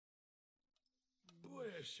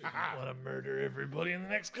Want to murder everybody in the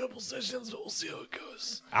next couple sessions, but we'll see how it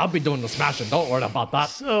goes. I'll be doing the smashing. Don't worry about that.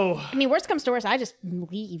 So, I mean, worst comes to worst, I just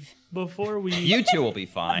leave. before we... You two will be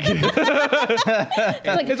fine.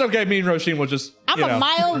 It's okay. Me and Roshin will just. I'm a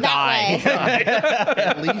mile that way.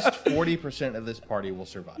 At least 40% of this party will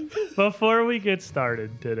survive. Before we get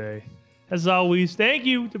started today, as always, thank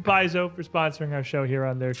you to Paizo for sponsoring our show here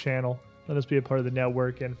on their channel. Let us be a part of the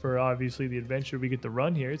network, and for obviously the adventure we get to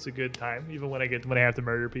run here. It's a good time, even when I have to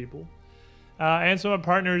murder people. And so I'm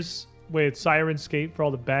partners with Sirenscape for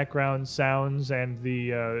all the background sounds and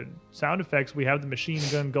the sound effects. We have the Machine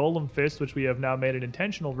Gun Golem Fist, which we have now made an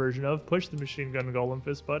intentional version of. Push the Machine Gun Golem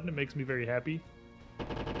Fist button. It makes me very happy.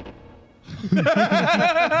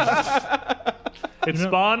 It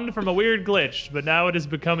spawned from a weird glitch, but now it has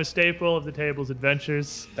become a staple of the table's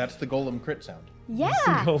adventures. That's the golem crit sound. Yeah.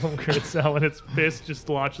 Golem crit sound when its fist just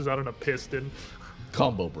launches out on a piston.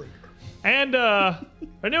 Combo breaker. And our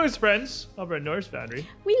newest friends over at Norse Foundry.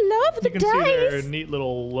 We love the You can see their dice. neat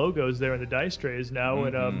little logos there in the dice trays now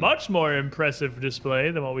in a much more impressive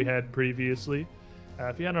display than what we had previously.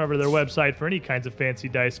 If you head over to their website for any kinds of fancy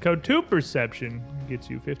dice, code 2Perception gets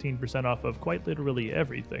you 15% off of quite literally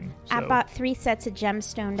everything. I So- bought 3 sets of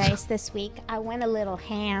gemstone dice this week. I went a little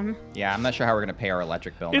ham. Yeah, I'm not sure how we're gonna pay our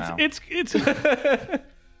electric bill now. It's It's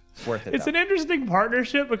worth it. It's though. an interesting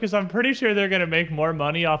partnership because I'm pretty sure they're going to make more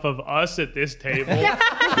money off of us at this table than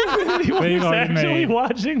anyone's actually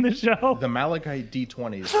watching the show. The Malachite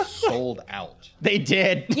D20s sold out. They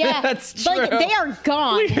did. Yeah. That's true. Like, they are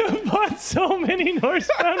gone. We have bought so many Norse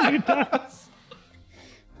Foundry dice,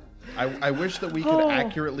 I wish that we could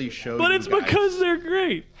accurately show but you it's guys because they're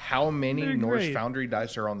great. how many they're Norse great. Foundry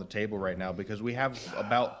dice are on the table right now, because we have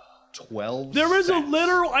about 12 There is a sets.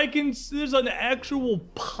 literal, there's an actual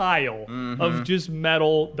pile of just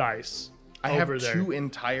metal dice I have over there. 2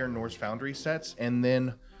 entire Norse Foundry sets, and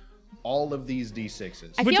then all of these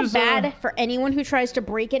D6s. I Which feel is, bad for anyone who tries to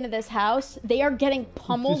break into this house. They are getting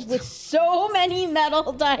pummeled with so many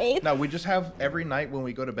metal dice. No, we just have every night when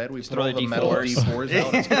we go to bed, we put throw all the the metal D4s. D4s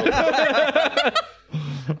out. And stuff.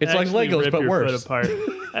 It's like Actually Legos, rip but your worse. foot apart.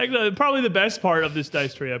 Actually, probably the best part of this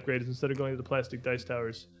dice tray upgrade is instead of going to the plastic dice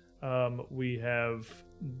towers, we have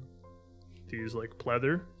these like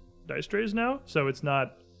pleather dice trays now, so it's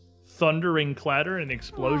not thundering clatter and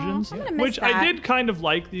explosions, Aw, I'm gonna miss which I that. did kind of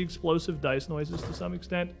like the explosive dice noises to some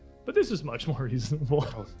extent, but this is much more reasonable.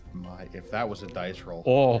 My, if that was a dice roll.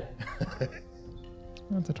 Oh,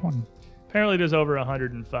 That's a 20. Apparently, there's over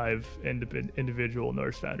 105 individual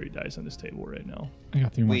Norse Foundry dice on this table right now. I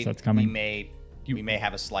got 3 more we, sets coming. we may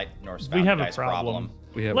have a slight Norse We Foundry have a dice problem.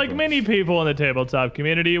 we have Like many people in the tabletop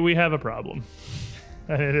community, we have a problem.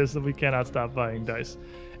 And it is that we cannot stop buying dice.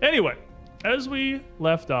 Anyway, as we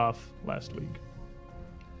left off last week,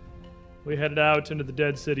 we headed out into the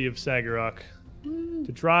dead city of Sagarok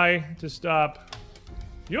to try to stop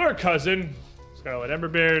your cousin, Scarlet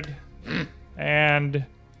Emberbeard, and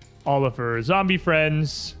all of her zombie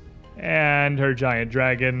friends, and her giant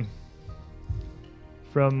dragon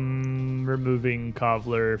from removing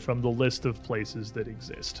Kovler from the list of places that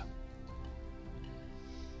exist.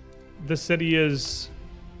 The city is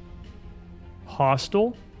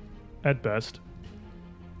hostile at best,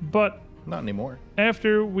 but Not anymore.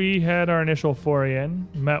 after we had our initial foray in,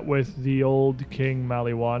 met with the old King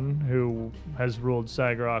Maliwan, who has ruled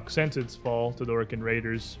Sagarok since its fall to the Orcish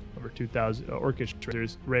raiders over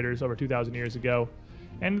 2,000 years ago,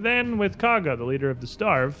 and then with Kaga, the leader of the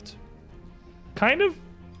Starved, kind of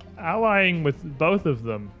allying with both of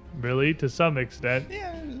them, really, to some extent.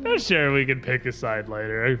 Not sure we can pick a side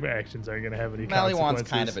later. Our actions aren't going to have any Maliwan's consequences.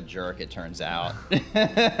 kind of a jerk, it turns out.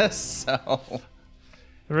 So,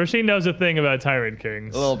 Rasheen knows a thing about Tyrant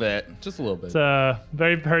Kings. a little bit. just a little bit. It's a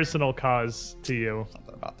very personal cause to you.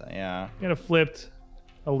 Something about that, yeah. Kind of flipped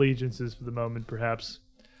allegiances for the moment, perhaps.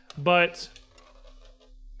 But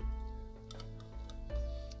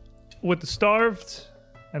with the Starved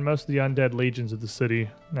and most of the undead legions of the city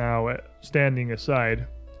now standing aside,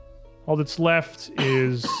 all that's left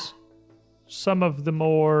is some of the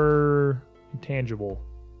more intangible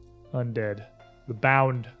undead. The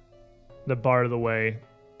bound that bar the way.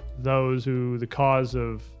 Those who the cause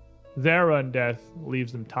of their undeath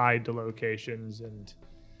leaves them tied to locations and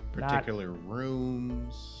Particular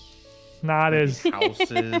rooms, not as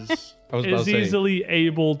houses. I was about is to say, easily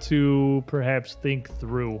able to perhaps think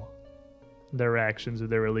through their actions or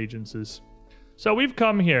their allegiances. So we've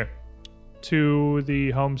come here to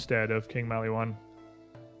the homestead of King Maliwan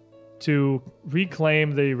to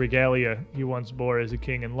reclaim the regalia he once bore as a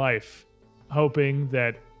king in life, hoping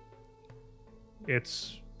that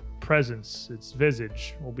its presence, its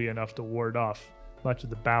visage, will be enough to ward off much of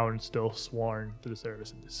the bound still sworn to the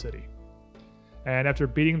service of the city. And after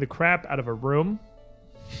beating the crap out of a room,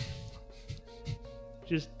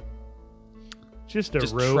 just Just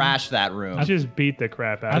room. trash that room. Just beat the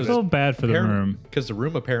crap out I of feel it. bad for the room. Because the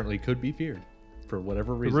room apparently could be feared for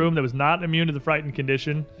whatever The reason. room that was not immune to the frightened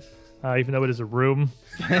condition, even though it is a room.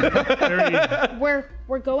 Very,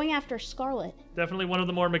 We're going after Scarlet. definitely one of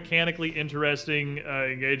the more mechanically interesting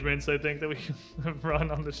engagements I think that we have run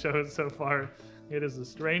on the show so far. It is a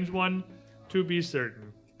strange one, to be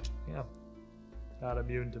certain. Yeah. Not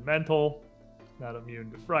immune to mental, not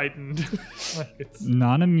immune to frightened. Like, it's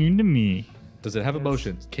Not immune to me. Does it have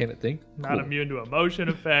emotions? Can it think? not Cool. immune to emotion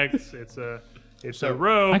effects. It's a So,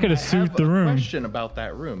 room. I could have I have soothed the a room. question about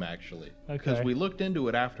that room, actually. Because Okay. we looked into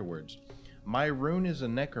it afterwards. My rune is a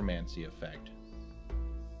necromancy effect.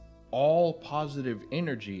 All positive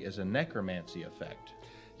energy is a necromancy effect.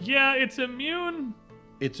 Yeah, it's immune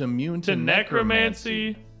It's immune to to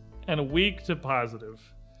necromancy and weak to positive.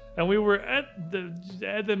 And we were at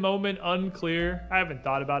the moment unclear. I haven't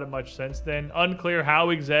thought about it much since then. Unclear how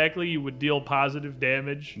exactly you would deal positive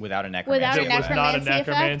damage. Without a necromancy. Without a It was not a necromancy effect?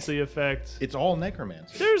 necromancy effect. It's all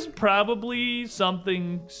necromancy. There's probably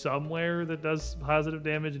something somewhere that does positive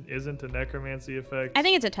damage and isn't a necromancy effect. I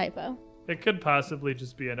think it's a typo. It could possibly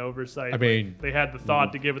just be an oversight. I mean- they had the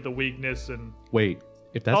thought to give it the weakness and Wait,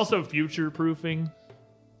 if that's also future proofing.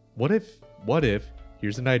 what if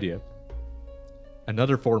here's an idea.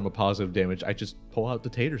 Another form of positive damage, I just pull out the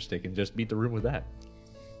tater stick and just beat the room with that.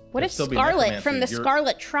 What That'd if still be Scarlet from the necromancy. Your-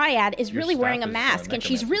 Scarlet Triad is your really wearing a staff is, mask and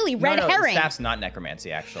she's necromancy. really red no, herring? Staff's not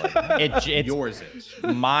necromancy, actually. It's Yours is.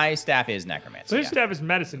 my staff is necromancy. So his yeah. staff is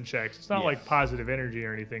medicine checks. It's not Yeah. like positive energy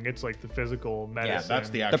or anything. It's like the physical medicine. that's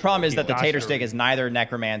the The actual problem is that the Gotcha. tater stick is neither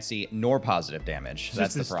necromancy nor positive damage. It's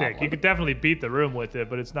That's just the a problem. stick. You could definitely beat the room with it,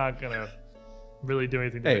 but it's not gonna really do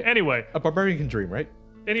anything. To Hey. it. Anyway, A barbarian can dream, right?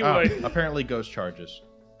 anyway, Apparently ghost charges.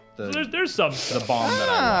 so The, there's some the stuff. bomb that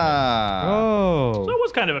I Ah. Oh. So it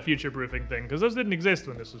was kind of a future-proofing thing because those didn't exist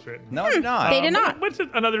when this was written. No, it's not. They did not. What's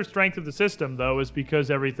another strength of the system, though, is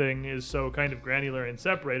because everything is so kind of granular and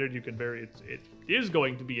separated. You can it is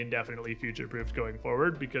going to be indefinitely future-proofed going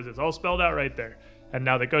forward because it's all spelled out right there. And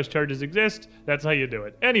now that ghost charges exist, that's how you do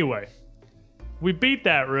it. Anyway, we beat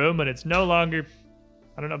that room, and it's no longer.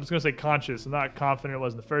 I don't know. I'm just gonna say conscious. I'm not confident it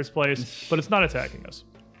was in the first place, but it's not attacking us.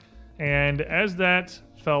 And as that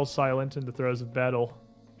fell silent in the throes of battle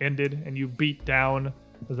ended, and you beat down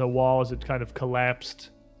the wall as it kind of collapsed,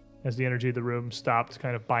 as the energy of the room stopped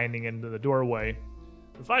kind of binding into the doorway,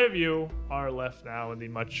 the five of you are left now in the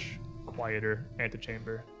much quieter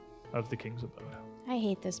antechamber of the King's Abode. I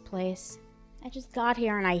hate this place. I just got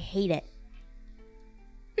here and I hate it.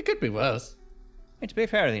 It could be worse. I mean, to be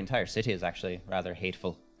fair, the entire city is actually rather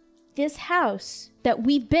hateful. This house that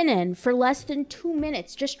we've been in for less than 2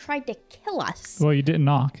 minutes just tried to kill us. Well, you didn't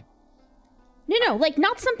knock. No, like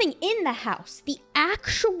not something in the house. The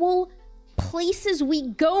actual places we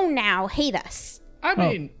go now hate us. I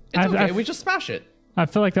mean, it's I've- okay. I've- we just smash it. I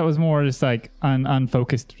feel like that was more just like an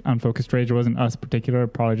unfocused rage. It wasn't us particular.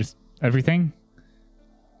 Probably just everything.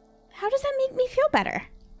 How does that make me feel better?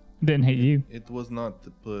 Didn't hate you. It was not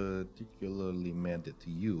particularly meant to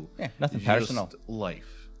you. Yeah, nothing Just personal.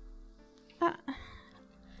 life. Yeah,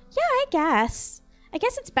 I guess. I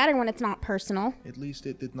guess it's better when it's not personal. At least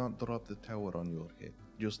it did not drop the tower on your head.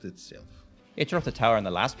 Just itself. It dropped the tower on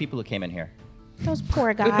the last people who came in here. Those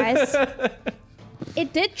poor guys.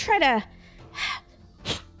 It did try to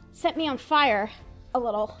set me on fire a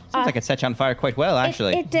little. Sounds like it set you on fire quite well,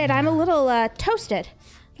 actually. It did. I'm a little toasted.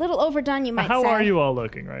 A little overdone, you might How say. are you all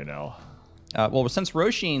looking right now? Well, since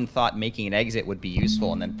Roshin thought making an exit would be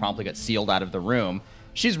useful and then promptly got sealed out of the room,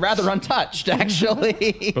 she's rather untouched,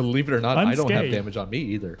 actually. Believe it or not, I don't have Unscathed. damage on me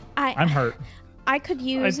either. I'm hurt. I could I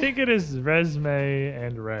use. think it is Resme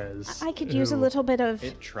and Rez. I could use a who little bit of.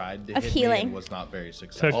 It tried to Of hit me healing. and was not very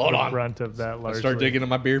took successful. Hold the on. brunt of that I largely. start digging in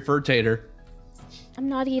my beard for a tater. I'm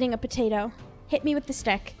not eating a potato. Hit me with the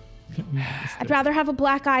stick. I'd rather have a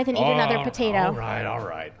black eye than eat another potato. All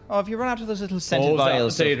right. Oh, if you run out of those little scented Pulls out the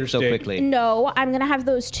vials tater so stick. quickly. No, I'm gonna have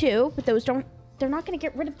those too, but those don't. They're not gonna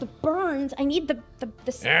get rid of the burns. I need the.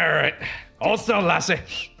 All right. Also, lassie.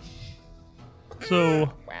 So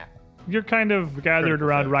Wow. you're kind of gathered Critical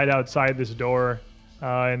around fail. right outside this door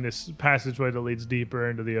in this passageway that leads deeper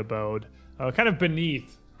into the abode, kind of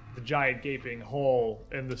beneath the giant gaping hole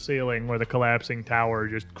in the ceiling where the collapsing tower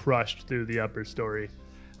just crushed through the upper story.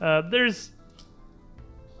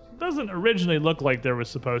 Doesn't originally look like there was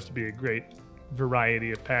supposed to be a great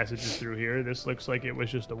variety of passages through here. This looks like it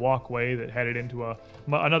was just a walkway that headed into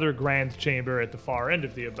another grand chamber at the far end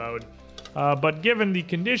of the abode. But given the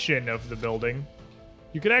condition of the building,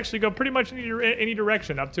 You could actually go pretty much any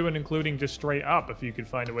direction, up to and including just straight up if you could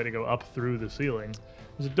find a way to go up through the ceiling.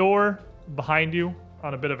 There's a door behind you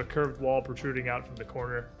on a bit of a curved wall protruding out from the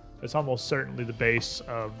corner. It's almost certainly the base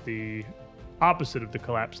of the opposite of the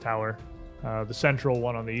collapsed tower, the central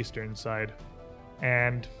one on the eastern side.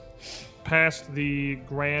 And past the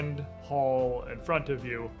grand hall in front of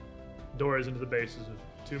you, doors into the bases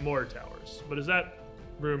of 2 more towers. But as that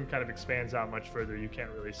room kind of expands out much further, you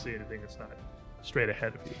can't really see anything that's not straight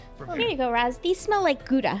ahead of you from Here here. you go, Raz. These smell like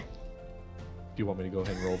Gouda. Do you want me to go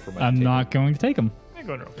ahead and roll for my I'm table? not going to take them. I'm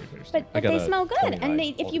going to roll for you. But got they a smell good, 29 and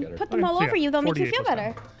if you altogether. put them Okay, all so over yeah, you, they'll make you 48 feel plus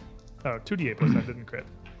better. 10. Oh, 2d8 plus 10 didn't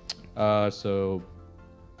crit. So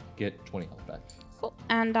get 20 health back. Cool.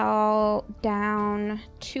 And I'll down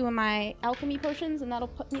 2 of my alchemy potions, and that'll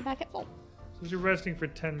put me back at full. Since you're resting for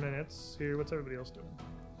 10 minutes here, what's everybody else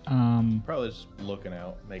doing? Probably just looking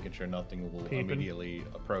out, making sure nothing will Peeping. immediately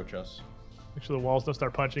approach us. Make sure the walls don't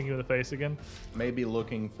start punching you in the face again. Maybe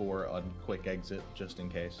looking for a quick exit just in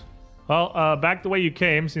case. Well, back the way you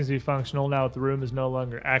came seems to be functional now that the room is no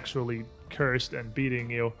longer actually cursed and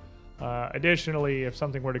beating you. Additionally, if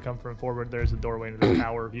something were to come from forward, there's a doorway into the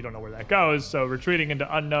tower. You don't know where that goes, so retreating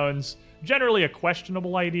into unknowns, generally a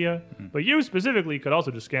questionable idea. But you specifically could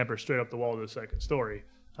also just scamper straight up the wall to the second story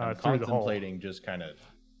I'm through the hole. contemplating just kind of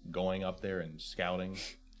going up there and scouting.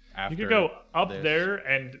 After You could go up this. there,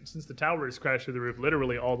 and since the tower is crashed through the roof,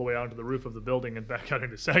 literally all the way onto the roof of the building and back out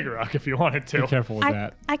into Sagorok if you wanted to. Be careful with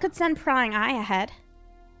that. I could send prying eye ahead.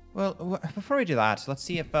 Well, before we do that, let's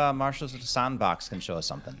see if Marshall's sandbox can show us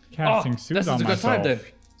something. Casting suit this is on a good myself. time then.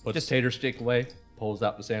 Puts tater stick away, pulls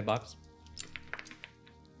out the sandbox.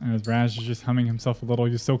 As Raz is just humming himself a little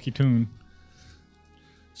Yosoki tune.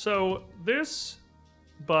 So this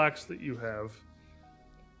box that you have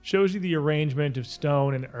shows you the arrangement of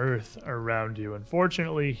stone and earth around you.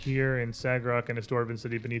 Unfortunately, here in Sagorok and its Dwarven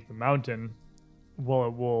city beneath the mountain, while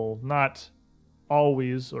it will not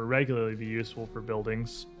always or regularly be useful for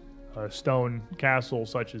buildings, a stone castle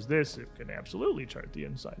such as this, it can absolutely chart the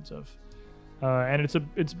insides of. And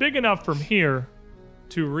it's big enough from here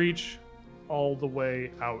to reach all the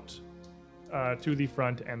way out to the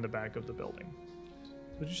front and the back of the building.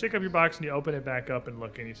 So you shake up your box and you open it back up and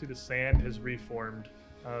look, and you see the sand has reformed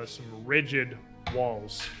some rigid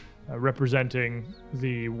walls representing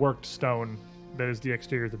the worked stone that is the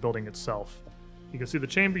exterior of the building itself. You can see the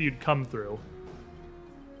chamber you'd come through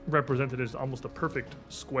represented as almost a perfect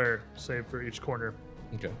square, save for each corner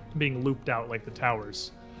Okay. being looped out like the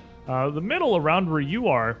towers. The middle around where you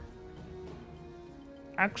are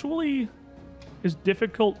actually is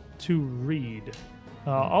difficult to read.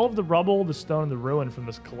 All of the rubble, the stone, and the ruin from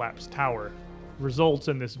this collapsed tower results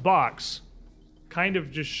in this box kind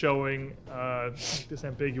of just showing this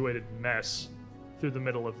ambiguated mess through the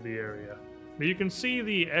middle of the area. But you can see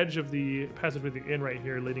the edge of the passageway that you're in right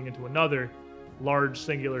here leading into another large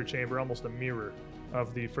singular chamber, almost a mirror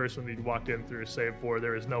of the first one that you walked in through, save for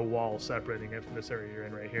there is no wall separating it from this area you're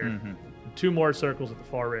in right here. 2 more circles at the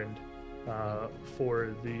far end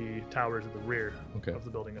for the towers at the rear of the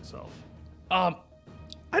building itself. I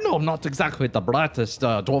know I'm not exactly the brightest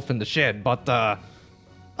dwarf in the shed, but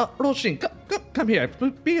Roshin, come here.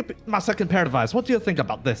 Be my second pair of eyes. What do you think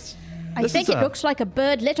about this? I think it looks like a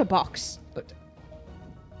bird litter box.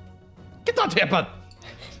 Get out here, bud.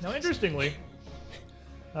 Now, interestingly,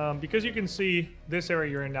 because you can see this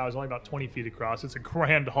area you're in now is only about 20 feet across, it's a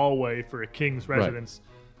grand hallway for a king's residence,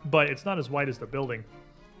 but it's not as wide as the building.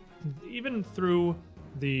 Even through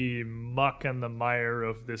the muck and the mire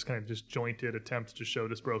of this kind of disjointed attempt to show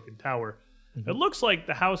this broken tower, it looks like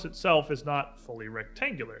the house itself is not fully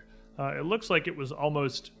rectangular. It looks like it was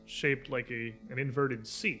almost shaped like an inverted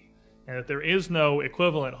C, and that there is no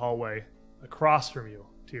equivalent hallway across from you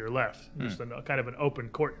to your left, just a kind of an open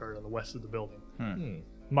courtyard on the west of the building,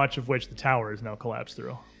 much of which the tower is now collapsed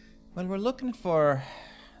through. Well, we're looking for,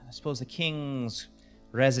 I suppose, the king's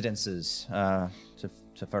residences,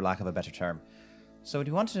 for lack of a better term. So do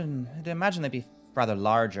you want to imagine they'd be rather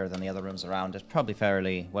larger than the other rooms around it, probably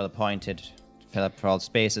fairly well appointed to fill up for all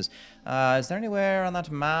spaces. Is there anywhere on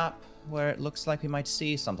that map where it looks like we might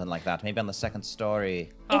see something like that? Maybe on the second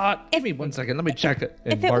story. Give me 1 second. Let me check it.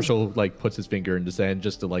 And if it was- Marshall puts his finger in the sand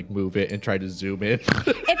just to move it and try to zoom in.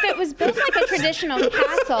 If it was built like a traditional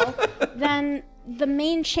castle, then the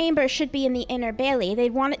main chamber should be in the inner bailey.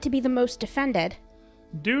 They'd want it to be the most defended.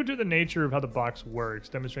 Due to the nature of how the box works,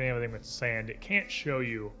 demonstrating everything with sand, it can't show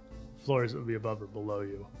you floors that would be above or below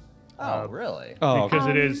you. Oh, really? Oh, Because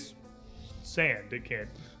it is sand, it can't.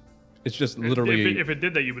 it's just literally. If it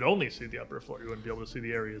did that, you would only see the upper floor. You wouldn't be able to see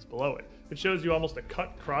the areas below it. It shows you almost a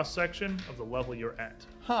cut cross section of the level you're at.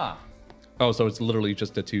 Huh. Oh, so it's literally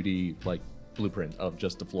just a 2D like blueprint of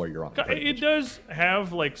just the floor you're on. It does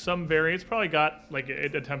have like some variants. Probably got like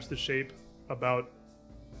it attempts to shape about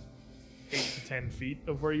 8 to 10 feet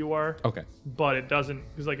of where you are. Okay. But it doesn't,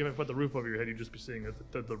 because like if I put the roof over your head, you'd just be seeing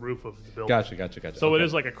the roof of the building. Gotcha. So okay. it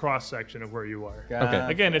is like a cross section of where you are. Okay.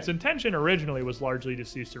 Again, its intention originally was largely to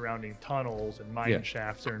see surrounding tunnels and mine Yeah.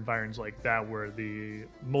 shafts or environs like that, where the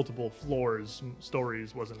multiple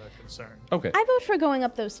stories wasn't a concern. Okay. I vote for going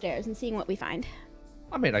up those stairs and seeing what we find.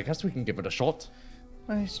 I mean, I guess we can give it a shot.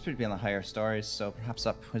 Well, it's supposed to be on the higher stories, so perhaps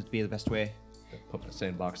up would be the best way. Put my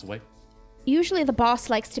sandbox away. Usually the boss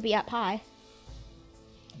likes to be up high.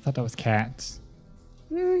 I thought that was cats.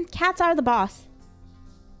 Cats are the boss.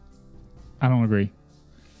 I don't agree.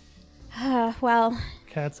 Well,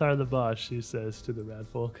 Cats are the boss, she says to the rat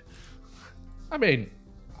folk. I mean,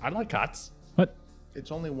 I like cats. What?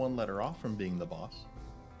 It's only one letter off from being the boss.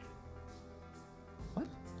 What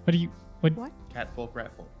do you? What? Cat folk,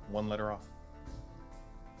 rat folk. One letter off.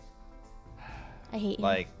 I hate you.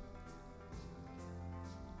 Like,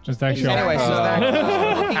 Just actually. anyway, so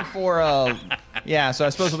we're looking for yeah. So I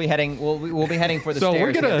suppose we'll be heading for the So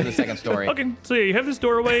we're stairs here gonna- for the second story. Okay, so yeah, you have this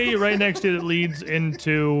doorway right next to it that leads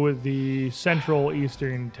into the central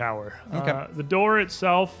eastern tower. Okay. The door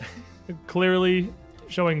itself clearly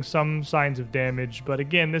showing some signs of damage, but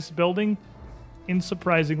again, this building in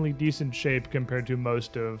surprisingly decent shape compared to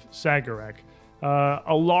most of Sagarak.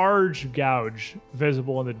 A large gouge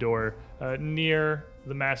visible in the door near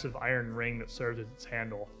the massive iron ring that serves as its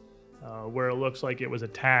handle, where it looks like it was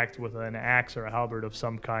attacked with an axe or a halberd of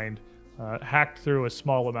some kind, hacked through a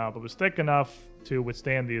small amount, but was thick enough to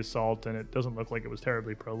withstand the assault, and it doesn't look like it was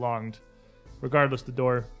terribly prolonged. Regardless, the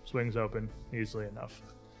door swings open easily enough.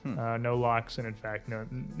 No locks, and in fact,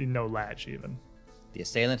 no latch even. The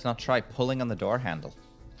assailant not try pulling on the door handle.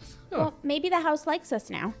 Well, maybe the house likes us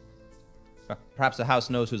now. Perhaps the house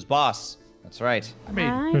knows who's boss. That's right. I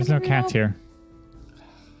mean, There's no cats here.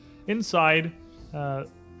 Inside,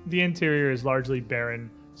 the interior is largely barren,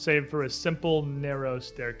 save for a simple, narrow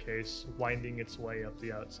staircase winding its way up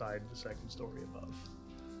the outside, the second story above.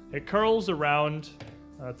 It curls around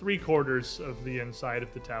 3/4 of the inside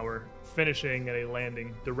of the tower, finishing at a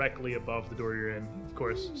landing directly above the door you're in, of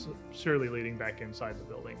course, surely leading back inside the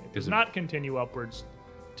building. It does not continue upwards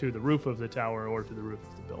to the roof of the tower or to the roof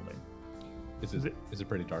of the building. is it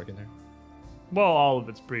pretty dark in there? Well, all of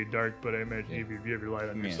it's pretty dark, but I imagine if you have your light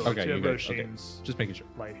on your Yeah. sword, Okay, you have you're good. Okay. Roshin's Just making sure.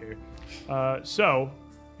 light here. So,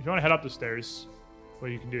 if you want to head up the stairs,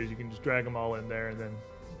 what you can do is you can just drag them all in there and then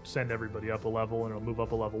send everybody up a level, and it'll move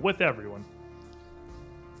up a level with everyone.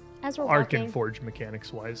 As we're Arc and walking, Forge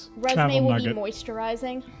mechanics wise. Resume Travel will nugget. be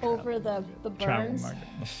moisturizing over the Travel burns nugget.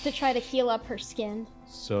 to try to heal up her skin.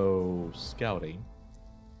 So scouting.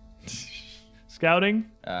 Scouting,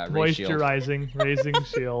 Raise shield. moisturizing, raising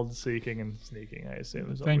shield, seeking, and sneaking, I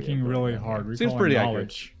assume. Is what we Thinking have really going on hard. here. Seems Recalling pretty accurate.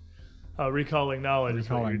 knowledge. Recalling knowledge is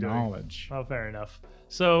what you're Recalling doing. knowledge. Oh, fair enough.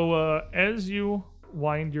 So, as you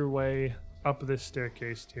wind your way up this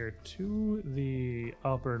staircase here to the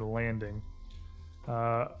upper landing,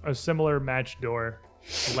 a similar match door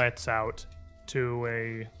lets out to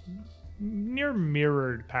a near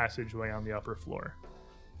mirrored passageway on the upper floor.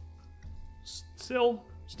 Still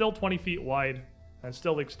 20 feet wide and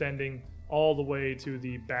still extending all the way to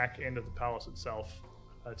the back end of the palace itself.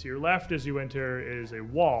 To your left as you enter is a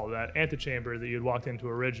wall. That antechamber that you had walked into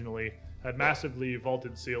originally had massively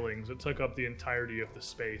vaulted ceilings that took up the entirety of the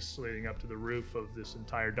space leading up to the roof of this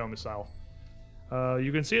entire domicile.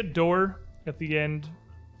 You can see a door at the end,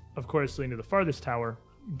 of course, leading to the farthest tower,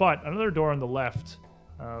 but another door on the left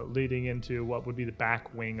leading into what would be the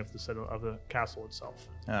back wing of the castle itself.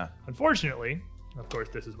 Unfortunately, of course,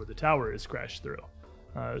 this is where the tower is crashed through.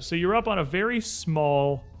 So you're up on a very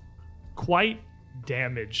small, quite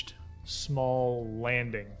damaged, small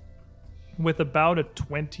landing with about a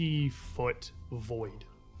 20-foot void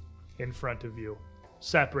in front of you,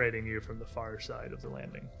 separating you from the far side of the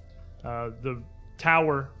landing. The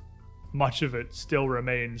tower, much of it still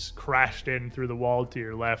remains crashed in through the wall to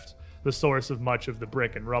your left, the source of much of the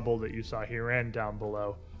brick and rubble that you saw here and down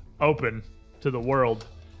below, open to the world.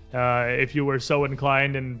 If you were so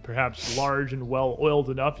inclined and perhaps large and well oiled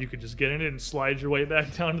enough, you could just get in it and slide your way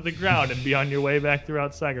back down to the ground and be on your way back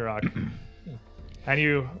throughout Sagarak. And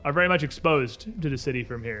you are very much exposed to the city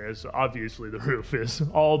from here, as obviously the roof is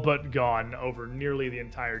all but gone over nearly the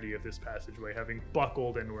entirety of this passageway, having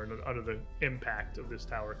buckled inward under the impact of this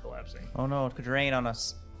tower collapsing. Oh no, it could rain on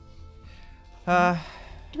us.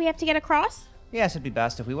 Do we have to get across? Yes, it'd be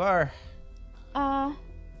best if we were.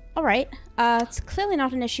 All right. It's clearly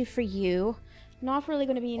not an issue for you. Not really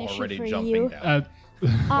going to be an Already issue for jumping you. down.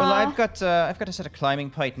 Well, I've got a set of climbing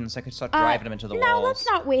pythons. I could start driving them into the No, walls. let's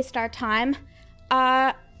not waste our time.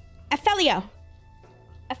 Ophelio,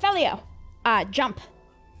 jump.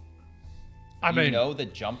 I mean, You know the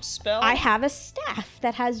jump spell? I have a staff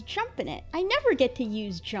that has jump in it. I never get to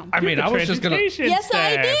use jump. I mean, I was just gonna. Transmutation Yes,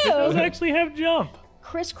 I staff. do. It does actually have jump.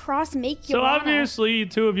 Crisscross, make you So wanna. obviously,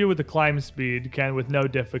 two of you with the climb speed can, with no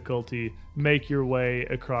difficulty, make your way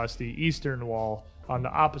across the eastern wall on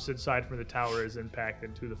the opposite side from the tower is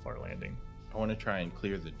impacted to the far landing. I want to try and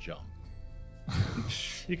clear the jump.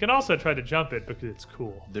 You can also try to jump it because it's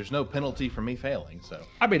cool. There's no penalty for me failing, so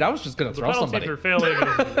I mean, I was just gonna The throw penalty somebody. for failing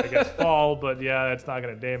is, I guess, fall, but yeah, that's not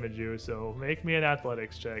going to damage you. So make me an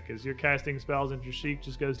athletics check, as you're casting spells and Trishik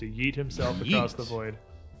just goes to yeet himself across Yeet. the void.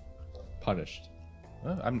 Punished.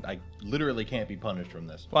 I literally can't be punished from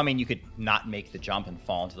this. Well, I mean, you could not make the jump and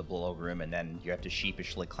fall into the below room, and then you have to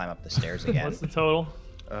sheepishly climb up the stairs again. What's the total?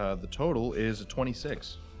 The total is a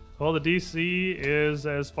 26. Well, the DC is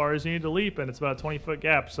as far as you need to leap, and it's about a 20-foot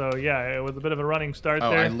gap. So yeah, with a bit of a running start Oh,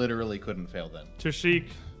 there, I literally couldn't fail then. Trishik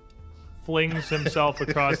flings himself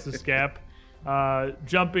across this gap,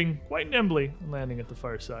 jumping quite nimbly and landing at the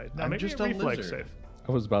far side. Now I'm make me just a a reflex lizard. save.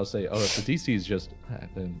 I was about to say, oh, if the DC is just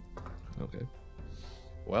then, okay.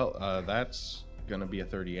 Well, that's gonna be a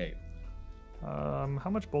 38. How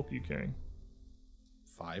much bulk are you carrying?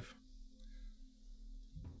 5.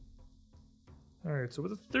 All right, so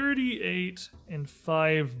with a 38 and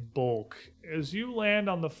 5 bulk, as you land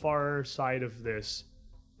on the far side of this,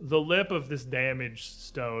 the lip of this damaged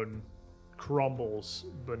stone crumbles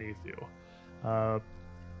beneath you.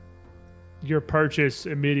 Your purchase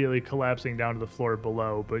immediately collapsing down to the floor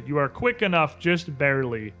below, but you are quick enough, just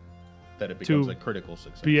barely, That it becomes To a critical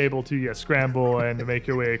success. be able to scramble and make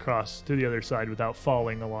your way across to the other side without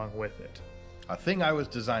falling along with it. A thing I was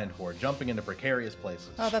designed for, jumping into precarious places.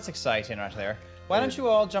 Oh, that's exciting right there. Why don't you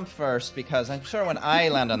all jump first? Because I'm sure when I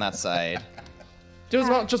land on that side,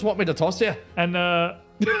 Just want me to toss you? And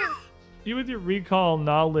you with your recall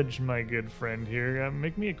knowledge, my good friend here,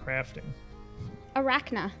 make me a crafting.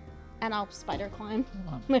 Arachna, and I'll spider climb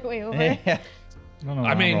my way over. I don't know why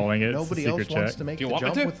I mean, I'm rolling it. Nobody it's a else secret wants check. to make Do you the want me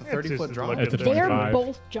jump to? with a It's 30-foot just drop. look It's a at They're 25.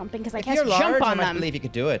 both jumping because I if cast you're jump large, I on might them. believe you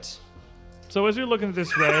could do it. So as you're looking at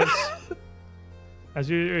this res, as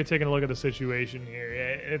you're taking a look at the situation here,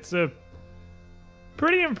 it's a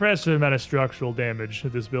pretty impressive amount of structural damage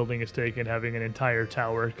that this building has taken, having an entire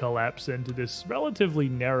tower collapse into this relatively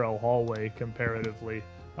narrow hallway comparatively.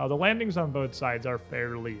 The landings on both sides are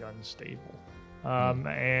fairly unstable.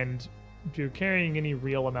 And if you're carrying any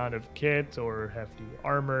real amount of kit or hefty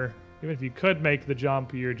armor, even if you could make the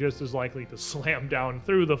jump, you're just as likely to slam down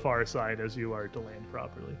through the far side as you are to land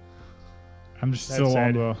properly. I'm just That still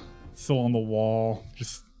said- on the wall,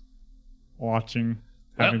 just watching,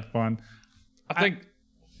 having fun. I think.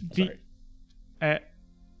 Be-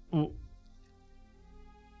 w-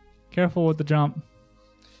 careful with the jump.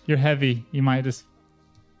 You're heavy. You might just.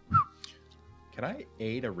 Can I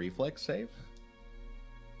aid a reflex save?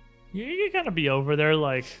 You can kind of be over there,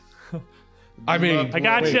 like, I mean, I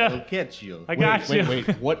got Wait, ya. I'll catch you. I got you. wait.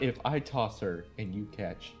 What if I toss her and you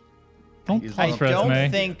catch? Don't He's toss like,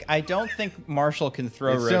 resume. I don't think Marshall can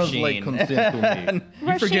throw It sounds like Roshin. consent to me.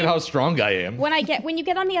 You forget Roshin, how strong I am. when you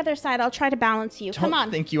get on the other side, I'll try to balance you. Come Don't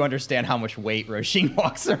on. think you understand how much weight Roshin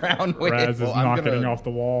walks around with. Raz is Well, I'm not gonna- getting off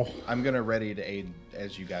the wall. I'm gonna ready to aid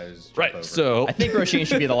as you guys jump Right. over. So I think Roshin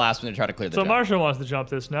should be the last one to try to clear the So jump. Marshall wants to jump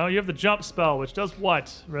this now. You have the jump spell, which does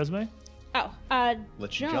what, Resume? Oh,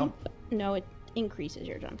 Let you jump. No, it increases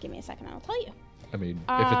your jump. Give me a second, I'll tell you. I mean,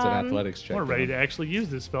 if it's an athletics check, We're ready to actually use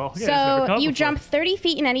this spell. Yeah, it's never So come you before. jump 30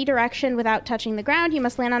 feet in any direction without touching the ground. You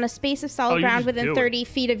must land on a space of solid you ground just within do it. 30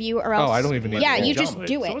 feet of you, or else. I don't even need Yeah, to you jump. just Wait,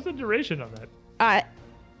 do So it. what's the duration on that?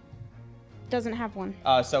 Doesn't have one.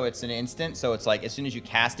 So it's an instant. So it's like as soon as you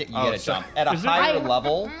cast it, you Oh, get a so- jump. At a Is it- higher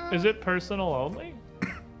level, Is it personal only?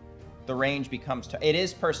 the range becomes. It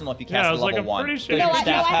is personal if you Yeah, cast I at was like, level I'm 1. pretty sure Does your your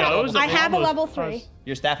staff have goes. I have a almost level plus- 3.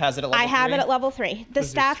 Your staff has it at level I have 3? it at level 3. The Does your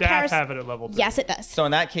staff carries. have it at level 3? Yes, it does. So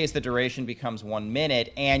in that case, the duration becomes 1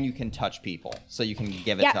 minute, and you can touch people, so you can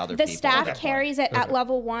give it to Yeah, other the people. staff Okay. carries it at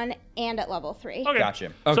level 1 and at level 3. Okay.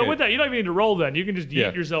 Gotcha. So Okay. with that, you don't even need to roll then. You can just yeet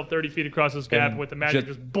Yeah. yourself 30 feet across this gap And with the magic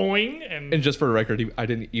just- just boing and... And just for the record, I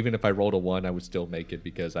didn't even if I rolled a 1, I would still make it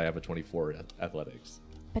because I have a 24 athletics.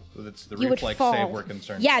 That's the You would reflex fall. save we're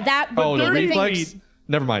concerned Yeah, about. that. Oh, the 30 reflex. feet.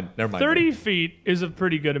 Never mind. 30 feet is a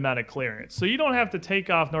pretty good amount of clearance. So you don't have to take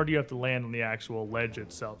off, nor do you have to land on the actual ledge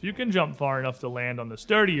itself. You can jump far enough to land on the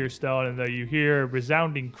sturdier stone, and though you hear a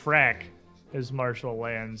resounding crack as Marshall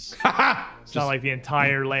lands, it's not like the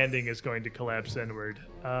entire landing is going to collapse inward.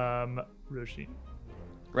 Roshin.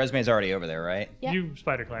 Resume's already over there, right? Yeah. You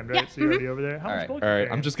spider climbed, right? Yeah, So you're already over there. How All much right. bulk All you right,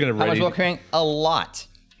 carrying? I'm just gonna How much ready. will carrying? A lot.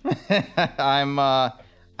 I'm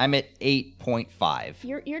at 8.5.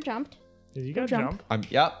 You're jumped. You got jump.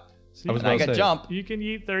 jump. Yep. So I was And I about to got say, jump. you can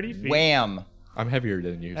eat 30 feet. Wham. I'm heavier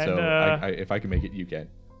than you, so And, if I can make it, you can.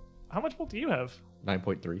 How much bulk do you have?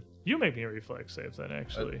 9.3. You make me a reflex save then,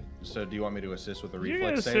 actually. So do you want me to assist with the You can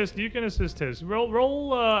reflex save? assist. You can assist his. Give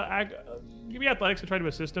me athletics to try to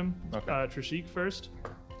assist him. Okay. Trishik first.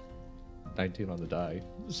 19 on the die.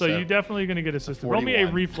 So you're definitely gonna get assisted. Roll me a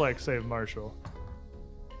 41. reflex save, Marshall.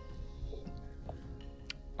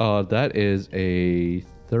 That is a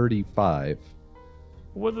 35.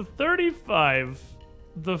 With a 35,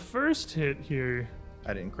 the first hit here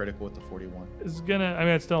I didn't critical with the 41. is gonna. I mean,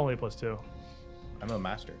 it's still only +2. I'm a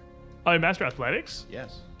master. Oh, master athletics.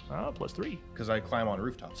 Yes. Oh, +3. Because I climb on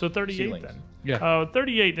rooftops. So 38 ceilings. then. Yeah.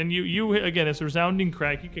 38. And you again, it's a resounding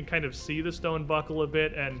crack. You can kind of see the stone buckle a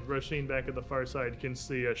bit, and Roshin back at the far side can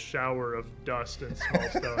see a shower of dust and small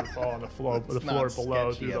stone fall on the floor, That's not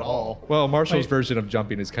below sketchy through the at hall. all. Well, Marshall's Wait. version of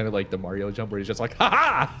jumping is kind of like the Mario jump, where he's just like, ha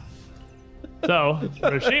ha! So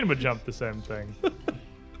Roshin would jump the same thing.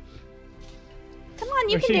 Come on,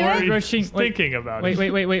 you Roshin, can do wait, it. Roshin, He's thinking about wait,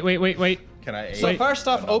 it. wait. Can I? So aid first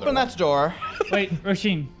off, another open one? that door. Wait,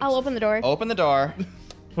 Roshin. I'll open the door. Open the door.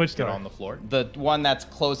 Which Get door? on the floor. The one that's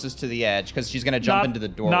closest to the edge, because she's gonna jump into the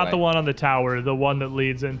doorway. Not the one on the tower, the one that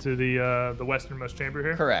leads into the westernmost chamber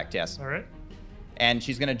here. Correct. Yes. All right. And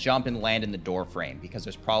she's gonna jump and land in the door frame because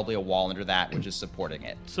there's probably a wall under that which is supporting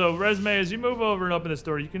it. So, Resume, as you move over and open this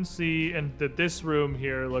door, you can see and that this room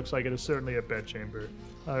here looks like it is certainly a bedchamber.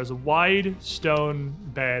 There's a wide stone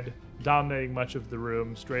bed dominating much of the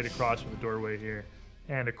room, straight across from the doorway here,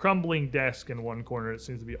 and a crumbling desk in one corner. It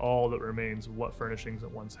seems to be all that remains of what furnishings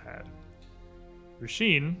it once had.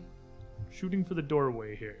 Rasheen, shooting for the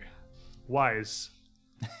doorway here. Wise.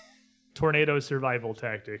 Tornado survival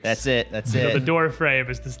tactics. That's it. That's So the it. door frame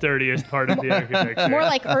is the sturdiest part of the architecture. More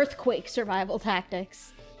like earthquake survival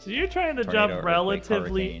tactics. So you're trying to Tornado, jump earthquake,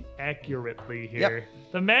 relatively hurricane. accurately here.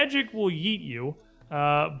 Yep. The magic will yeet you,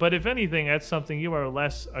 but if anything, that's something you are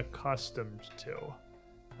less accustomed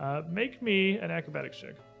to. Make me an acrobatics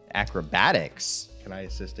check. Acrobatics. Can I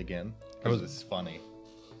assist again? I was- Because it's funny.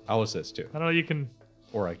 I'll assist too. I don't know. You can.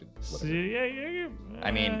 Or I can. Whatever. See, yeah.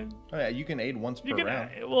 I mean, Oh, yeah, you can aid once you per can. round.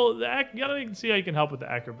 Well, I don't even see how you can help with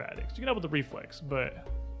the acrobatics. You can help with the reflex, but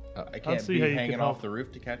I can't see be how you hanging can off help. the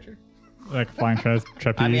roof to catch her. Like flying trapeze.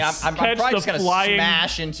 I mean, I'm catch probably the just gonna flying,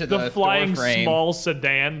 smash into the flying door frame. small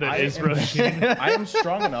sedan that is am, Roshin. I am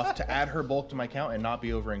strong enough to add her bulk to my count and not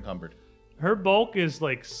be over encumbered. Her bulk is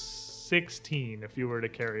like 16 if you were to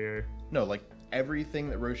carry her. No, like everything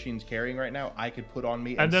that Roshin's carrying right now, I could put on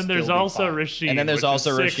me. And then there's still be also fine. Rasheen. And then there's which is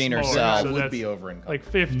also 6 Rasheen more, herself. I so would that's be over encumbered. like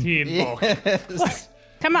 15 bulk. Yes.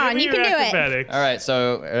 Come on, Give you me can your do it. acrobatics. All right,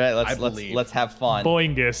 so I believe. let's have fun.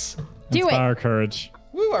 Boingus. Do it. Inspire courage.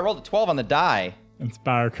 Woo! I rolled a 12 on the die.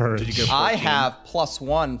 Inspire courage. Did you go I 14? have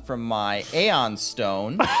 +1 from my Aeon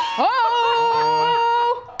Stone,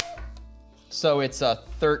 Oh! so it's a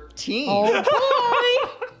 13. Oh boy!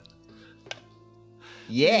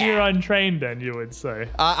 Yeah. You're untrained then, you would say.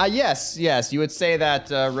 Yes. You would say that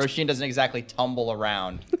Roshin doesn't exactly tumble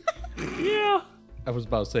around. Yeah. I was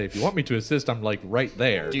about to say, if you want me to assist, I'm like right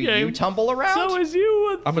there. Do Okay. you tumble around? So as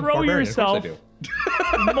you I'm a throw barbarian. yourself Of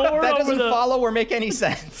course more that over doesn't the follow or make any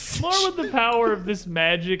sense. more with the power of this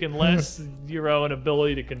magic and less your own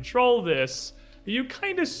ability to control this, you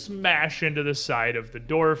kind of smash into the side of the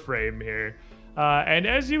door frame here. And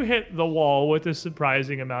as you hit the wall with a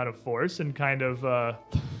surprising amount of force and kind of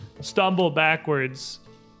stumble backwards,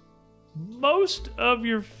 most of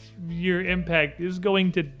your impact is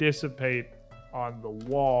going to dissipate on the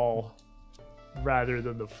wall rather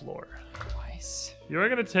than the floor. Nice. You're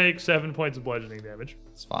going to take 7 points of bludgeoning damage.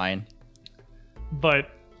 It's fine.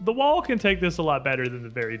 But the wall can take this a lot better than the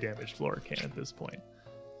very damaged floor can at this point.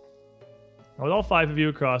 Now, with all 5 of you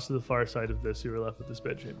across to the far side of this, you are left with this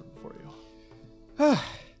bedchamber before you.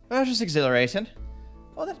 Well, just exhilarating.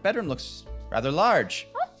 Oh, that bedroom looks rather large.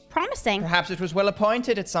 Oh, promising. Perhaps it was well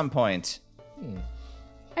appointed at some point.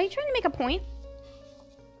 Are you trying to make a point?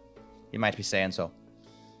 You might be saying so.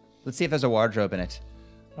 Let's see if there's a wardrobe in it.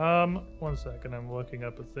 1 second, I'm looking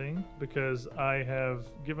up a thing because I have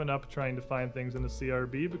given up trying to find things in the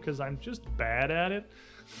CRB because I'm just bad at it.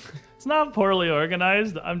 It's not poorly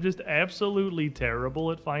organized. I'm just absolutely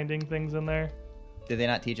terrible at finding things in there. Did they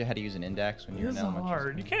not teach you how to use an index when you were It's in elementary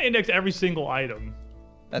hard. You school? can't index every single item.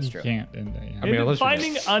 That's You true. can't. Yeah. I mean, unless you're-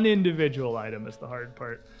 Finding an individual item is the hard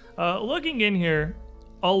part. Looking in here,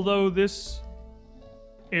 although this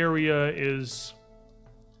area is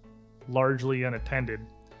largely unattended,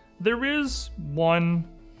 There is one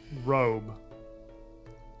robe,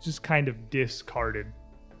 just kind of discarded,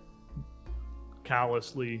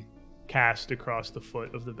 callously cast across the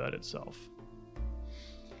foot of the bed itself.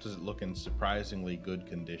 Does it look in surprisingly good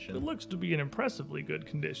condition? It looks to be in impressively good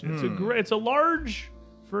condition. It's a large,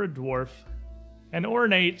 for a dwarf, an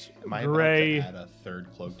ornate Am I gray. about to add a third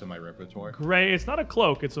cloak to my repertoire? Gray. It's not a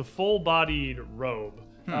cloak. It's a full-bodied robe,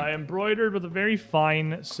 embroidered with a very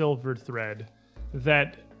fine silver thread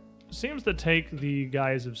that seems to take the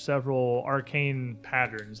guise of several arcane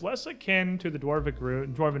patterns, less akin to the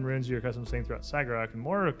dwarven runes you're accustomed to seeing throughout Sagarok, and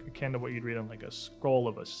more akin to what you'd read on like a scroll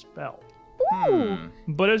of a spell. Ooh.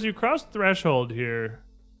 But as you cross the threshold here,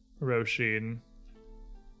 Roshin,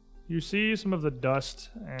 you see some of the dust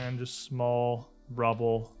and just small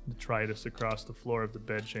rubble, detritus across the floor of the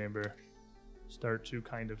bedchamber start to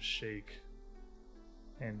kind of shake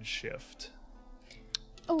and shift.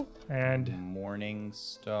 Oh, And Morning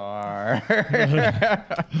Star.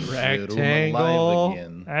 Rectangle. Alive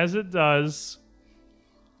again. as it does,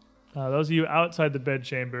 those of you outside the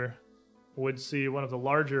bedchamber would see one of the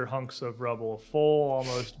larger hunks of rubble, a full,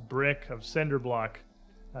 almost brick of cinder block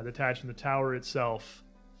detached from the tower itself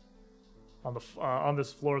on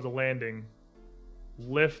this floor of the landing,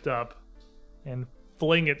 lift up and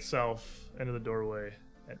fling itself into the doorway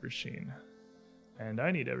at Rasheen. And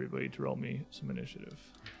I need everybody to roll me some initiative.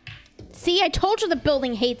 see, I told you the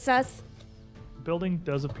building hates us. The building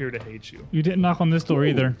does appear to hate you. You didn't knock on this door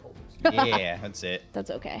either. Yeah, that's it.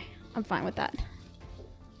 That's okay. I'm fine with that.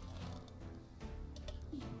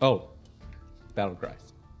 Oh, battle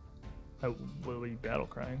cries. What are you battle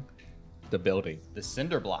crying? The building. The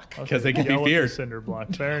cinder block. Because they can Yell be at the feared. cinder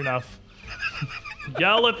block. Fair enough.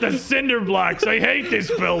 Yell at the cinder blocks. I hate this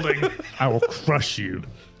building. I will crush you.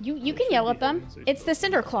 You can yell at them. It's the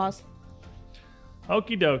Cinder Claws.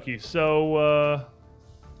 Okie dokie. So,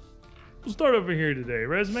 we'll start over here today.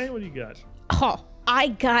 Resume, what do you got? Oh, I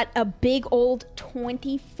got a big old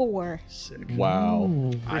 24. Sick. Wow.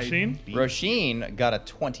 Rasheen? Roshin got a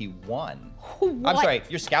 21. What? I'm sorry,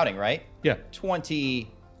 you're scouting, right? Yeah.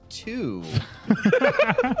 22.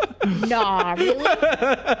 Nah, really?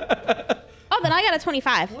 Oh, then I got a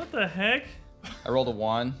 25. What the heck? I rolled a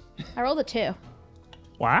 1. I rolled a 2.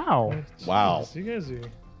 Wow. Wow. You guys are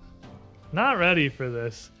not ready for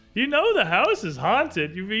this. You know the house is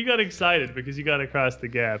haunted. You got excited because you got across the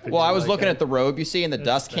gap. and Well, I you're was like, looking at the robe, you see, and the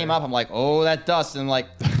dust came up. I'm like, oh, that dust. And like,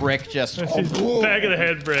 brick just. back of the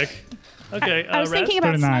head brick. Okay, I was Raz, thinking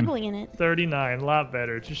about 39. smuggling in it. 39, a lot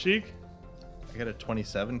better. Chashik? I got a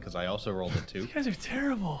 27 because I also rolled a 2. You guys are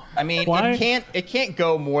terrible. I mean, Why? it can't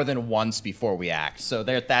go more than once before we act. So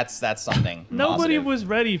that's something. Nobody positive. was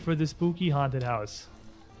ready for the spooky haunted house.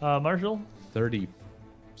 Marshall?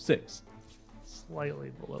 36.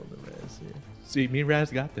 Slightly below the res here. See, me and Raz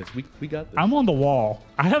got this. We got this. I'm on the wall.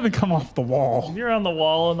 I haven't come off the wall. You're on the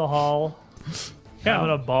wall in the hall, having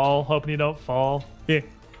a ball, hoping you don't fall. Yeah.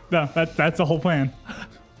 No, that's the whole plan.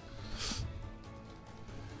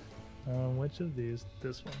 Which of these?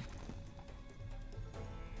 This one.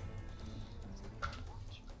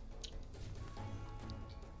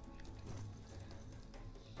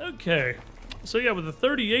 Okay. So yeah, with the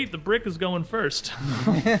 38, the brick is going first.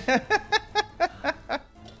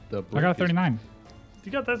 The I got a 39.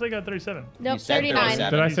 You got that? I got 37. Nope, said 39.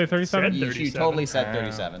 37. Did I say Said 37? You 37. totally said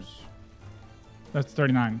 37. That's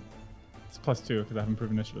 39. It's plus 2 because I have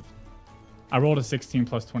improved initiative. I rolled a 16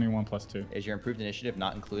 plus 21 plus 2. Is your improved initiative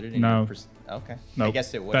not included in No. your okay. I Nope.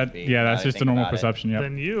 guess it would That, be. yeah, now that's that I just a think normal about it. perception. Yep.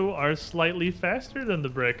 Then you are slightly faster than the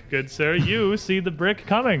brick, good sir. You see the brick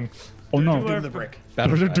coming. Oh no. You are The brick.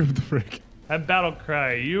 battle What cry. do with the brick? At battle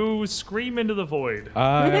cry, you scream into the void.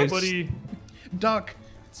 I Nobody. Duck.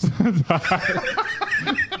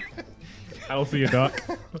 I will see a duck.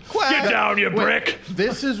 Get down, you brick!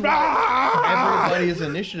 This is why everybody's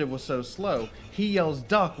initiative was so slow. He yells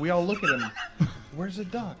duck. We all look at him. Where's a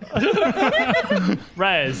duck?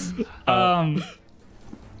 Raz.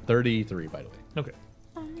 33, by the way. Okay.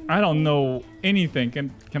 I don't know anything.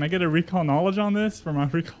 Can I get a recall knowledge on this for my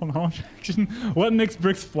recall knowledge action? What makes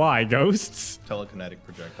bricks fly? Ghosts? Telekinetic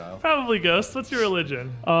projectile. Probably ghosts. What's your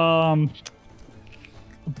religion?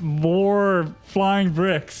 More flying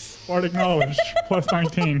bricks. Bardic knowledge plus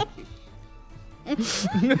 19. We're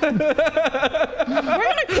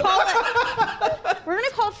gonna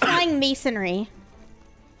call it flying masonry.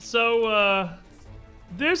 So,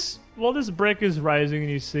 this brick is rising,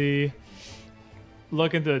 and you see,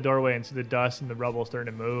 look into the doorway and see the dust and the rubble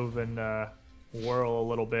starting to move and whirl a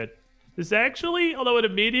little bit. This actually, although it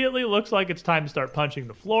immediately looks like it's time to start punching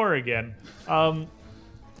the floor again,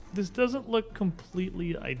 this doesn't look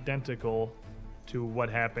completely identical to what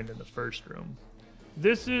happened in the first room.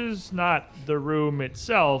 This is not the room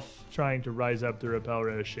itself trying to rise up to repel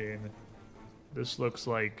Roshin. This looks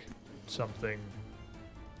like something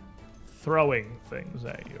throwing things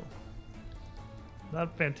at you.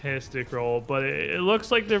 Not fantastic roll, but it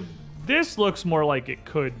looks like this looks more like it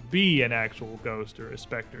could be an actual ghost or a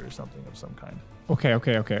specter or something of some kind. Okay.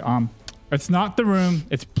 It's not the room.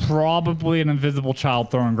 It's probably an invisible child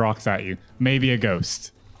throwing rocks at you. Maybe a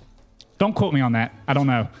ghost. Don't quote me on that. I don't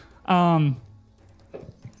know.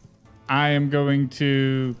 I am going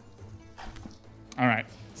to. All right.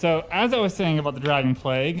 So as I was saying about the dragon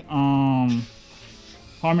plague,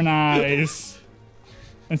 harmonize,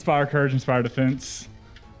 inspire courage, inspire defense.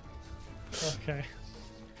 Okay.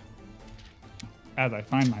 As I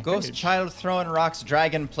find my Ghost page. child throwing rocks,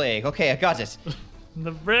 dragon plague. Okay, I got it.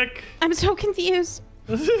 The brick. I'm so confused.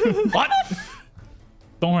 What?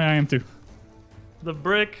 Don't worry, I am too. The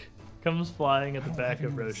brick comes flying at the back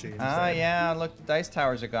of Roshin. Yeah, look, the dice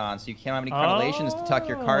towers are gone, so you can't have any carnellations to tuck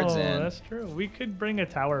your cards in. That's true. We could bring a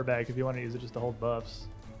tower back if you want to use it just to hold buffs.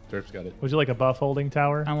 Derp's got it. Would you like a buff holding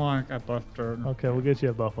tower? I want a buff turn. Okay, we'll get you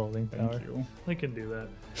a buff holding tower. Thank you. We can do that.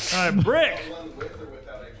 All right, brick. One with or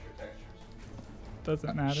without extra textures.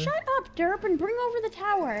 Doesn't matter. Shut up, Derp, and bring over the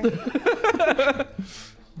tower.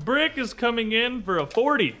 Brick is coming in for a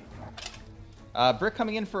 40. Brick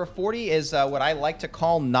coming in for a 40 is what I like to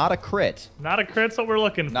call not a crit. Not a crit's what we're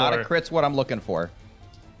looking for. Not a crit's what I'm looking for.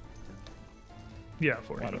 Yeah,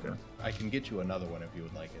 40. Whatever. Okay. I can get you another one if you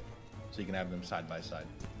would like it, so you can have them side by side.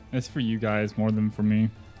 It's for you guys more than for me.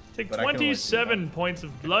 Take But I can only do 27 points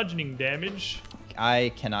of bludgeoning damage.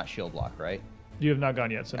 I cannot shield block, right? You have not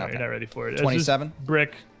gone yet, so no, Okay. you're not ready for it. As this 27?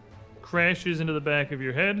 brick crashes into the back of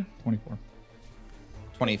your head. 24.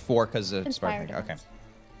 24 because of Inspired. Spark. Okay.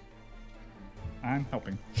 I'm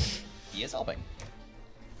helping. He is helping.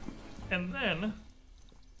 And then,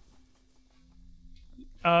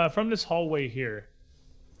 from this hallway here,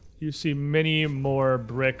 you see many more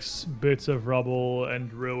bricks, bits of rubble,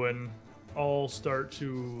 and ruin all start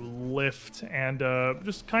to lift and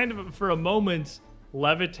just kind of, for a moment,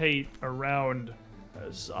 levitate around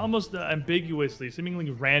almost ambiguously, seemingly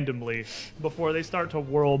randomly, before they start to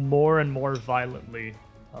whirl more and more violently,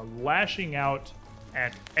 lashing out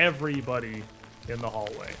at everybody in the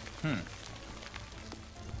hallway.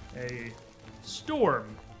 A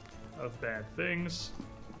storm of bad things.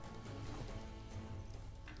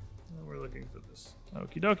 We're looking for this.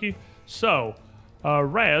 Okie dokie. So,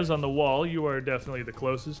 Raz on the wall, you are definitely the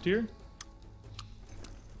closest here.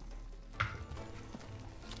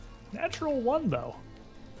 Natural 1, though.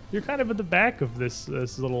 You're kind of at the back of this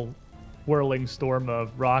little whirling storm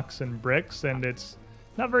of rocks and bricks, and it's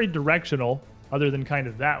not very directional, other than kind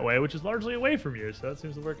of that way, which is largely away from you, so that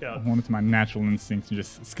seems to work I out. wanted to my natural instincts and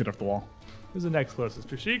just skid off the wall. Who's the next closest?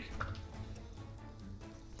 Trishik?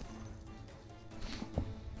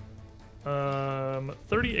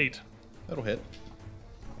 38. That'll hit.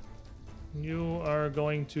 You are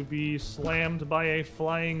going to be slammed by a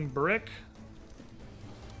flying brick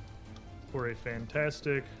for a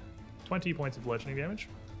fantastic 20 points of bludgeoning damage.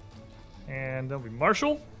 And that'll be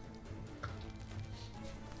Marshall.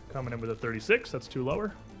 Coming in with a 36. That's two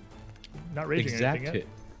lower. Not raging Exact anything yet. hit.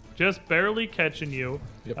 Just barely catching you.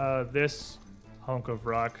 Yep. This hunk of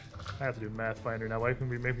rock. I have to do Math Finder now. Why can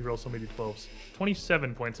we make me roll so many 12s?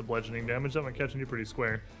 27 points of bludgeoning damage. That one catching you pretty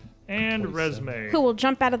square. And 27. Resme. Who will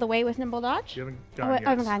jump out of the way with nimble dodge? You haven't Oh, gone I yet.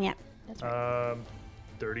 haven't gone yet. That's right.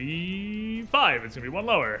 35. It's gonna be one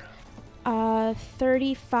lower.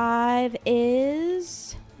 35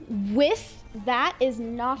 is with that is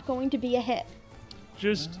not going to be a hit.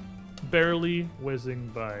 Just barely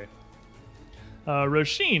whizzing by.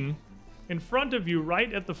 Roshin, in front of you,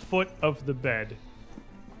 right at the foot of the bed,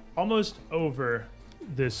 almost over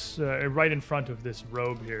this, right in front of this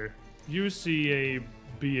robe here, you see a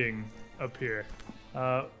being appear.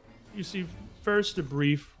 You see first a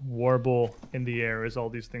brief warble in the air as all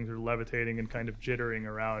these things are levitating and kind of jittering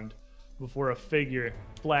around before a figure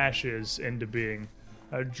flashes into being,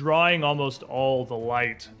 drawing almost all the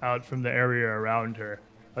light out from the area around her.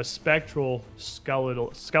 A spectral,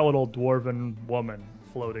 skeletal dwarven woman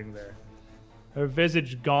floating there. Her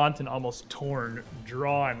visage gaunt and almost torn,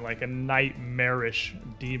 drawn like a nightmarish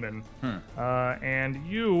demon. And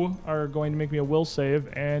you are going to make me a will save,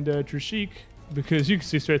 and Trishik, because you can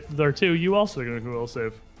see straight through there too, you also are going to make a will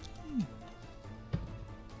save.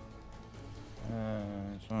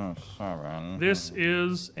 7. This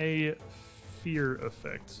is a fear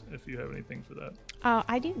effect, if you have anything for that.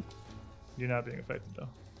 I do. You're not being affected, though.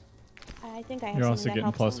 I think I have You're something also that getting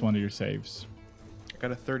helps plus them. one to your saves. I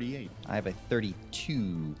got a 38. I have a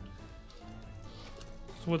 32.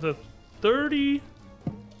 So with a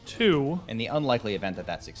 32, In the unlikely event that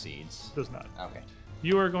that succeeds. does not. Okay.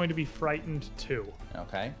 You are going to be frightened too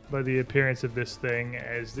Okay. by the appearance of this thing,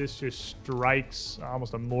 as this just strikes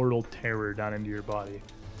almost a mortal terror down into your body.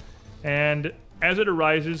 And as it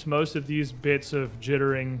arises, most of these bits of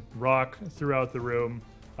jittering rock throughout the room,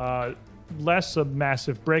 less a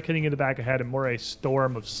massive brick hitting you in the back of the head and more a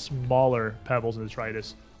storm of smaller pebbles and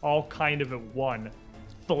detritus, all kind of at one,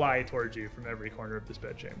 fly towards you from every corner of this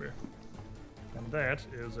bedchamber. And that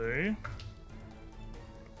is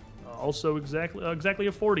also exactly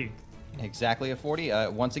a 40. Exactly a 40.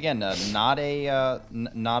 Once again, not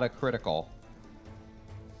a critical.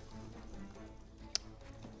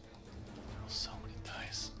 So many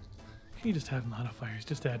dice. Can you just have modifiers?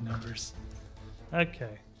 Just add numbers.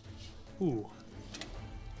 Okay. Ooh.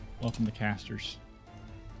 Welcome to casters.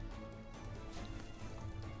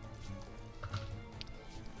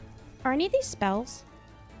 Are any of these spells?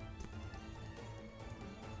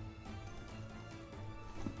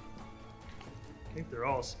 I think they're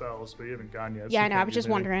all spells, but you haven't gone yet. so Yeah, you I know. can't I was use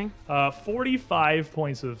just anything. wondering. 45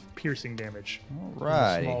 points of piercing damage.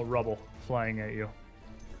 Right. Small rubble flying at you.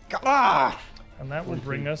 Ah! And that will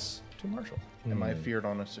bring us to Marshall. Am I feared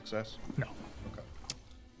on a success? No. Okay.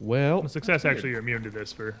 Well, On success, actually, you're immune to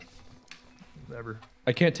this for ever.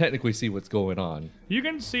 I can't technically see what's going on. You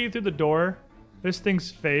can see through the door this thing's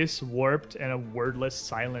face warped and a wordless,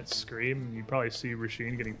 silent scream. You probably see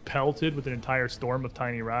Rasheen getting pelted with an entire storm of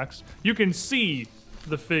tiny rocks. You can see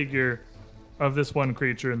the figure of this one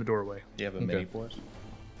creature in the doorway. Do you have a mini for us?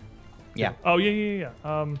 Yeah. Oh, yeah. I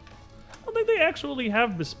don't think they actually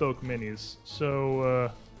have bespoke minis. So,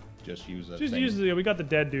 Just use a just thing. use the. We got the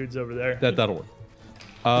dead dudes over there. That'll work.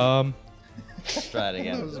 Let's try it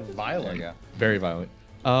again. That was There violent. you go. Very violent.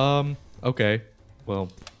 Okay. Well,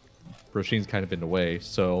 Roshin's kind of in the way,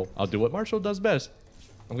 so I'll do what Marshall does best.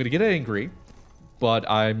 I'm gonna get angry, but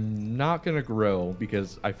I'm not gonna grow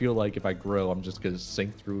because I feel like if I grow, I'm just gonna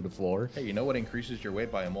sink through the floor. Hey, you know what increases your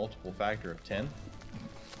weight by a multiple factor of 10?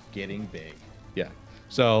 Getting big. Yeah.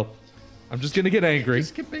 So I'm just gonna get angry,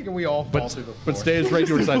 Just get big and we all fall through the floor. but stay as right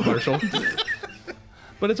to your side, Marshall.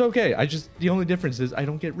 But it's okay. The only difference is I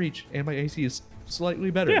don't get reach, and my AC is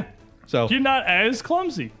slightly better. Yeah. So You're not as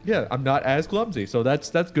clumsy. yeah, I'm not as clumsy, so that's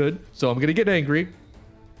good. So I'm gonna get angry,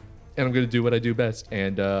 and I'm gonna do what I do best,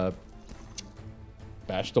 and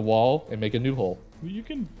bash the wall and make a new hole. You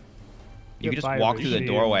can. You get can just by walk through the Rasheen.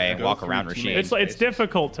 doorway and Go walk through around two Rasheen. minutes. It's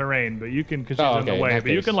difficult terrain, but you can because she's Oh, in the okay, in way. that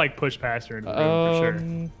But you case. can like push past her into the room for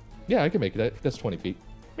sure. Yeah, I can make that. That's 20 feet.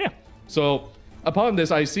 Yeah. So upon this,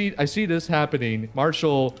 I see this happening.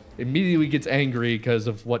 Marshall immediately gets angry because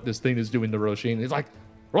of what this thing is doing to Roshin. He's like,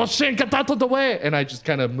 Roshin, get out of the way! And I just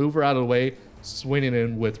kind of move her out of the way, swinging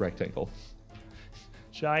in with rectangle.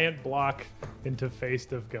 Giant block into face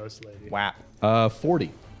of Ghost Lady. Wow.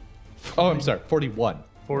 40. Oh, I'm sorry, 41.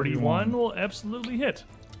 41 will absolutely hit.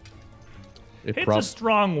 It It's a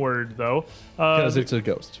strong word, though. because it's a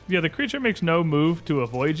ghost. Yeah, the creature makes no move to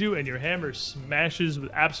avoid you, and your hammer smashes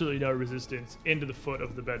with absolutely no resistance into the foot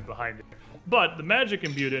of the bed behind it. But the magic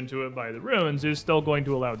imbued into it by the runes is still going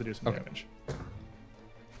to allow it to do some damage.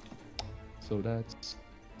 So that's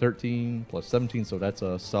 13 plus 17, so that's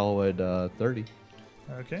a solid 30.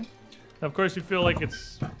 Okay. Of course, you feel like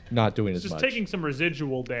it's Not doing as just much. taking some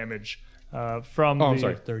residual damage from Oh, the I'm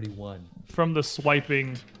sorry, 31. from the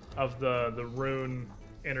swiping of the rune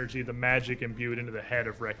energy, the magic imbued into the head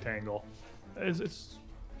of Rectangle. If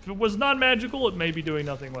it was not magical, it may be doing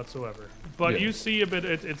nothing whatsoever. But Yeah. you see a bit,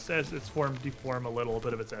 it's as its form deform a little, a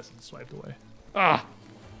bit of its essence swiped away. Ah!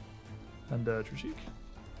 And Trishik,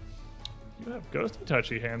 you have ghosty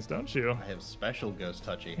touchy hands, don't you? I have special ghost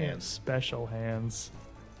touchy Yeah, hands. special hands.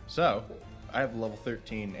 So, I have level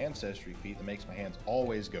 13 ancestry feat that makes my hands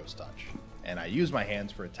always ghost touch. And I use my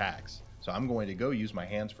hands for attacks. So I'm going to go use my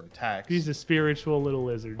hands for attacks. He's a spiritual little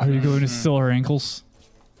lizard. Are you going to still her ankles?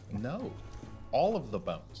 No. All of the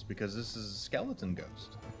bones, because this is a skeleton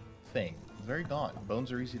ghost thing. It's very gaunt.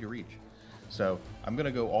 Bones are easy to reach. So I'm going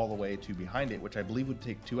to go all the way to behind it, which I believe would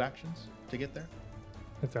take 2 actions to get there.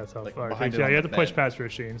 If that's how Like, far it behind takes. it Yeah, on you have the to push bed. past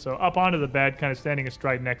Rasheen. So up onto the bed, kind of standing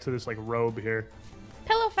astride next to this like robe here.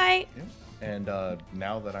 Pillow fight. Yeah. And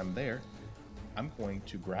now that I'm there, I'm going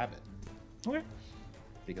to grab it Okay.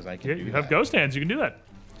 because I can Yeah, do you have that. ghost hands. You can do that.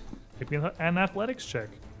 Make me an athletics check.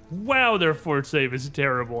 Wow, their fort save is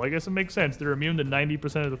terrible. I guess it makes sense. They're immune to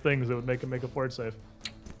 90% of the things that would make them make a fort save.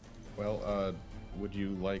 Well, would you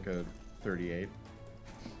like a 38?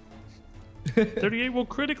 38 will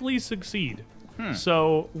critically succeed.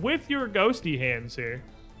 So with your ghosty hands here,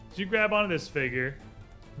 as you grab onto this figure,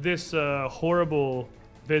 this horrible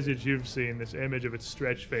visage you've seen, this image of its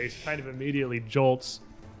stretched face, kind of immediately jolts,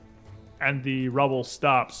 and the rubble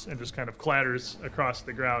stops and just kind of clatters across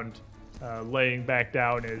the ground, laying back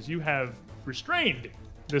down as you have restrained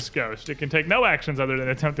this ghost. It can take no actions other than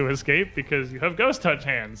attempt to escape because you have ghost touch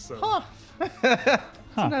hands. So Isn't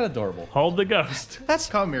that adorable? hold the ghost.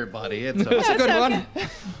 Come here, buddy. It's That's a okay. good one.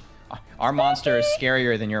 Our monster is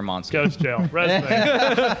scarier than your monster. Ghost jail.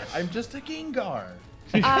 Resume. I'm just a Gengar.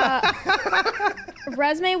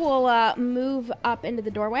 Resme will move up into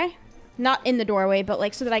the doorway. Not in the doorway, but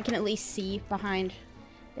like so that I can at least see behind.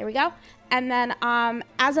 There we go. And then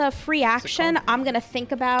as a free action, I'm going to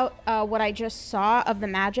think about what I just saw of the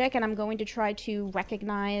magic, and I'm going to try to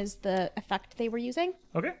recognize the effect they were using.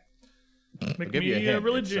 Okay. I'll Make give you a me hint.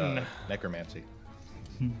 religion. It's, necromancy.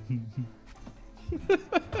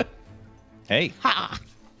 Hey. Ha!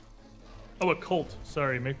 Oh, a cult.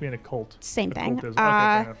 Sorry, make me an occult. Same thing. Occultism.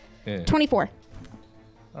 Okay, fair Yeah. 24.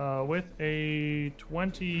 enough. With a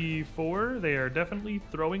 24, they are definitely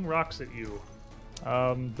throwing rocks at you.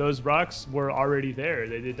 Those rocks were already there.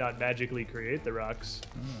 They did not magically create the rocks,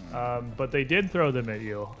 but they did throw them at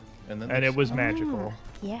you, And then and they it was magical.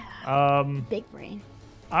 Yeah. Big brain.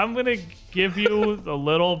 I'm gonna give you a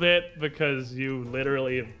little bit because you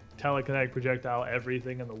literally telekinetic projectile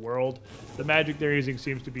everything in the world. The magic they're using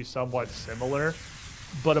seems to be somewhat similar,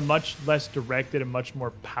 but a much less directed and much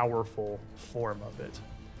more powerful form of it.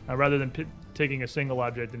 Rather than taking a single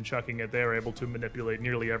object and chucking it, they are able to manipulate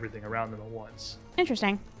nearly everything around them at once.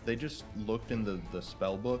 Interesting. They just looked in the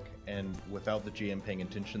spell book, and without the GM paying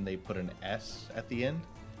attention, they put an S at the end.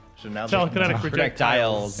 So now they Telekinetic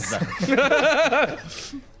projectiles.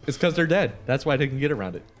 Projectiles. It's because they're dead. That's why they can get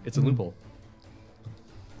around it. It's a loophole.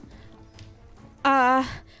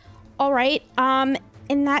 All right.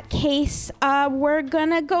 In that case, we're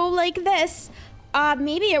gonna go like this.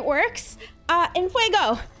 Maybe it works. En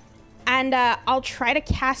fuego. And I'll try to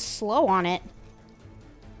cast slow on it.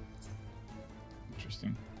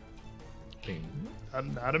 Interesting.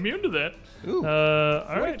 I'm not immune to that. Ooh,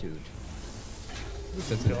 All right. fortitude.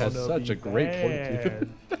 Since it has Gonna such be a great fortitude.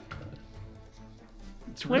 bad.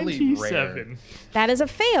 It's really 27. rare. That is a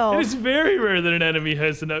fail. It is very rare that an enemy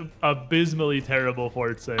has an abysmally terrible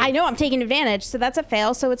fort save. I know I'm taking advantage, so that's a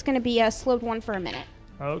fail. So it's gonna be a slowed one for a minute.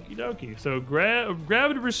 Okie dokie. So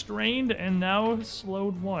grabbed, restrained, and now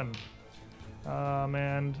slowed one.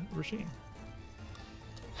 And Rasheen.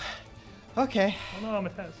 Okay. Oh no, I'm a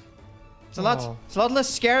test. It's a lot less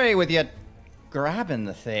scary with you grabbing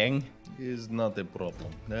the thing. Is not a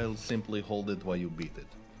problem. They'll simply hold it while you beat it.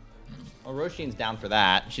 Well, Roshin's down for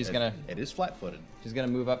that. She's gonna It is flat-footed.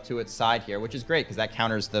 move up to its side here, which is great because that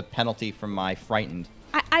counters the penalty from my frightened.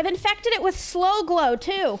 I've infected it with slow glow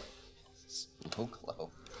too. Slow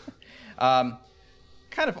glow.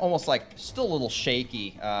 Kind of almost like still a little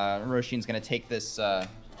shaky. Roshin's gonna take this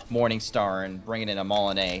Morning Star and bring it in a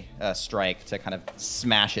Molinet strike to kind of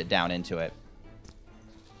smash it down into it.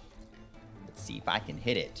 Let's see if I can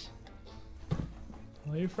hit it.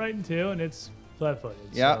 Well, you're frightened too, and it's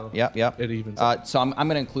flat-footed. so. Yep. It evens So I'm going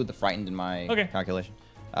to include the frightened in my Okay. calculation.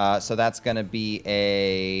 So that's going to be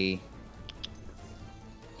a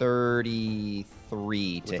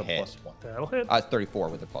 33 to With a hit. +1. That'll hit. 34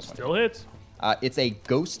 with a +1. Still hits. It's a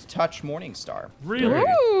Ghost Touch Morning Star. Really?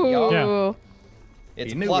 Ooh.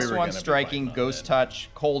 It's He knew we were +1 gonna be striking, fighting on Ghost it. Touch,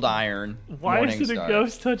 Cold Iron, Why Morning is it Star. a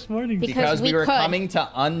ghost touch morning? Because Because we we were could. coming to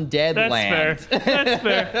Undead That's Land. fair. That's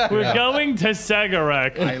fair. We're going to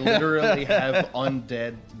Sagarak. I literally have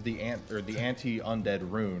undead the anti-undead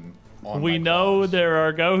rune on We my know claws. there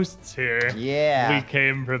are ghosts here. Yeah. We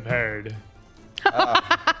came prepared.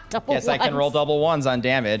 Double Yes, I can roll ones. double ones on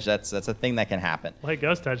damage. That's a thing that can happen. Like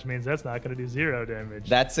ghost touch means that's not going to do 0 damage.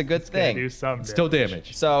 That's a good Gonna thing. do some Still damage.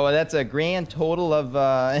 damage. So that's a grand total of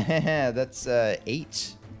that's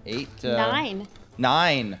 8. 9.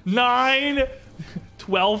 9. 9,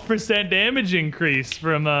 12% damage increase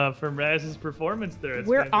from Raz's performance there. It's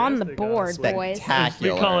We're on the fantastic, board, honestly. boys. We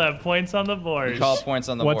Spectacular. call that points on the board. We call points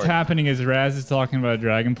on the What's board. happening is Raz is talking about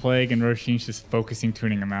Dragon Plague, and Roshin's just focusing,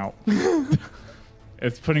 tuning him out.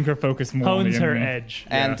 It's putting her focus more on Hones the her enemy. edge.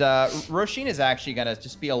 And Roshin is actually going to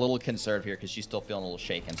just be a little conserved here because she's still feeling a little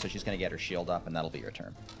shaken. So she's going to get her shield up, and that'll be her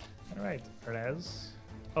turn. All right, Raz.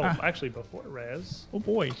 Oh, actually, before Raz. Oh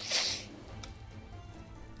boy.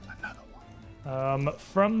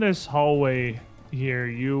 From this hallway here,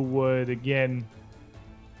 you would, again,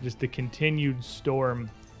 just the continued storm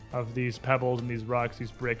of these pebbles and these rocks, these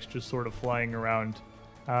bricks just sort of flying around.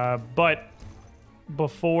 But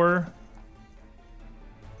before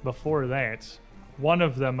that, one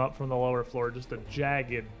of them up from the lower floor, just a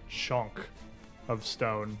jagged chunk of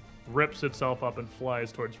stone, rips itself up and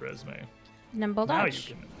flies towards Resme. Nimble Now dodge.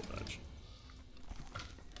 you can nimble dodge.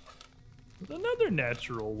 With another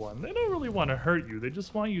natural one. They don't really want to hurt you. They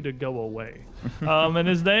just want you to go away. And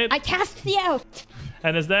as that I cast the out.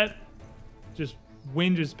 just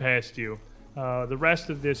whinges past you, the rest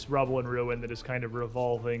of this rubble and ruin that is kind of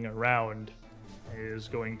revolving around is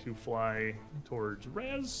going to fly towards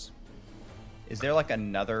Raz. Is there like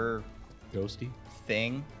another Ghosty.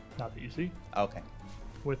 thing? Not that you see. Okay.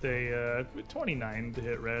 With a with 29 to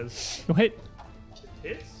hit Raz. Go hit.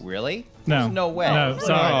 Hits? Really? No. There's no way. No,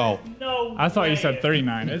 sorry. No. I thought you way. said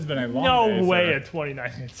 39. It's been a long No day, way sir. a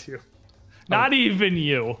 29 hits you. Not even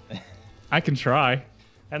you. I can try.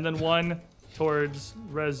 And then one towards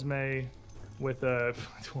Resme with a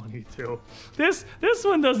 22. This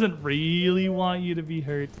one doesn't really want you to be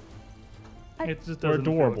hurt. It just We're doesn't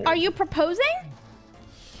feel adorable. good. Are you proposing?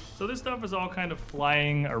 So this stuff is all kind of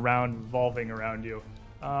flying around, revolving around you.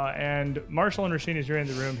 And Marshall and Rasheen, as you're in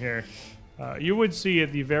the room here, you would see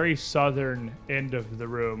at the very southern end of the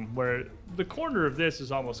room, where the corner of this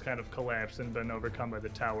is almost kind of collapsed and been overcome by the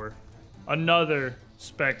tower, another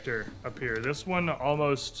specter appear. This one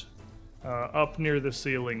almost up near the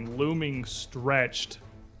ceiling, looming stretched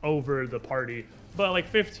over the party, but like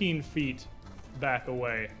 15 feet back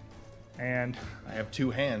away. And I have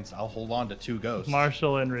 2 hands. I'll hold on to 2 ghosts.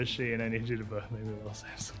 Marshall and Rasheen, I need you to both maybe will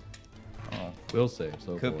save. Will save.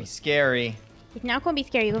 So Could be forth. scary. It's not going to be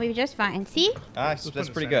scary. You're going to be just fine. See? That's Just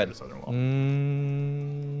put pretty the center of good. the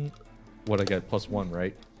southern wall. What I got? +1,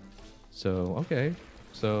 right? So okay.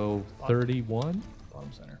 So 31.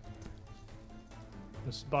 Bottom center.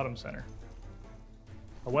 This is bottom center.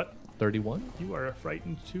 A what? 31. You are a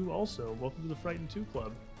Frightened 2 also. Welcome to the Frightened 2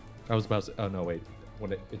 Club. I was about to say, oh no, wait.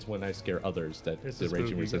 It's when I scare others that It's the a raging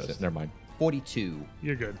spooky resistance. ghost. Never mind. 42.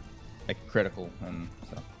 You're good. Like critical. And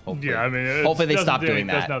so hopefully, Yeah, I mean, it hopefully they doesn't stop do doing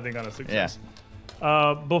Does that. nothing on a success.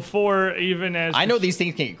 Before even as I know these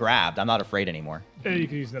things can get grabbed. I'm not afraid anymore. You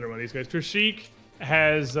can use another one of these guys. Trishik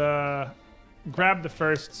has grabbed the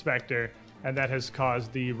first specter, and that has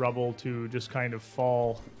caused the rubble to just kind of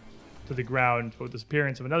fall to the ground. But with this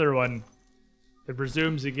appearance of another one, it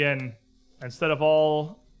resumes again. Instead of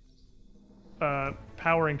all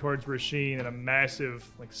powering towards Rasheen in a massive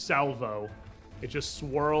like salvo, it just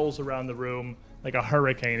swirls around the room like a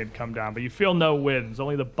hurricane had come down. But you feel no winds,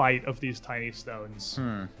 only the bite of these tiny stones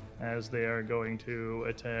as they are going to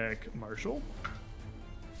attack Marshall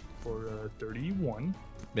for 31.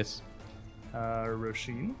 Miss.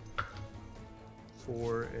 Roshin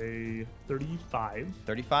for a 35.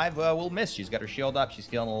 35 will miss. She's got her shield up. She's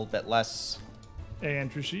feeling a little bit less.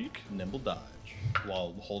 And Trishik Nimble dodge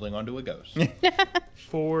while holding onto a ghost.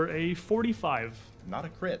 for a 45. Not a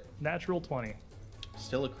crit. Natural 20.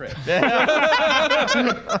 Still a crit.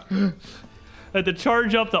 Had to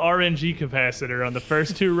charge up the RNG capacitor on the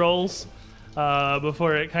first 2 rolls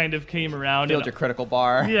before it kind of came around. Filled your critical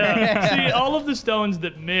bar. Yeah. See, all of the stones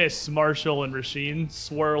that miss Marshall and Rasheen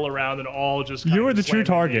swirl around and all just kind You were of the true slam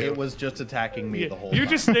into target. you. It was just attacking me the whole You're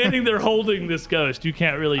time. just standing there holding this ghost. You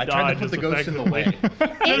can't really I dodge. tried to put as the ghost in the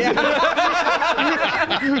effectively. way.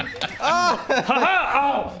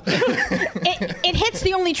 It hits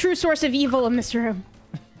the only true source of evil in this room.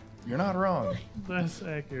 You're not wrong. That's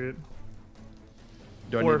accurate.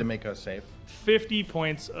 Do I Or- need to make a save? 50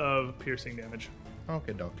 points of piercing damage.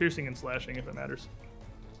 Okay, dog. Piercing and slashing, if it matters.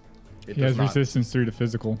 It He does has not. resistance 3 to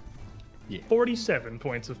physical. 47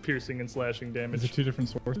 points of piercing and slashing Is damage. it 2 different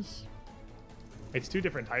sources? It's 2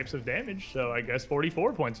 different types of damage, so I guess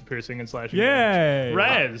 44 points of piercing and slashing damage. Yay!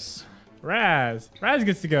 Raz. Raz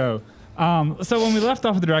gets to go. So when we left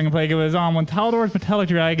off with the Dragon Plague, it was when Talador's metallic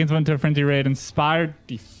dragons went to a frenzy raid, inspired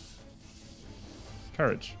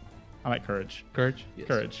courage. I like courage. Courage. Yes.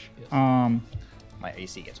 Courage. Yes. My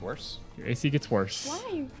AC gets worse. Your AC gets worse.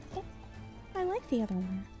 Why? I like the other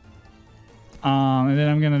one. And then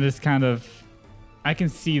I'm gonna just kind of, I can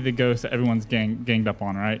see the ghost that everyone's ganged up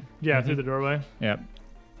on, right? Yeah, through the doorway. Yep.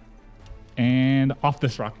 And off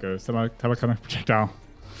this rock goes. Telekinetic projectile.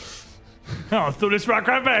 Oh, throw this rock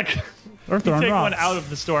right back. Or throwing Take one rocks. out of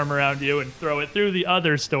the storm around you and throw it through the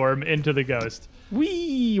other storm into the ghost.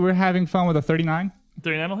 We're having fun with a 39.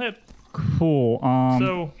 39 will hit. Cool.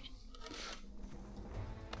 So,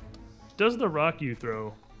 does the rock you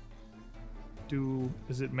throw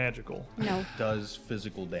is it magical? No. Does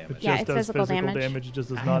physical damage. Yeah, Just it's does physical damage. It just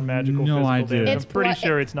does non-magical no physical idea. damage. It's I'm pretty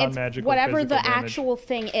sure it's It's non-magical whatever the physical damage, actual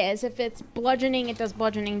thing is. If it's bludgeoning, it does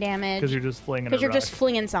bludgeoning damage. because you're just flinging a Because you're rock. just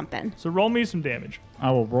flinging something. So roll me some damage. I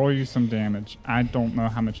will roll you some damage. I don't know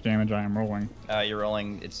how much damage I am rolling. You're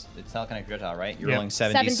rolling. It's telekinetic projectile, right? You're Yeah. rolling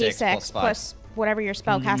 76 plus 5. plus whatever your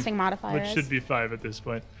spell casting modifier Which is. should be 5 at this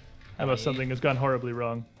point. Unless something has gone horribly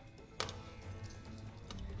wrong.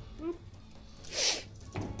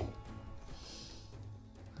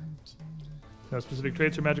 No specific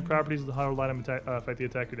traits or magic properties of the hard item affect the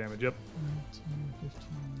attack or damage. Yep.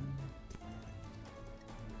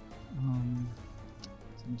 17,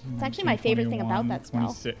 It's actually my favorite thing about that spell.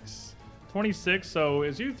 26. 26. So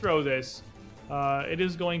as you throw this, it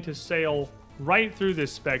is going to sail right through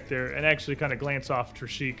this specter and actually kind of glance off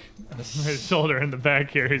Trishik his shoulder in the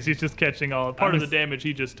back here as he's just catching all part of the damage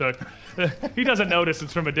he just took. He doesn't notice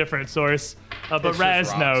it's from a different source, but It's just Raz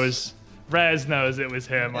rocks. knows. Raz knows it was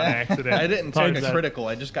him on accident. I didn't Part take of a that. critical.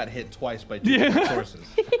 I just got hit twice by two different sources.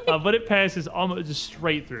 But it passes almost just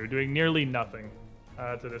straight through, doing nearly nothing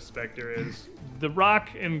to the specter. Is the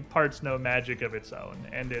rock imparts no magic of its own,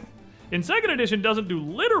 and it in second edition doesn't do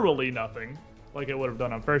literally nothing like it would have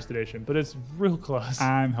done on first edition, but it's real close,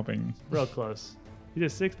 I'm helping. real close. You did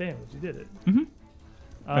 6 damage. You did it.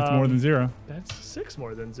 That's more than 0. That's 6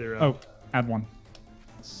 more than 0. Oh, add 1.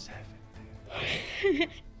 7.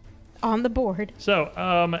 On the board. So,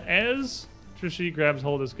 as Trishik grabs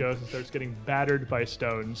hold of this ghost and starts getting battered by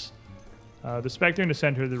stones, the specter in the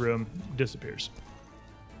center of the room disappears.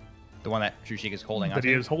 The one that Trushik is holding That onto.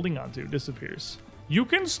 he is holding onto disappears. You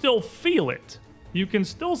can still feel it. You can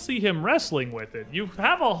still see him wrestling with it. You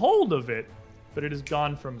have a hold of it, but it is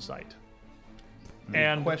gone from sight.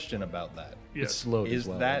 And Question about that. yes, It's slowed Is as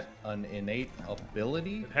well. that an innate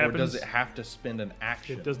ability, or happens- does it have to spend an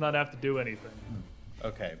action? it does not have to do anything.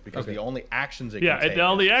 Okay, because Okay. the only actions it Yeah, can take the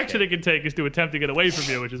only is action it escape. can take is to attempt to get away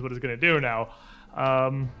from you, which is what it's going to do now.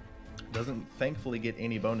 Doesn't thankfully get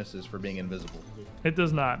any bonuses for being invisible. It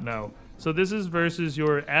does not, no. So this is versus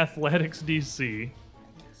your athletics DC.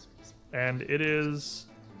 And it is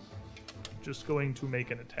just going to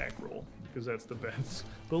make an attack roll, because that's the best.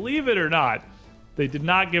 Believe it or not, they did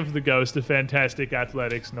not give the ghost a fantastic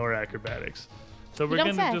athletics nor acrobatics. So we're don't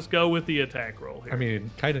going to say. just go with the attack roll here. I mean,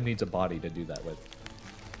 it kind of needs a body to do that with.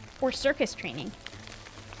 Or circus training.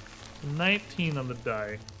 19 on the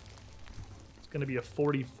die. It's going to be a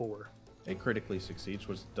 44. It critically succeeds,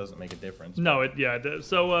 which doesn't make a difference. No,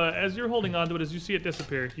 so as you're holding onto it, as you see it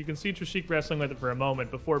disappear, you can see Trishik wrestling with it for a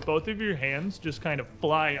moment before both of your hands just kind of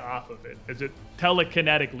fly off of it as it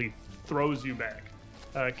telekinetically throws you back,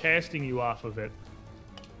 casting you off of it.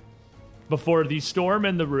 Before the storm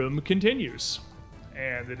in the room continues,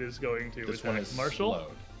 and it is going to This one attack is Marshall.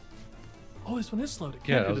 slowed. Oh, this one is slowed. It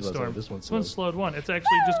Yeah, can't I do was the about to say, storm. this one's This one's slowed. slowed one. It's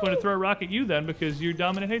actually just going to throw a rock at you then because your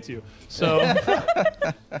dominant hates you. So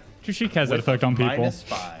Trishik has that effect on people.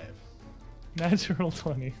 -5. natural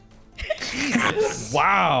 20.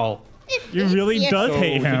 Wow! You really does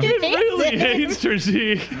hate him. It really hates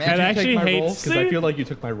Trishik. It actually hates. because I feel like you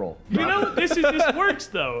took my role. You know, this works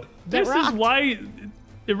though. This is rocked. why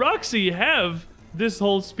Eroxy have this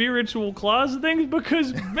whole spiritual clause thing,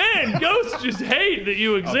 because man, ghosts just hate that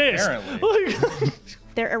you exist. Apparently. Like,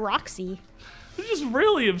 They're Eroxy. they're just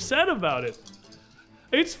really upset about it.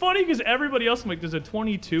 It's funny because everybody else, I'm like, does a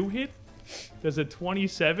 22 hit? Does a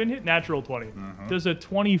 27 hit? Natural 20. Does a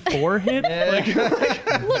 24 hit? Like,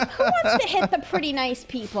 Look, who wants to hit the pretty nice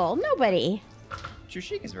people? Nobody.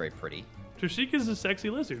 Trushik is very pretty. Trishik is a sexy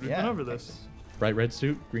lizard. We've Yeah. been over this. Bright red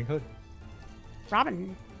suit, green hood.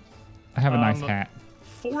 Robin. I have a nice Um, hat.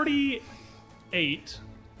 48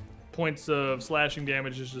 points of slashing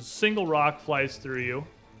damage. Just a single rock flies through you.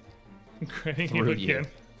 Critting you Through you.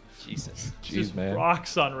 again. Jesus. Just Jeez, man.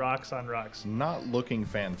 rocks on rocks on rocks. Not looking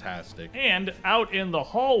fantastic. And out in the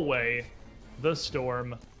hallway, the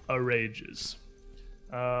storm rages.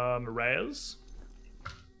 Raz,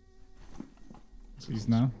 Please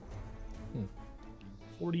no.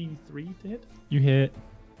 43 to hit. You hit.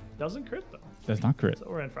 Doesn't crit though. Does not crit. So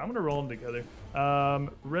we're in for. I'm gonna roll them together.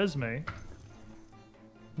 Resume.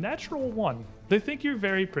 Natural 1. They think you're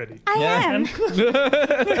very pretty. I am.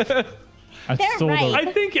 I They're sold right.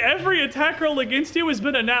 I think every attack roll against you has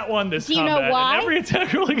been a nat 1 this Do you know combat. why? And every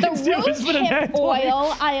attack roll The against you has rose been a nat hip 20.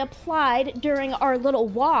 oil I applied during our little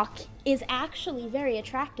walk is actually very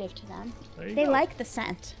attractive to them. There you They go. like the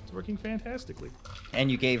scent. It's working fantastically. And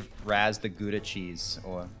you gave Raz the Gouda cheese.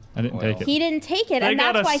 Or I didn't take it. He didn't take it, They and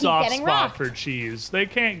got that's a why he's soft getting spot rocked. for cheese. They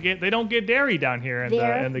don't get dairy down here in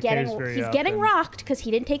the Getting, caves very he's often. getting rocked because he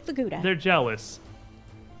didn't take the Gouda. They're jealous.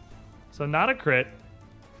 So not a crit.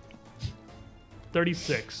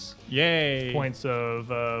 36 Yay. points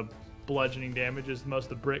of bludgeoning damage as most of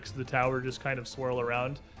the bricks of the tower just kind of swirl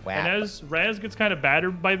around. Wow. And as Raz gets kind of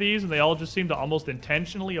battered by these, and they all just seem to almost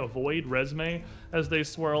intentionally avoid Resume as they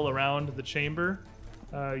swirl around the chamber,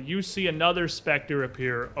 you see another specter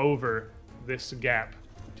appear over this gap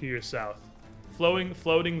to your south.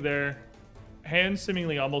 Floating there hands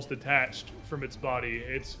seemingly almost detached from its body,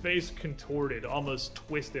 its face contorted, almost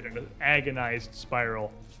twisted in an agonized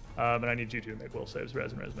spiral. And I need you to make will saves,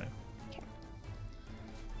 Res and Resme. Okay.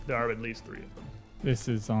 There are at least 3 of them. This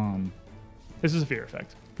is This is a fear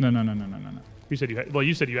effect. no. You said you had. Well,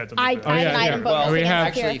 you said you had something. I for that. have an yeah, item yeah. bonus Well, we against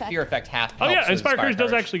have- fear Actually, effect. fear effect half. Oh yeah, helps with Inspire Courage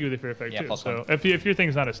does Courage. actually give you the fear effect Yeah, too. plus So one. if your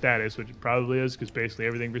thing's not a status, which it probably is, because basically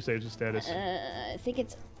everything for saves is status. I think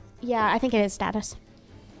it's. Yeah, I think it is status.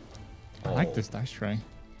 I like this dice tray.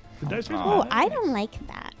 The dice are Oh, bad. I don't like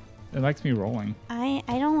that. It likes me rolling. I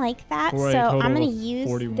don't like that. For a So total I'm gonna of use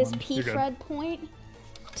 41. this You're P good. Fred point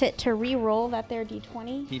to re-roll that there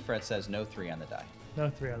D20. P. Fred says no 3 on the die. No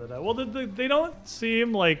 3 on the die. Well, they don't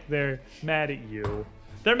seem like they're mad at you.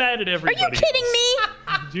 They're mad at Are everybody. you kidding me?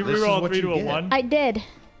 Did you This is reroll a what 3 to you a get. 1? I did.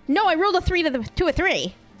 No, I rolled a 3 to a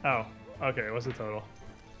 3. Oh, okay. What's the total?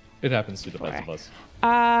 It happens to the best of us.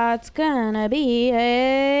 It's gonna be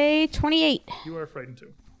a 28. You are frightened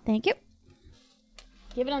too. Thank you.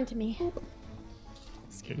 Give it on to me.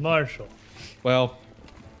 Marshall. Well,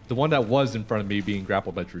 the one that was in front of me being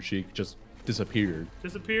grappled by Trishik just disappeared.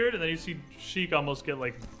 Disappeared, and then you see Sheik almost get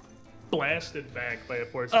like blasted back by a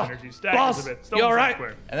force Oh, of energy. Staggers boss, a bit. you all right?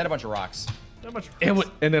 Square. And then a bunch of rocks. Not much.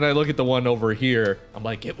 And then I look at the one over here. I'm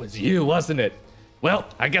like, it was you, wasn't it? Well,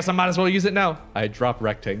 I guess I might as well use it now. I drop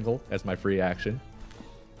rectangle as my free action.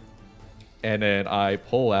 And then I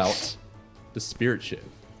pull out the spirit shiv.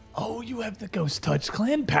 Oh, you have the Ghost Touch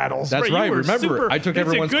clan paddles. That's you right, were remember, I took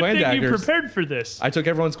everyone's clan It's a good thing you daggers. prepared for this. I took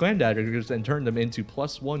everyone's clan daggers and turned them into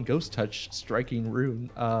 +1 ghost touch striking rune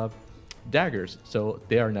daggers. So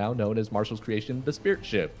they are now known as Marshall's creation, the spirit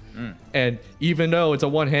shiv. And even though it's a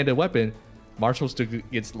one-handed weapon, Marshall still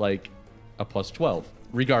gets like a +12,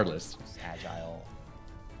 regardless. It's agile.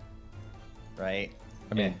 Right?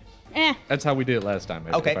 I mean, Eh, that's how we did it last time.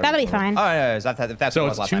 Okay. that'll be fine. Oh, yeah, if that's So what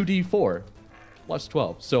it it's was last time. 2d4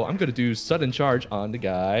 +12. So I'm gonna do sudden charge on the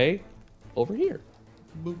guy over here.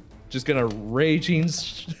 Boop. Just gonna raging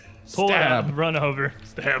Pull it out, stab. run over,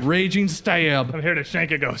 stab. Raging stab. I'm here to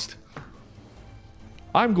shank a ghost.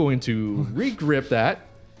 I'm going to regrip that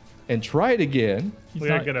and try it again. We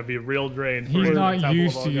are gonna be real drained. He's for not the Temple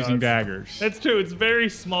used of to All using Gods. daggers. That's true. It's very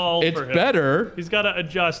small It's for him. better. He's got to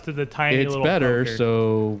adjust to the tiny It's little better. poker.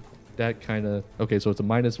 So that kind of okay. So it's a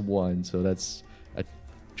 -1. So that's a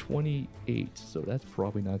 28. So that's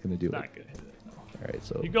probably not going to do it. Not gonna hit it. No. All right.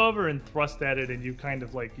 So You go over and thrust at it, and you kind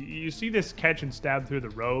of like you see this catch and stab through the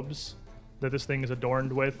robes that this thing is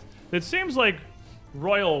adorned with. It seems like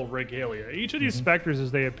royal regalia. Each of these specters,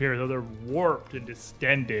 as they appear, though they're warped and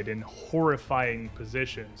distended in horrifying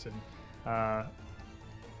positions, and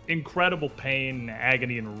incredible pain,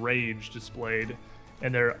 agony, and rage displayed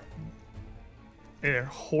in their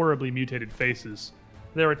horribly mutated faces.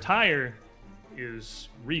 Their attire is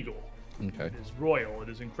regal. okay. It is royal. It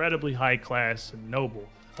is incredibly high class and noble.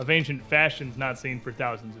 Of ancient fashions not seen for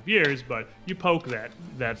thousands of years, but you poke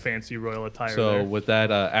that fancy royal attire So there. with that,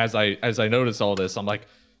 as I notice all this, I'm like,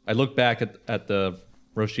 I look back at the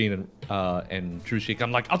Roshin and Trushik.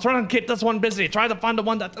 I'm like, I'll try and keep this one busy. Try to find the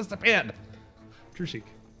one that disappeared. Trishik.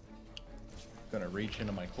 Gonna reach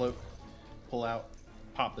into my cloak, pull out,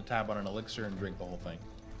 pop the tab on an elixir, and drink the whole thing.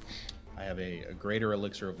 I have a greater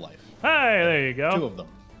elixir of life. Hey, there you go. 2 of them.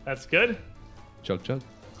 That's good. Chug chug.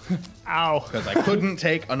 Ow. Because I couldn't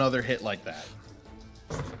take another hit like that.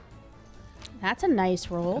 That's a nice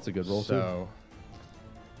roll. That's a good roll too. So.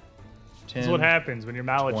 10, That's what happens when your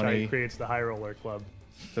Malachite 20. creates the High Roller Club.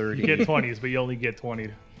 30. You get 20s, but you only get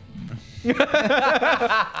 20'd.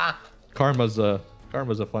 Karma's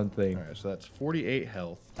a fun thing. Alright, so that's 48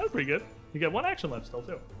 health. That's pretty good. You get 1 action left still,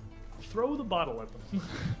 too. Throw the bottle at them.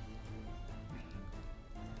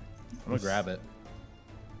 I'm gonna grab it.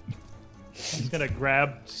 He's going to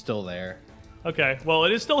grab. Still there. Okay, well,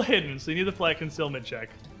 it is still hidden, so you need the flat concealment check.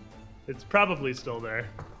 It's probably still there.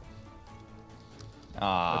 That's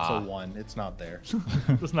Ah. a 1. It's not there.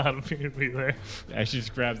 Does not appear to be there. Yeah, she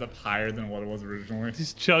just grabs up higher than what it was originally.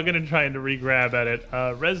 He's chugging and trying to re-grab at it.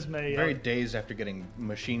 Resme. Very dazed after getting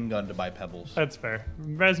machine gunned by pebbles. That's fair.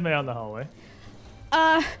 Resme on the hallway.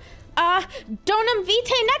 Donum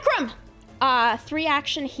Vitae Necrum. 3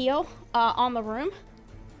 action heal on the room.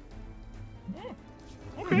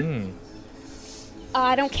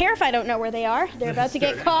 I don't care if I don't know where they are. They're about to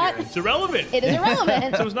get caught. It's irrelevant. It is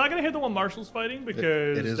irrelevant. So it's not going to hit the one Marshall's fighting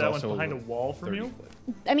because It is that one's also behind a wall from 30 you. foot.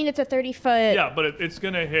 I mean, it's a 30-foot. Yeah, but it's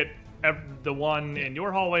going to hit the one in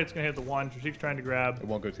your hallway. It's going to hit the one Trishik's trying to grab. It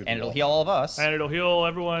won't go through And the it'll wall. heal all of us. And it'll heal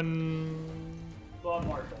everyone but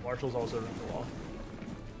Marshall. Marshall's also in the wall.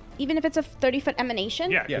 Even if it's a 30-foot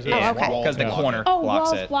emanation? Yeah, Yeah, because Oh, okay. walls Because the block it. corner Oh,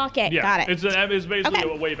 blocks walls it. block it. yeah, Got it. It's basically Okay.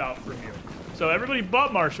 a wave out from you. So everybody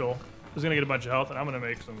but Marshall is gonna get a bunch of health, and I'm gonna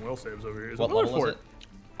make some will saves over here. Is it What will or level is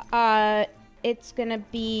fort? it? It's gonna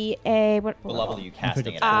be a what level are you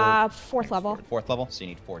casting it at? 4th level. 4th level, so you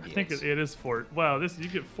need 4 d8s. I think it is fort. Wow, this you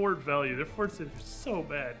get fort value. Their fort saves are so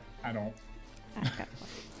bad. I don't.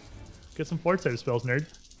 Get some fort save spells, nerd.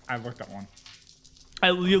 I looked at one.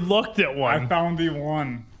 You looked at I one. found the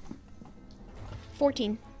one.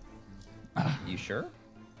 14. You sure?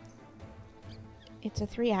 It's a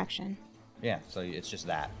 3 action. Yeah, so it's just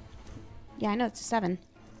that. Yeah, I know it's a 7.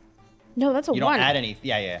 No, that's a You 1. don't add any.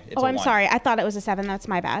 Yeah. It's Oh, a I'm 1. sorry. I thought it was a 7. That's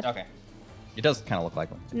my bad. Okay. It does kind of look like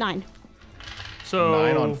one. 9. So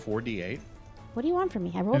 9 on 4d8. What do you want from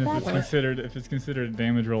me? I rolled And if badly. it's considered a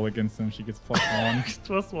damage roll against them, she gets +1.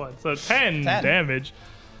 +1. So 10 10. damage.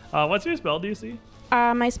 What's your spell DC?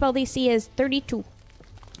 My spell DC is 32.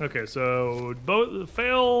 Okay, so both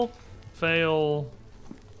fail,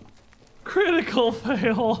 critical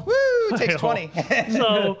fail. Woo! It takes fail. 20.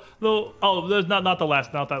 So there's not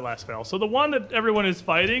that last fail. So the one that everyone is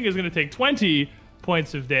fighting is going to take 20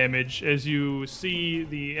 points of damage as you see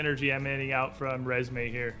the energy emanating out from Resme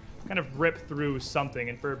here kind of rip through something,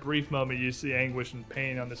 and for a brief moment you see anguish and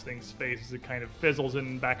pain on this thing's face as it kind of fizzles in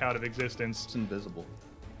and back out of existence. It's invisible.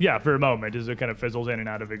 Yeah, for a moment as it kind of fizzles in and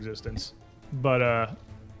out of existence. But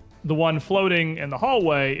the one floating in the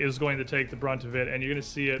hallway is going to take the brunt of it, and you're going to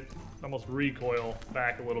see it almost recoil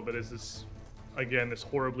back a little bit as this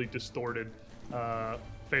horribly distorted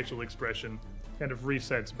facial expression kind of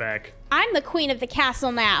resets back. I'm the queen of the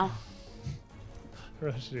castle now.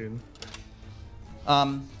 Rashid.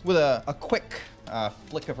 With a quick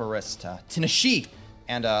flick of her wrist, Tinashi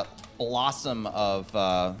and a blossom of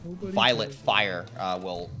violet fire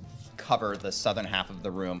will cover the southern half of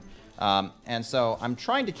the room. And so I'm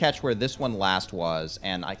trying to catch where this one last was,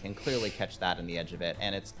 and I can clearly catch that in the edge of it,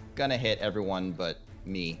 and it's gonna hit everyone but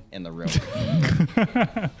me in the room.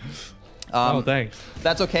 Oh, thanks.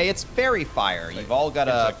 That's okay. It's fairy fire. You've all got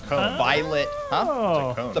a cone. violet, huh?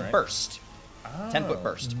 Oh, Cone, The right? burst. 10-foot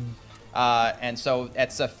burst. And so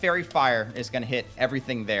it's a fairy fire is going to hit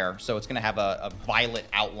everything there. So it's going to have a violet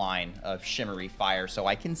outline of shimmery fire, so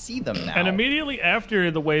I can see them now. and immediately after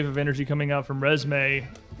the wave of energy coming out from Resme,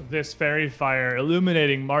 this fairy fire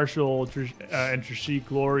illuminating Marshall and Trishik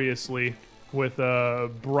gloriously with a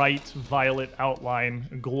bright violet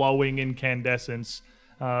outline glowing incandescence.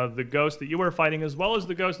 The ghost that you were fighting, as well as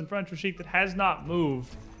the ghost in front of Trishik that has not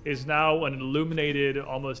moved, is now an illuminated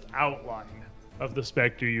almost outline of the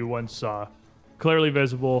specter you once saw. Clearly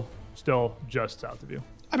visible, still just south of you,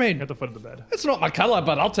 I mean, at the foot of the bed. it's not my color,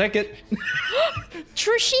 but I'll take it.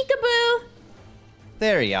 Trishikaboo!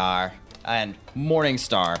 There you are. And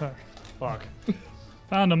Morningstar. Fuck.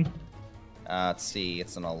 Found him. Let's see.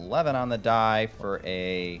 It's an 11 on the die for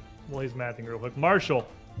a... Well, he's mathing real quick. Marshall,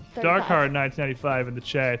 35. Darkheart 1995 in the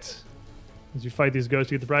chat. As you fight these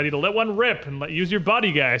ghosts, you get the bright to let one rip and use your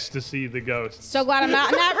body gas to see the ghosts. So glad I'm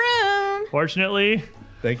not in that room. Fortunately,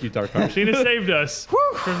 Thank you, Darkheart. Sheena saved us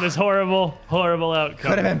from this horrible, horrible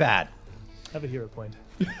outcome. Could have been bad. Have a hero point.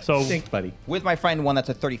 So Thanks, buddy. With my friend one, that's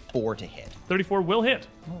a 34 to hit. 34 will hit.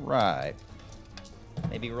 All right.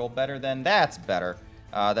 Maybe roll better than that's better.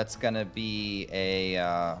 That's going to be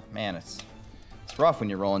a... man, it's rough when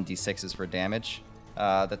you're rolling d6s for damage.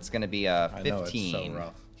 That's going to be a 15. I know, it's so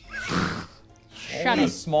rough. Shut Only a it.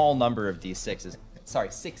 small number of d6s.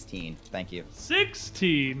 Sorry, 16. Thank you.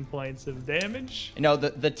 16 points of damage. You know,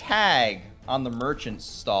 the tag on the merchant's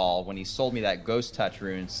stall when he sold me that ghost touch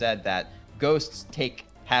rune said that ghosts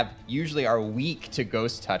usually are weak to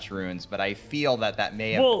ghost touch runes, but I feel that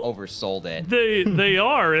may have Well, oversold it. They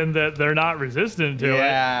are in that they're not resistant to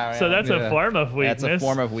Yeah, it. So yeah. that's a form of weakness. That's a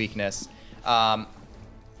form of weakness. They And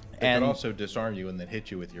could also disarm you and then hit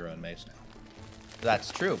you with your own mace now.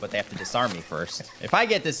 that's true, but they have to disarm me first. If I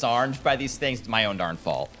get disarmed by these things, it's my own darn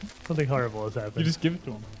fault. Something horrible has happened. You just give it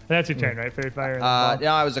to him. And that's your turn, right? Fairy fire. and then ball.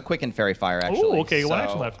 No, I was a quick and fairy fire actually. okay, one so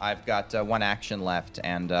action left. I've got one action left,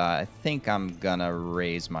 and I think I'm gonna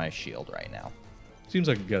raise my shield right now. Seems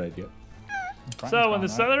like a good idea. So in the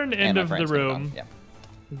southern end And my of the friend's gonna room, come, yeah.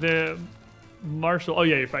 the Marshal. Oh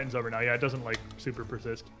yeah, your fighting's over now. Yeah, it doesn't like super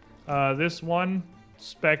persist. This one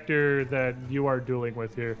specter that you are dueling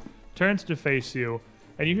with here turns to face you,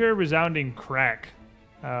 and you hear a resounding crack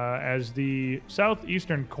as the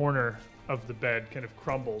southeastern corner of the bed kind of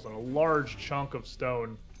crumbles, and a large chunk of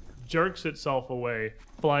stone jerks itself away,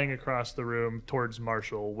 flying across the room towards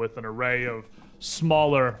Marshall with an array of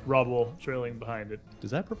smaller rubble trailing behind it.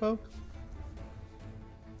 Does that provoke?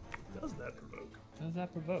 Does that provoke? Does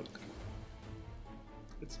that provoke?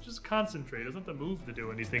 It's just concentrate. It doesn't have to move to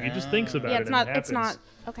do anything. He just thinks about Yeah, it. it's and not. it It's not. happens.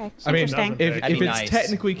 Okay. I mean, Interesting. doesn't if, take- if That'd it's be nice.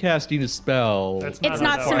 technically casting a spell. That's It's how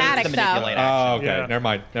not that somatic, works. the manipulate though. Oh, action. okay. Yeah. Never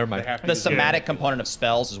mind. Never mind. They have to The use- somatic component of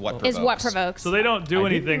spells is what provokes. Is what provokes. So they don't do I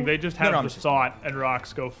didn't anything. know. They just No, have no, I'm the just- thought, and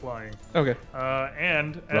rocks go flying. Okay.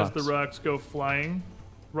 And as the Rocks. rocks go flying,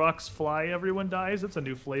 rocks fly. Everyone dies. That's a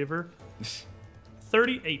new flavor.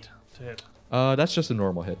 38 to hit. That's just a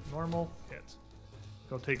normal hit. Normal hit.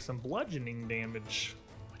 Go take some bludgeoning damage.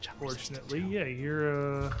 Fortunately, yeah,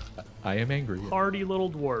 you're a I am angry. hardy little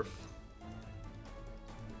dwarf.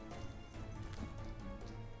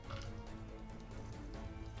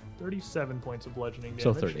 $37 points of bludgeoning damage.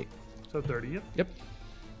 So 30. So 30, yep. Yep.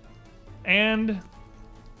 And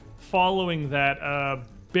following that,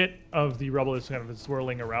 bit of the rubble that's kind of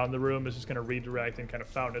swirling around the room is just going to redirect and kind of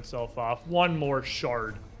fountain itself off. One more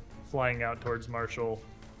shard flying out towards Marshall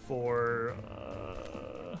for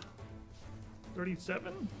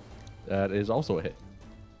 37. That is also a hit.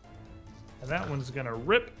 And that one's going to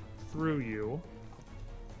rip through you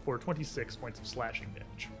for 26 points of slashing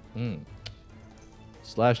damage.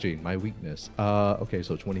 Slashing, my weakness. Okay,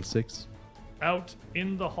 so 26. Out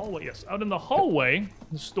in the hallway. Yes, out in the hallway,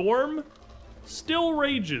 the storm still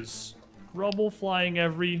rages. Rubble flying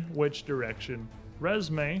every which direction.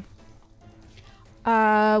 Resme.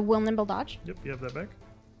 Will nimble dodge. Yep, you have that back.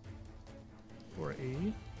 For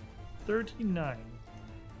a 39.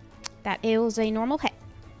 That is a normal hit.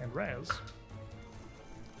 And Raz.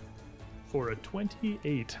 For a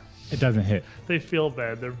 28. It doesn't hit. They feel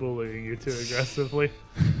bad. They're bullying you too aggressively.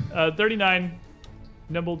 39.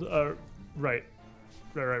 Nimbled. Right,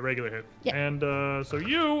 regular hit. Yeah. And so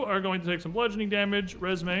you are going to take some bludgeoning damage.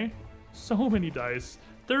 Resme. So many dice.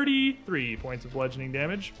 33 points of bludgeoning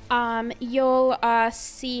damage. You'll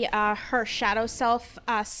see her shadow self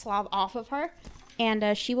slob off of her,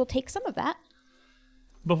 and she will take some of that.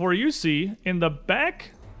 Before you see, in the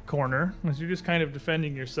back corner, as you're just kind of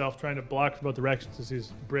defending yourself, trying to block from both directions as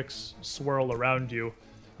these bricks swirl around you,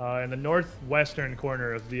 in the northwestern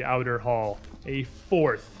corner of the outer hall, a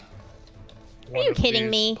fourth. Are you kidding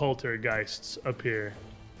me? Poltergeists appear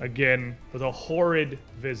again with a horrid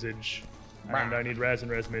visage, and I need Raz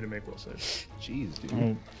and Resme to make will saves. Jeez, dude.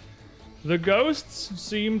 Oh, The ghosts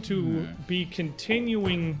seem to be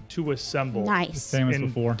continuing to assemble Nice. same as in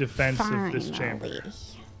before. defense of this chamber. Finally.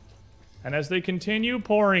 And as they continue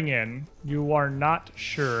pouring in, you are not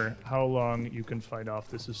sure how long you can fight off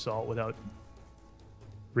this assault without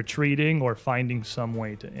retreating or finding some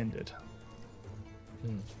way to end it.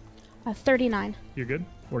 39. You're good?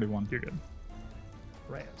 41. You're good.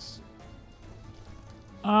 Raz.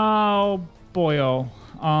 Oh boy, You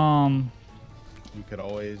could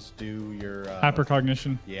always do your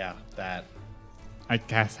hypercognition. Yeah, that. I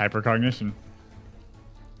cast hypercognition.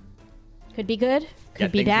 Could be good. Could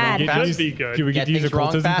Get be things wrong bad. Could fast. be good. Do we Get get to use things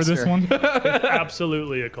wrong occultism for this faster. one?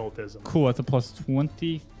 Absolutely occultism. Cool. That's a plus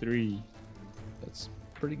 23. That's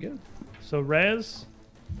pretty good. So Raz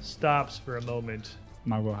stops for a moment,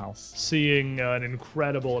 My wheelhouse. seeing an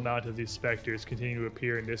incredible amount of these specters continue to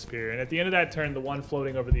appear and disappear. And at the end of that turn, the one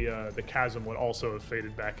floating over the chasm would also have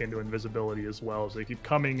faded back into invisibility as well, as they keep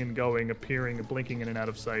coming and going, appearing and blinking in and out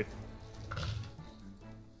of sight.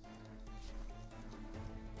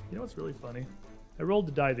 You know what's really funny? I rolled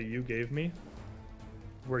the die that you gave me,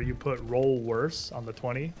 where you put roll worse on the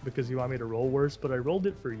 20 because you want me to roll worse, but I rolled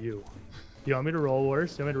it for you. You want me to roll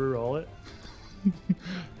worse? You want me to re-roll it?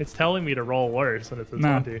 It's telling me to roll worse when it's a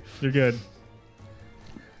No, 20. you're good.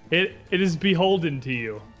 It is beholden to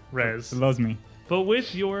you, Rez. It loves me. But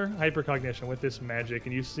with your hypercognition, with this magic,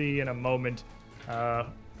 and you see in a moment a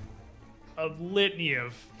litany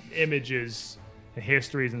of images and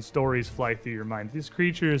histories and stories fly through your mind. These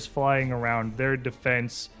creatures flying around, their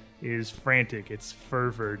defense is frantic, it's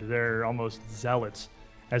fervored, they're almost zealots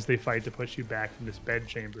as they fight to push you back from this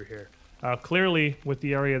bedchamber here. Clearly, with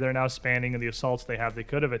the area they're now spanning and the assaults they have, they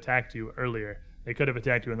could have attacked you earlier. They could have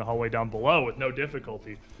attacked you in the hallway down below with no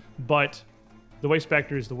difficulty. But the way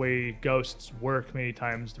specters, the way ghosts work many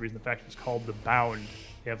times, the reason the fact it's called the bound,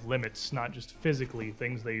 they have limits, not just physically,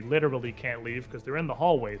 things they literally can't leave because they're in the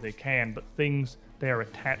hallway, they can, but things they are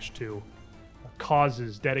attached to,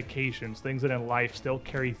 causes, dedications, things that in life still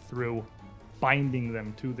carry through, binding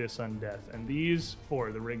them to this undeath. And these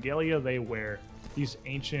four, the regalia they wear, these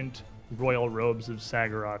ancient royal robes of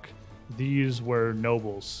Sagarok, these were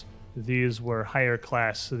nobles, these were higher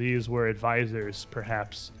class, these were advisors,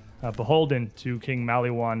 perhaps, beholden to King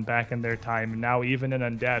Maliwan back in their time, and now even in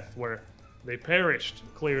undeath, where they perished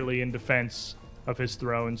clearly in defense of his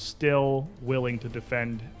throne, still willing to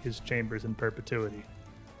defend his chambers in perpetuity.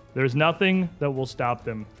 There's nothing that will stop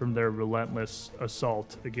them from their relentless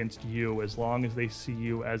assault against you as long as they see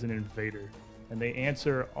you as an invader. And they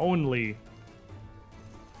answer only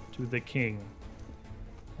to the king,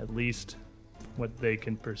 at least what they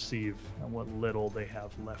can perceive and what little they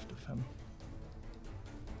have left of him.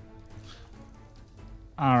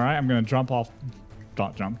 All right, I'm gonna drop off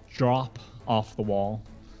the wall,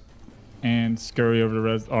 and scurry over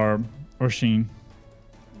to Roshin.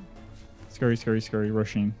 Scurry,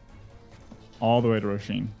 Roshin. All the way to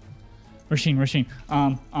Roshin. Roshin.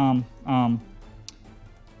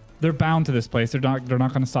 They're bound to this place. They're not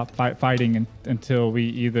gonna stop fighting until we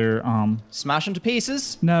either Smash them to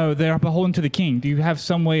pieces. No, they're beholden to the king. Do you have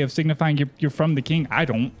some way of signifying you're from the king? I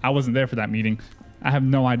don't. I wasn't there for that meeting. I have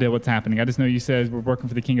no idea what's happening. I just know you said we're working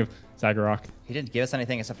for the king of Zagarok. He didn't give us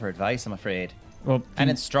anything except for advice, I'm afraid. Well, And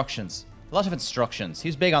instructions. A lot of instructions. He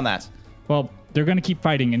was big on that. well, they're gonna keep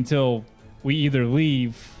fighting until we either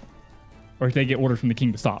leave or they get orders from the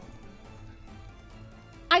king to stop.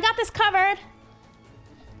 I got this covered.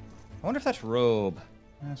 I wonder if that's robe.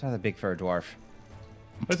 That's rather big for a dwarf.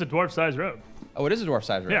 It's a dwarf-sized robe. Oh, it is a dwarf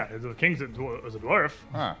size robe. Yeah, the king's a dwarf.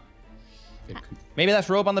 Huh. Maybe that's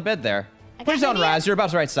robe on the bed there. I Put it got on, an Raz. You're about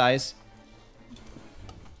the right size.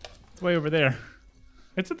 It's way over there.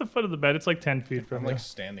 It's at the foot of the bed. It's like 10 feet I'm from like you.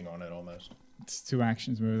 standing on it almost. It's 2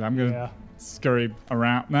 actions moves. I'm gonna Yeah. scurry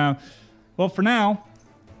around now. Well, for now,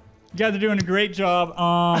 you guys are doing a great job.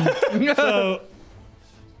 So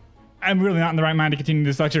I'm really not in the right mind to continue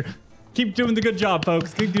this lecture. Keep doing the good job,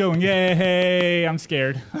 folks. Keep going. Yay! I'm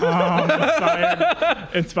scared.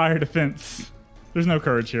 Inspired defense. There's no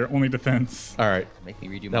courage here, only defense. All right, Make me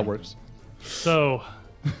read you that mine. works. So,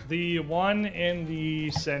 the one in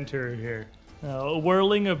the center here,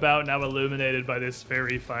 whirling about now illuminated by this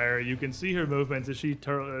fairy fire, you can see her movements as she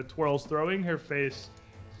twirls, throwing her face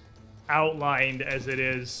outlined as it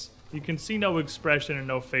is. You can see no expression and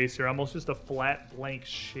no face here, almost just a flat, blank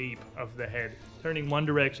shape of the head, turning one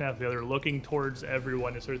direction after the other, looking towards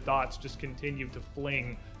everyone as her thoughts just continue to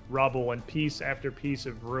fling rubble and piece after piece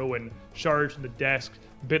of ruin, shards from the desk,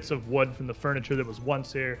 bits of wood from the furniture that was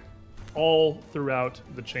once here, all throughout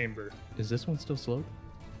the chamber. Is this one still slowed?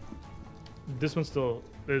 This one is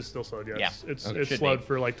still slowed, yes. Yeah. It's Should slowed be.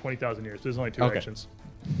 for like 20,000 years. There's only 2 Okay. actions.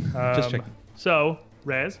 Just checking. So,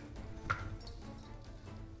 Raz.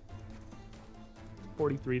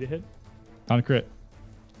 43 to hit. Not a crit.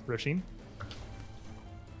 Roshin.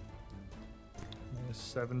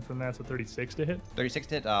 7 from that, so 36 to hit. 36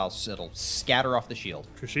 to hit. It'll scatter off the shield.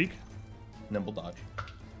 Trishik. Nimble dodge.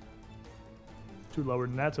 2 lower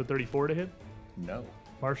than that, so 34 to hit. No.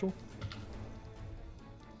 Marshall.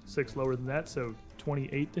 6 lower than that, so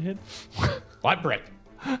 28 to hit. What break?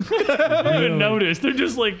 I didn't even notice. They're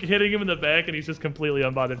just like hitting him in the back, and he's just completely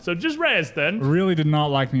unbothered. So just Raz then. Really did not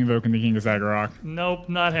like me invoking the king of Zagarok. Nope,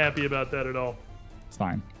 not happy about that at all. It's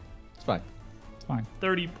fine. It's fine. It's fine.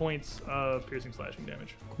 30 points of piercing slashing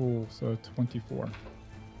damage. Cool. So 24.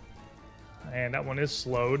 And that one is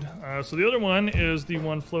slowed. So the other one is the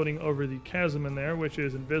one floating over the chasm in there, which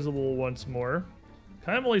is invisible once more.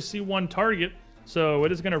 Kind of only see one target, so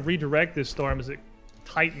it is going to redirect this storm as it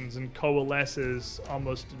tightens and coalesces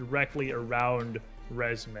almost directly around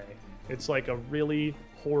Resme. It's like a really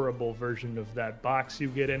horrible version of that box you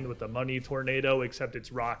get in with the money tornado, except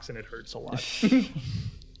it's rocks and it hurts a lot.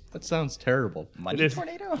 That sounds terrible. Money It is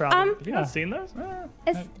tornado? probably. Have you not seen those?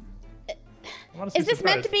 Is this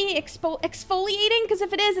meant to be exfoliating? Because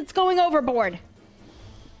if it is, it's going overboard.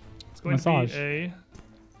 It's going Massage. to be a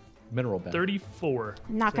Mineral bath. 34.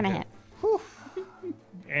 I'm not gonna hit.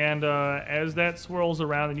 And as that swirls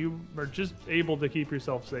around, and you are just able to keep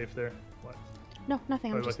yourself safe there. What? No,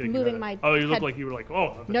 nothing. Oh, I'm you just look like you moving had my. it. Oh, you look head. like you were like,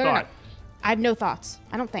 oh, the No, no, no. thought. I have no thoughts.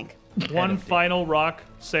 I don't think. One final rock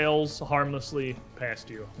sails harmlessly past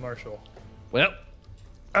you, Marshall. Well,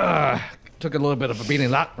 took a little bit of a beating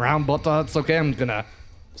that round, but it's okay. I'm gonna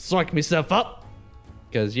psych myself up,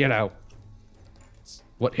 because you know, it's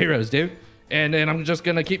what heroes do. And then I'm just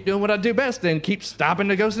gonna keep doing what I do best and keep stopping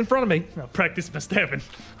the ghost in front of me. Now practice my stabbing.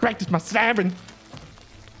 Practice my stabbing.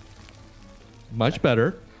 Much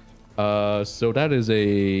better. So that is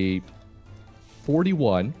a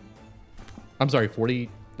 41. I'm sorry, 40.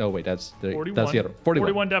 No, wait, that's the 41. that's the other 41.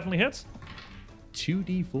 41 definitely hits.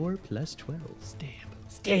 2d4 plus 12.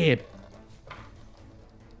 Stab.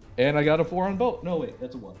 And I got a 4 on both. No, wait,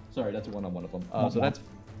 that's a 1. Sorry, that's a 1 on one of them. So that's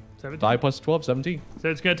 17. 5 plus 12, 17. So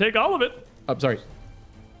it's going to take all of it. I'm sorry.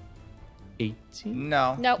 18?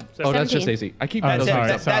 No. Nope. Oh, that's just 17. AC. I keep Oh, That's, those it. sorry,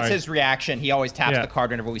 That's sorry. his reaction. He always taps Yeah. the card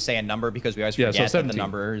whenever we say a number because we always Yeah, so forget that the 17.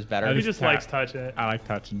 number is I better. He just just tap. likes touching it. I like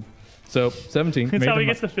touching. So 17. That's Made how he him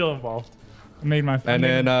gets to feel involved. I made my. And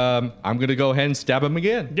then I'm gonna go ahead and stab him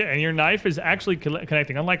again. Yeah, and your knife is actually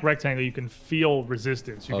connecting. Unlike rectangle, you can feel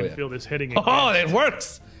resistance. You Oh, can yeah. feel this hitting. Oh, against it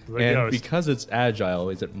works. the And ghost. because it's agile,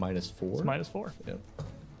 is it -4? It's -4. Yeah.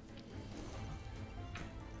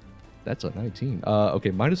 That's a 19.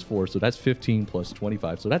 Okay, -4, so that's 15 plus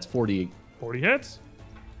 25, so that's 48. 40 hits.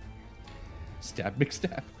 Stab, big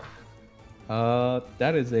stab.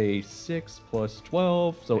 That is a 6 plus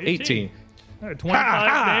 12, so 18. All right,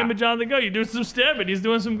 25 damage on the go. You're doing some stabbing. He's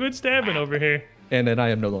doing some good stabbing over here. And then I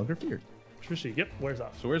am no longer feared. Trishik, yep, wears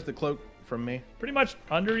off. So where's the cloak from me? Pretty much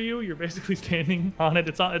under you. You're basically standing on it.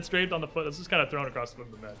 It's draped on the foot. It's just kind of thrown across the foot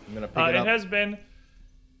of the bed. I'm gonna pick it up. It has been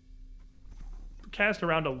cast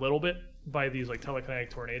around a little bit by these like telekinetic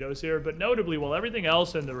tornadoes here, but notably, while everything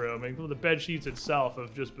else in the room, including the bed sheets itself,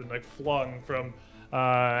 have just been like flung from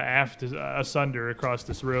aft asunder across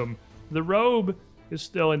this room, the robe is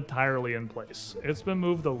still entirely in place. It's been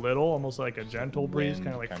moved a little, almost like a gentle breeze, Wind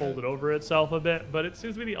kind of like kinda- folded over itself a bit, but it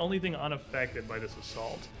seems to be the only thing unaffected by this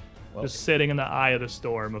assault. Well, Just sitting in the eye of the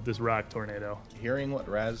storm of this rock tornado. hearing what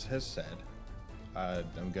Raz has said,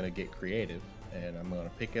 I'm gonna get creative and I'm gonna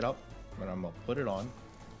pick it up and I'm gonna put it on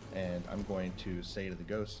and I'm going to say to the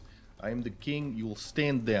ghost, I am the king, you will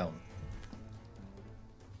stand down.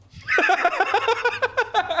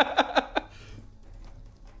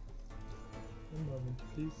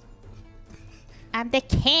 I'm the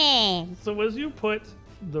king. So as you put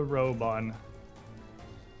the robe on,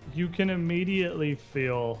 you can immediately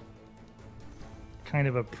feel kind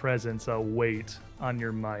of a presence, a weight on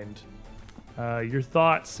your mind. Your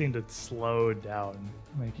thoughts seem to slow down.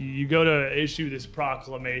 Like you go to issue this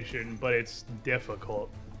proclamation, but it's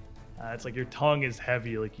difficult. It's like your tongue is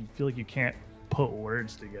heavy, like you feel like you can't put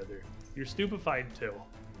words together. You're stupefied too.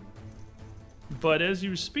 But as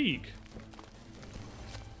you speak,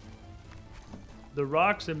 the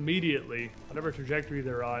rocks immediately, whatever trajectory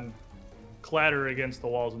they're on, clatter against the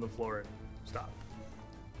walls and the floor and stop.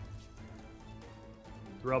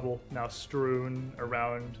 The rubble, now strewn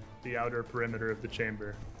around the outer perimeter of the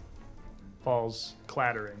chamber, falls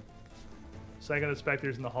clattering. Second of the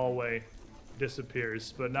specters in the hallway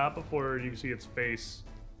disappears, but not before you see its face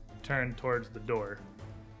turn towards the door.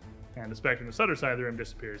 And the specter on the other side of the room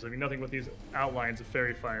disappears, leaving nothing but these outlines of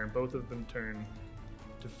fairy fire, and both of them turn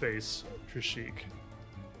to face Trishik.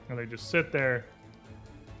 And they just sit there,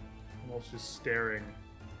 almost just staring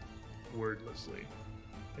wordlessly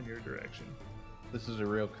in your direction. This is a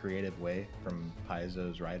real creative way from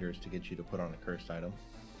Paizo's writers to get you to put on a cursed item.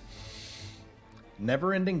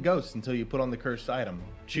 Never ending ghosts until you put on the cursed item.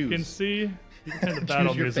 Choose. You can see, you can turn the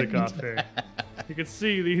battle your music fate. off here. You can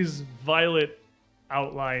see these violet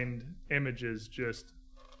outlined images just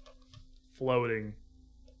floating.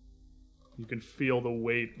 You can feel the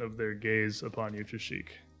weight of their gaze upon you, Trishik.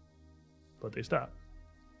 But they stop.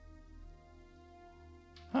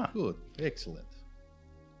 Good. Excellent.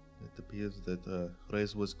 It appears that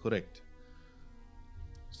Rez was correct.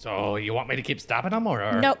 So you want me to keep stopping them,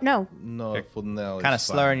 or? No, no. No, for now. Kind of it's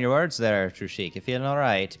slurring fine. your words there, Trushik. You feeling all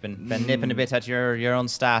right? Been nipping a bit at your own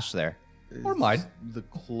stash there. Or mine. The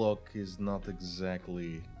clock is not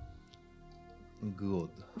exactly good.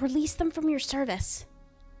 Release them from your service.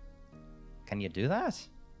 Can you do that?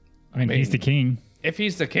 I mean, he's the king. If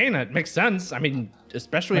he's the king, it makes sense. I mean,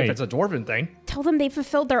 especially if Wait. it's a dwarven thing. Tell them they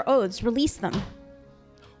fulfilled their oaths. Release them.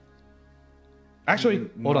 Actually,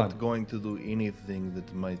 hold not on. going to do anything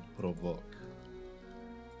that might provoke.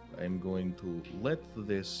 I'm going to let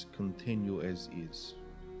this continue as is.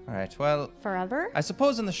 All right. Well, Forever? I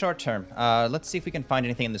suppose in the short term, let's see if we can find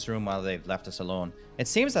anything in this room while they've left us alone. It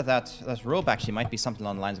seems that robe actually might be something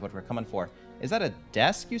along the lines of what we're coming for. Is that a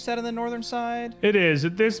desk you said on the northern side? It is.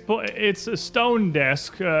 At this point, it's a stone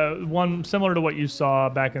desk, one similar to what you saw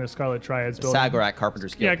back in the Scarlet Triads The building. Sagarak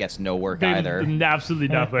Carpenter's Guild Yeah, gets no work They- either. Absolutely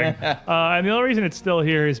nothing. And the only reason it's still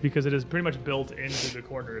here is because it is pretty much built into the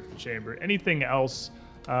corner of the chamber. Anything else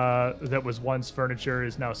that was once furniture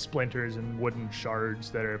is now splinters and wooden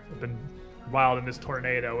shards that have been wild in this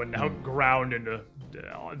tornado and now ground into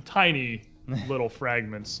tiny little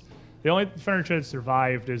fragments. The only furniture that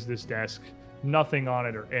survived is this desk. Nothing on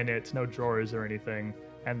it or in it, no drawers or anything.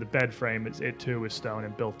 And the bed frame it too is stone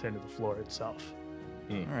and built into the floor itself.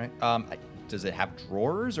 All right. Does it have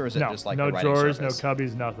drawers or is it No, just like no a writing drawers, surface? no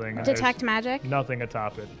cubbies, nothing. Detect There's magic? Nothing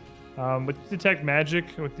atop it. With detect magic,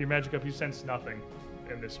 with your magic up, you sense nothing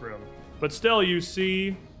in this room. But still, you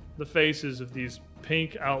see the faces of these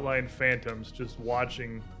pink outlined phantoms just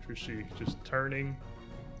watching Trishik, just turning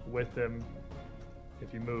with him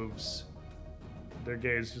if he moves. Their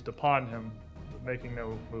gaze just upon him, but making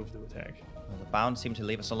no move to attack. Well, the bound seem to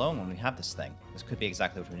leave us alone when we have this thing. This could be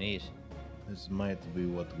exactly what we need. This might be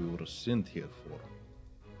what we were sent here for.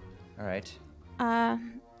 All right.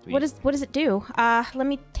 What does it do? Let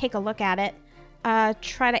me take a look at it.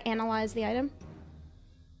 Try to analyze the item.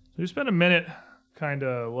 So you spend a minute kind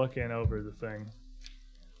of looking over the thing.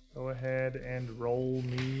 Go ahead and roll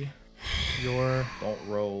me your Don't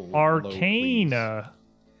roll low, please. Arcana.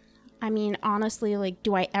 I mean, honestly, like,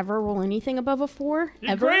 do I ever roll anything above a 4?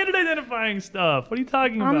 You're Ever? great at identifying stuff. What are you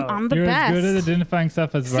talking about? I'm the You're best. as good at identifying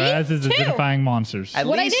stuff as See? Raz is 2. identifying monsters. At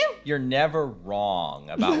What'd I least do? you're never wrong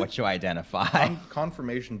about what you identify.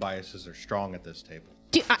 Confirmation biases are strong at this table.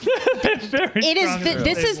 Very It is. strong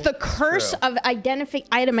This is table. the curse True. of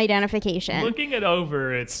item identification. Looking it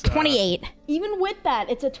over, it's 28. Even with that,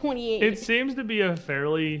 it's a 28. It seems to be a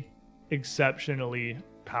fairly exceptionally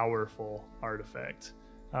powerful artifact.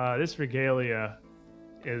 This regalia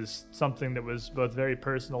is something that was both very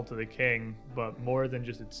personal to the king, but more than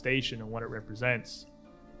just its station and what it represents.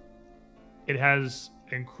 It has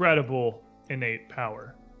incredible innate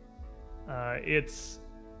power. It's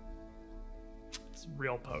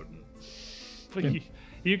real potent. But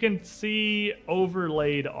you can see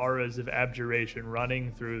overlaid auras of abjuration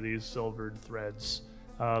running through these silvered threads,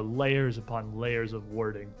 layers upon layers of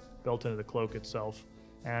warding built into the cloak itself.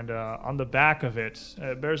 And on the back of it,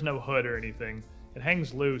 it bears no hood or anything. It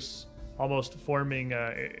hangs loose, almost forming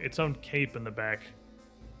its own cape in the back,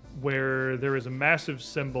 where there is a massive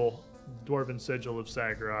symbol, Dwarven Sigil of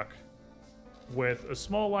Sagarok, with a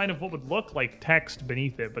small line of what would look like text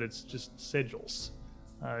beneath it, but it's just sigils.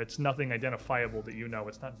 It's nothing identifiable that you know.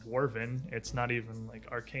 It's not Dwarven. It's not even like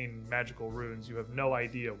arcane magical runes. You have no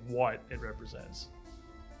idea what it represents.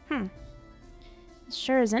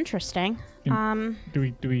 sure is interesting. Do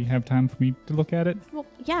we have time for me to look at it? Well,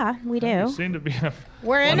 yeah, we You do. seem to be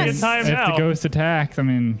We're in plenty a of time If now. the ghost attacks, I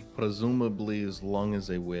mean, Presumably, as long as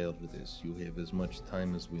I wear this, you have as much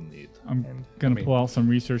time as we need. I'm And- gonna I mean- pull out some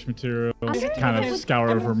research material, sure kind that of would- scour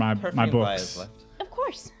over my Perfume vials books. left. Of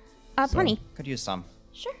course. Plenty. Could use some.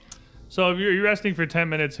 Sure. So you're resting for 10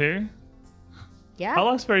 minutes here. Yeah. How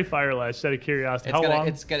long's Fairy Fire last? Just out of curiosity. How long?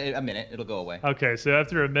 It's gonna a minute. It'll go away. Okay, so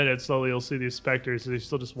after a minute, slowly you'll see these specters. So you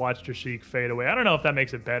still just watch Trishik fade away. I don't know if that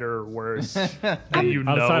makes it better or worse. That you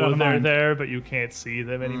Outside know of they're mind. there, but you can't see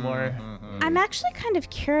them anymore. I'm actually kind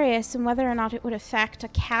of curious in whether or not it would affect a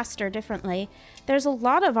caster differently. There's a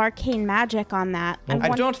lot of arcane magic on that. I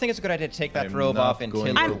don't think it's a good idea to take that I'm robe not off until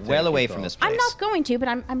going we're to well take away it from off. this place. I'm not going to, but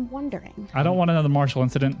I'm wondering. I don't want another martial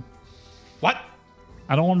incident. What?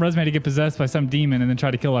 I don't want Resume to get possessed by some demon and then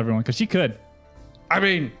try to kill everyone, because she could. I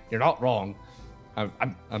mean, you're not wrong.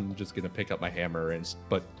 I'm just gonna pick up my hammer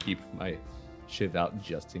but keep my shiv out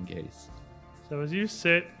just in case. So as you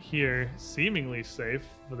sit here, seemingly safe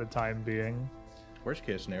for the time being, Worst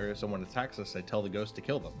case scenario, someone attacks us, I tell the ghost to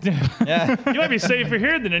kill them. Yeah. you might be safer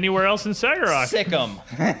here than anywhere else in Sagarok. Sick 'em.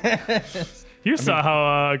 You saw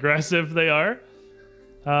how aggressive they are.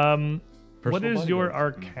 What Personal is your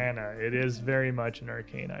bodyguards. arcana? It is very much an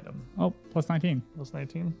arcane item. Oh, plus 19. Plus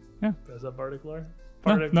 19? Yeah. Is that Bardic lore?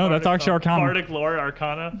 No, that's actually Arcana. Bardic lore,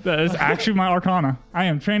 arcana. That is actually my Arcana. I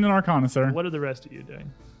am trained in Arcana, sir. What are the rest of you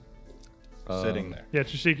doing? Sitting there. Yeah,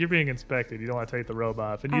 Trishik, you're being inspected. You don't want to take the robe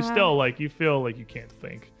off. And you still, like, you feel like you can't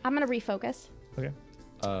think. I'm going to refocus. Okay.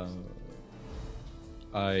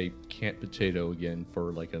 I can't potato again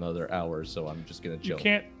for like another hour, so I'm just gonna You chill.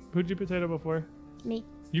 can't. Who'd you potato before? Me.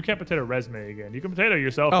 You can't potato resume again. You can potato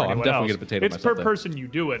yourself. Oh, or I'm anyone definitely else. gonna potato It's myself per then. person you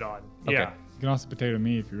do it on. Okay. Yeah. You can also potato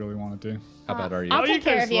me if you really wanted to. How bad are you? I'll How are you take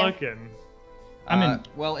care guys of you. looking? I mean-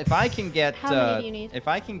 Well, if I can get, How many do you need? if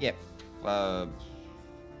I can get 4,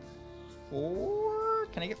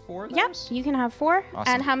 can I get 4 of Yep. those? You can have 4.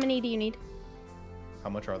 Awesome. And how many do you need? How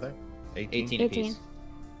much are they? 18 18. apiece.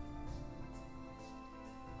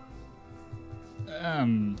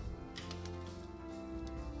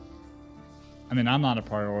 I mean, I'm not a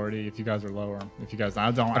priority if you guys are lower. If you guys,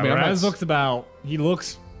 I don't. I mean, I'm not Raz s- he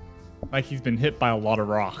looks like he's been hit by a lot of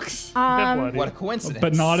rocks, Bit Um, bloody. What a coincidence.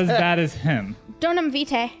 but not as bad as him. Donum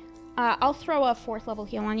Vitae. I'll throw a 4th level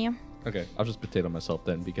heal on you. Okay, I'll just potato myself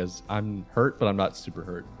then because I'm hurt, but I'm not super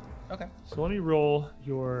hurt. Okay. So let me roll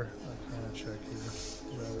your arcana check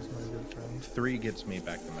here. Raz, my good friend. 3 gets me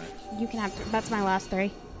back to max. You can have. That's my last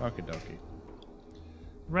 3. Okie dokie.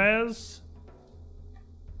 Raz,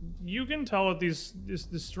 you can tell that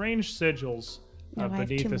the strange sigils No, I have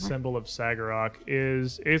beneath 2 the more. symbol of Sagarok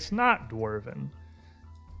it's not dwarven.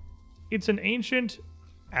 It's an ancient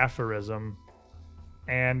aphorism,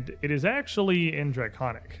 and it is actually in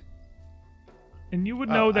Draconic. And you would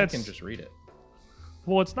know I that's can just read it.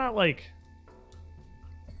 well, it's not like.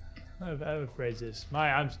 I would phrase this.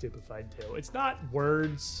 I'm stupefied too. It's not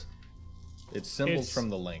words It's symbols It's- from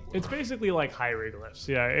the language. It's basically like hieroglyphs.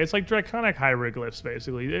 Yeah, it's like draconic hieroglyphs,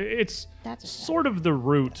 basically. It's That's sort of the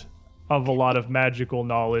root of a lot of magical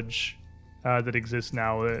knowledge that exists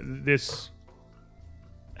now. This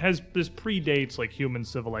predates like human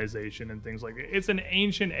civilization and things like that. It's an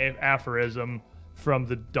ancient aphorism from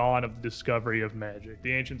the dawn of the discovery of magic.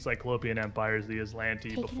 The ancient Cyclopean empires, the Aslanti,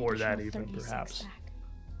 Take an before that additional even 36 perhaps. back.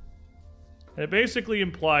 It basically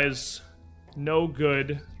implies no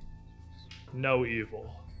good, no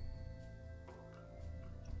evil.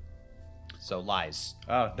 So lies.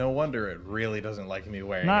 Oh, no wonder it really doesn't like me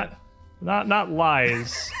wearing it. Not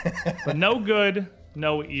lies, but no good,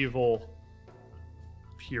 no evil,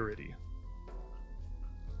 purity.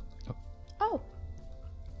 Oh.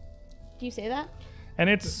 Do you say that? And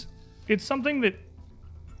it's something that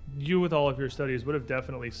you, with all of your studies, would have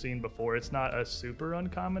definitely seen before. It's not a super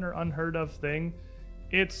uncommon or unheard of thing.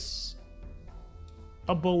 It's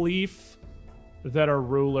a belief that a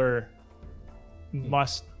ruler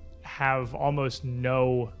must have almost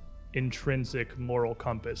no intrinsic moral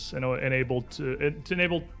compass in order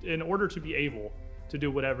to be able to do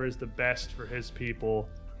whatever is the best for his people,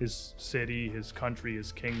 his city, his country,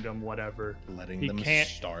 his kingdom, whatever. Letting He them can't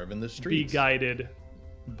starve in the be streets. guided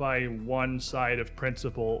by one side of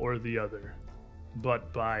principle or the other,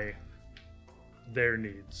 but by their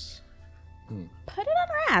needs. Put it on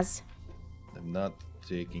Raz. I'm not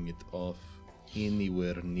taking it off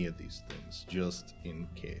anywhere near these things, just in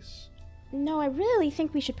case. No, I really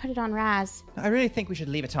think we should put it on Raz. I really think we should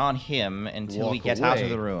leave it on him until we Walk get out of away,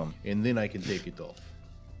 the room. and then I can take it off.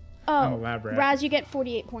 Oh, elaborate. Raz, you get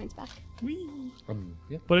 48 points back.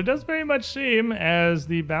 Yeah. But it does very much seem, as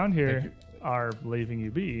the bound here are leaving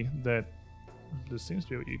you be, that this seems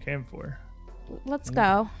to be what you came for. Let's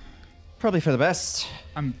go. Probably for the best.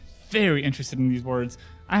 I'm very interested in these words.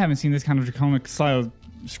 I haven't seen this kind of draconic style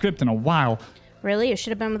script in a while. Really? You should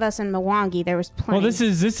have been with us in Mwangi. There was plenty. Well, this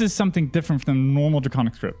is something different from the normal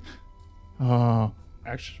draconic script. Oh,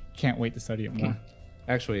 actually, can't wait to study it more.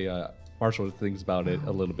 Actually, Marshall thinks about it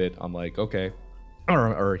a little bit. I'm like, okay.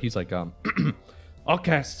 Or he's like,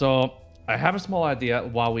 okay, so I have a small idea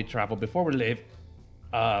while we travel. Before we leave,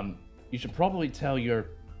 you should probably tell your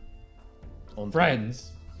Entourage.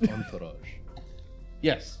 friends, Entourage.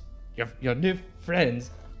 yes, your new friends,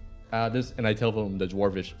 this, and I tell them the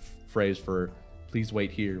dwarvish phrase for, please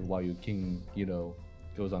wait here while your king,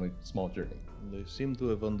 goes on a small journey. They seem to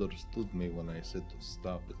have understood me when I said to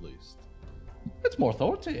stop, at least. It's more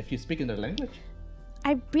authoritative if you speak in their language.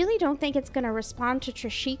 I really don't think it's going to respond to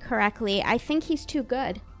Trishik correctly. I think he's too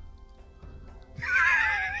good.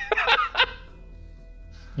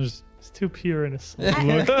 It's too pure and a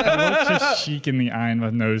Look just chic in the eye and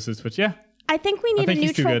notices, but yeah, I think we need think a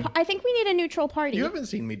he's too neutral. good. I think we need a neutral party. You haven't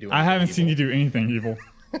seen me do I haven't anything seen you evil. do anything evil.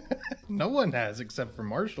 No one has, except for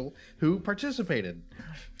Marshall, who participated.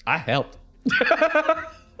 I helped.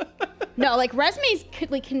 No, like Resme's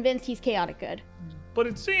convinced he's chaotic good. But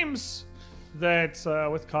it seems that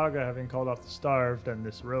with Kaga having called off the starved and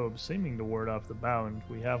this robe seeming to ward off the bound,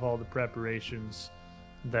 we have all the preparations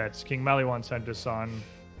that King Maliwan sent us on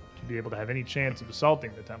to be able to have any chance of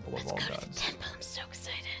assaulting the Temple of All Gods. I'm so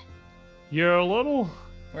excited. You're a little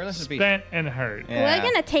Where let's be. spent and hurt. Yeah. We're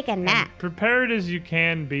gonna take a nap. Prepared as you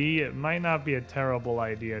can be, it might not be a terrible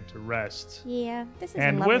idea to rest. Yeah, this is. a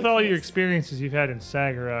And lovely with all your place. experiences you've had in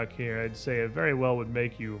Sagarok here, I'd say it very well would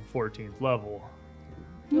make you 14th level.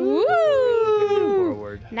 Ooh.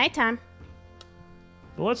 Forward. Nighttime.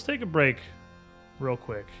 But let's take a break real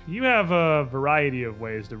quick. You have a variety of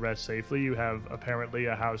ways to rest safely. You have apparently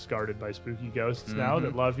a house guarded by spooky ghosts now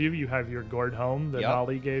that love you. You have your gourd home that Yep.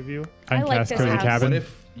 Molly gave you. I can like cast this Cozy house. Cabin. What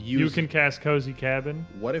if You can cast Cozy Cabin.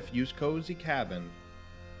 What if use Cozy Cabin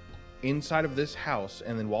inside of this house,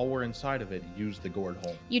 and then while we're inside of it, use the gourd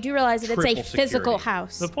home? You do realize that it's a Triple physical security.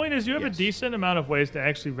 house. The point is, you have a Yes. decent amount of ways to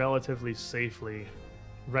actually relatively safely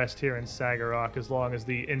rest here in Sagarok as long as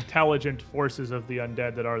the intelligent forces of the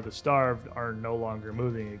undead that are the starved are no longer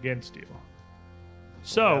moving against you. I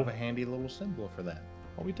So, have a handy little symbol for that.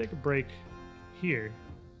 while we take a break here,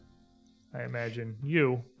 I imagine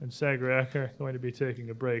you and Sagarok are going to be taking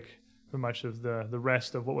a break for much of the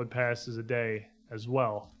rest of what would pass as a day as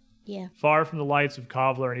well. yeah. Far from the lights of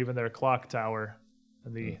Kovlar and even their clock tower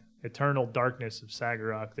and the eternal darkness of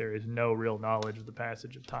Sagarok, there is no real knowledge of the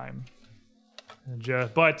passage of time.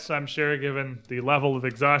 But I'm sure, given the level of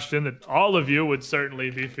exhaustion that all of you would certainly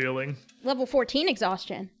be feeling, Level 14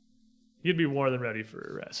 exhaustion. you'd be more than ready for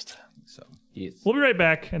a rest. So. Yes. We'll be right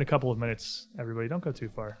back in a couple of minutes. Everybody, don't go too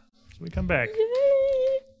far. So we come back.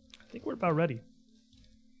 I think we're about ready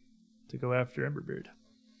to go after Emberbeard.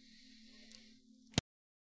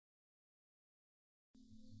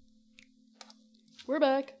 We're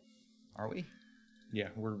back. Are we? Yeah,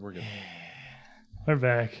 we're good. We're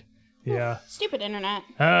back. Yeah. Stupid internet.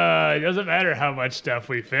 It doesn't matter how much stuff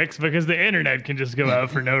we fix because the internet can just go out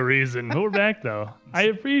for no reason. But we're back though. I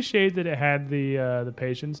appreciate that it had the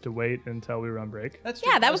patience to wait until we were on break. That's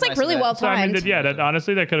Yeah, that was like really well So I mean, timed. that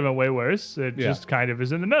honestly that could have been way worse. It just kind of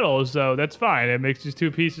is in the middle, so that's fine. It makes these two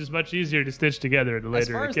pieces much easier to stitch together at a As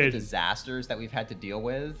later far as the occasion. disasters that we've had to deal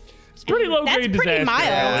with, It's pretty low That's grade pretty disaster. mild.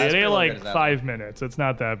 really. Yeah, It that's ain't pretty low like grade disaster. 5 minutes. It's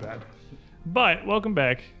not that bad. But welcome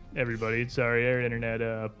back, everybody. Sorry, our internet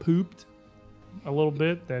pooped a little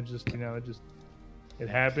bit. That just it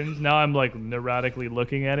happens. Now I'm like neurotically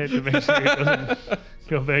looking at it to make sure it doesn't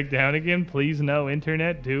go back down again. Please, no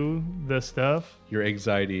internet, do the stuff. Your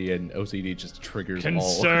anxiety and OCD just triggers all.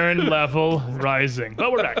 Concern level rising.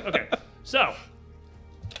 But we're back. Okay. So,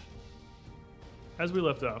 as we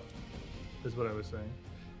left off, is what I was saying.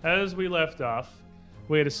 As we left off,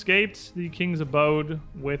 we had escaped the king's abode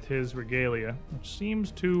with his regalia, which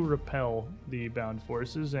seems to repel the bound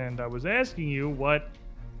forces. And I was asking you what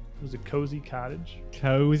was a cozy cottage?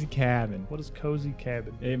 Cozy cabin. What is cozy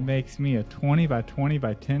cabin? It makes me a 20 by 20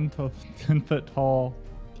 by 10 foot tall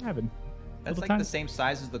cabin. that's Little like tiny- the same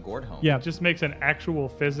size as the gourd home. Yeah. It just makes an actual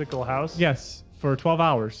physical house? Yes, for 12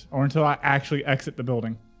 hours or until I actually exit the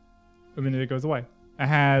building. And then it goes away. It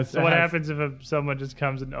has. So what happens if someone just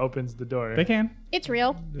comes and opens the door? They can. It's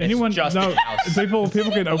real. Anyone just no, a house. people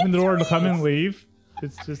can open the door and come and leave.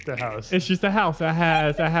 It's just a house. It's just a house. It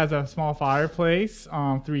has a small fireplace,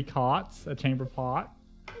 3 cots, a chamber pot.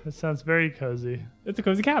 That sounds very cozy. It's a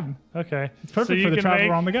cozy cabin. Okay. It's perfect for the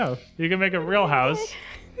traveler on the go. You can make a real house.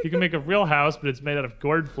 You can make a real house, but it's made out of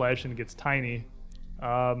gourd flesh and it gets tiny.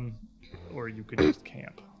 Or you could just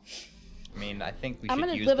camp. I mean, I think we I'm should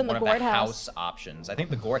gonna use live in one the of the gourd house. house options. I think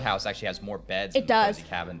the gourd house actually has more beds. It than the does. cozy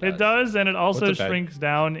cabin does. It does, and it also What's a bed? shrinks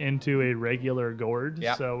down into a regular gourd,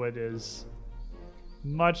 Yep. so it is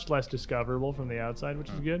much less discoverable from the outside, which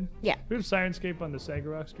is good. Yeah. We have Sirenscape on the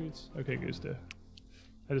Sagarok streets. Okay, Gusta.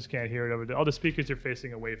 I just can't hear it over there. All the speakers are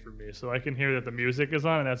facing away from me, so I can hear that the music is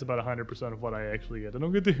on, and that's about 100% of what I actually get. I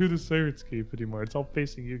don't get to hear the Sirenscape anymore. It's all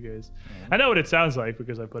facing you guys. I know what it sounds like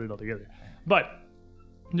because I put it all together. But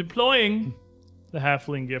deploying the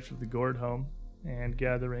halfling gift of the gourd home and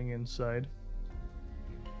gathering inside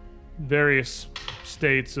various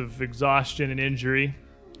states of exhaustion and injury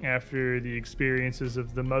after the experiences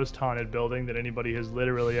of the most haunted building that anybody has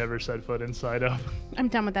literally ever set foot inside of. I'm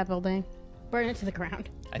done with that building. Burn it to the ground.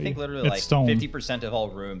 I think literally It's like stone. 50% of all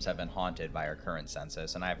rooms have been haunted by our current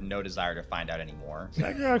census, and I have no desire to find out anymore.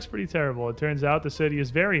 Sagarok's pretty terrible. It turns out the city is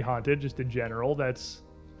very haunted, just in general. It's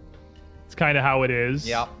kind of how it is.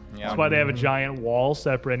 Yep. That's why they have a giant wall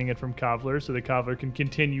separating it from Kovler, so the Kovler can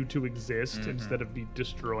continue to exist instead of be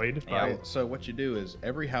destroyed. Yeah. Right, so what you do is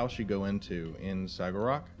every house you go into in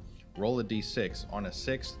Sagarok, roll a d6. On a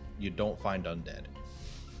 6th, you don't find undead.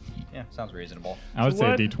 Yeah, sounds reasonable. I would So say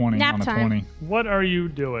what- a D20 Nap on a time. 20. What are you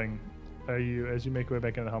doing? Are you as you make your way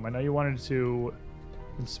back into the home? I know you wanted to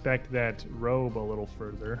inspect that robe a little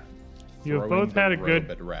further. You have Throwing both the had a robe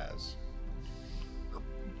good. at Raz.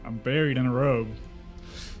 I'm buried in a robe.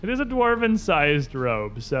 It is a dwarven-sized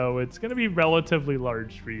robe, so it's going to be relatively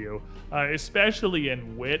large for you, especially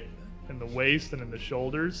in width, in the waist, and in the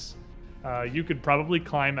shoulders. You could probably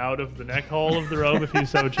climb out of the neck hole of the robe if you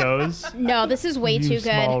so chose. No, this is way You too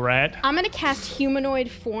small good. rat. I'm gonna cast humanoid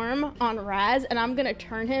form on Raz, and I'm gonna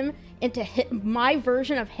turn him into my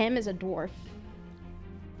version of him as a dwarf.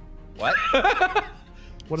 What?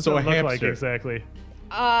 What does So that a look like hamster. exactly?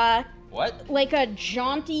 What? Like a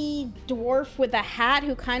jaunty dwarf with a hat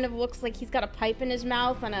who kind of looks like he's got a pipe in his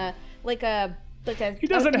mouth and He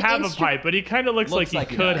doesn't have a pipe, but he kind of looks like Looks like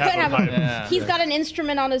he he could does. have Could a have pipe. Yeah. He's got an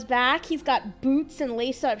instrument on his back. He's got boots and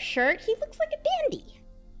lace-up shirt. He looks like a dandy.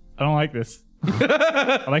 I don't like this.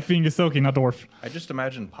 I like being a Silky, not dwarf. I just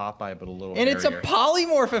imagine Popeye, but a little And it's a hairier.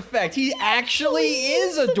 polymorph effect. He actually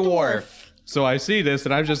is a dwarf. So I see this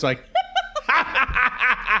and I'm just like,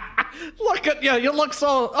 look at you. You look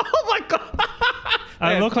so. Oh my god.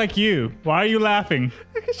 I look like you. Why are you laughing?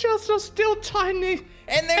 Because you're so still tiny.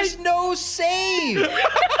 And there's no save.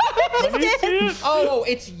 Let me see it. Oh,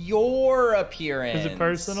 it's your appearance. Is it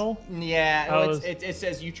personal? Yeah. Oh, Well, it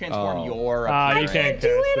says you transform Oh. your Ah, appearance. you can't do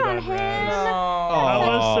cast it it on on him. Raz. Oh, I was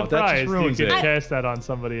that just surprised you ruins could it. cast that on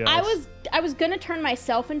somebody else. I was gonna turn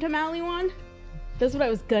myself into Maliwan. That's what I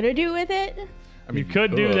was gonna do with it. I mean, You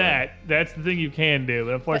could do ugh. that. That's the thing you can do,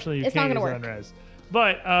 but unfortunately you it's not can't use gonna it on work. res.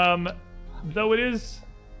 But though it is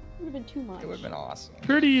It would have been too much. It would have been awesome.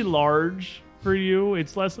 pretty large for you,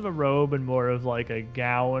 it's less of a robe and more of like a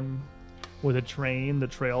gown with a train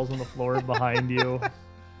that trails on the floor behind you.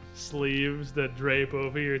 sleeves that drape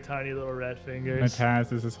over your tiny little red fingers.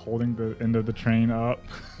 Mataz is just holding the end of the train up.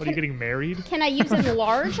 What, are you getting married? Can I use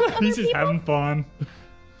enlarge on other He's just people? having fun.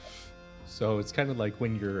 So it's kind of like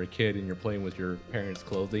when you're a kid and you're playing with your parents'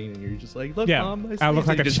 clothing and you're just like, look, Yeah, Mom, I look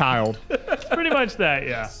like a just child. Pretty much that,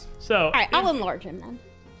 yeah. So All right, I'll enlarge him then.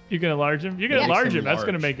 you can enlarge him. You can Yeah. enlarge Makes him. him That's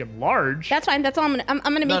going to large. make him large. That's fine. That's all I'm gonna. I'm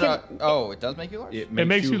gonna No, make no. it. Oh, it does make you large? It It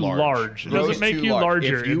makes you large. It Grows doesn't make too you large.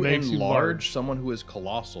 larger. If you it makes you enlarge large. someone who is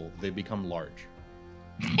colossal, they become large.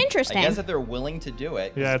 Interesting. I guess if they're willing to do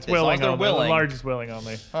it. Yeah, it's as long willing as they're only. willing. Enlarge is willing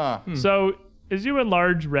only. Huh. So as you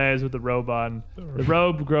enlarge Raz with the robe on, the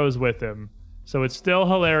robe grows with him. So it's still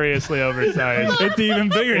hilariously oversized. It's even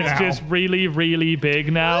bigger It's now. just really, really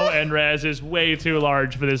big now, and Raz is way too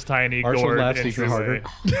large for this tiny Marshall gourd. laughs even entryway.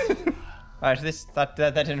 harder. All right,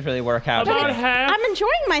 that didn't really work out. About But half. I'm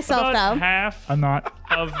enjoying myself About though. half I'm not.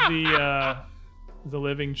 of the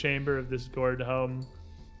living chamber of this gourd home,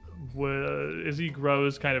 as he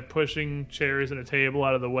grows, kind of pushing chairs and a table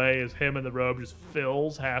out of the way, as him and the robe just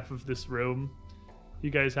fills half of this room. You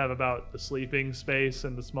guys have about the sleeping space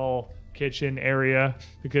and the small kitchen area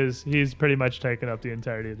because he's pretty much taken up the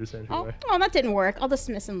entirety of this Oh, entryway. oh, that didn't work. I'll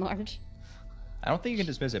dismiss enlarge. I don't think you can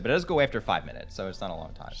dismiss it, but it does go after 5 minutes, so it's not a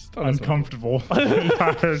long time. Uncomfortable the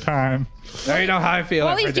entire time. Now you know how I feel.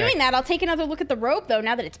 While he's every day. doing that, I'll take another look at the robe though.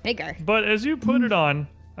 Now that it's bigger. But as you put it on,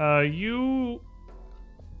 you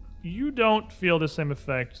don't feel the same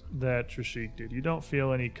effect that Trishik did. You don't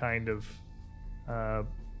feel any kind of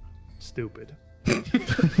stupid.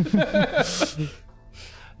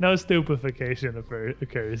 No stupefaction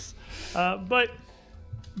occurs. But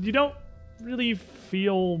you don't really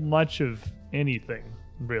feel much of anything,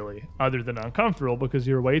 really, other than uncomfortable because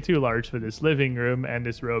you're way too large for this living room and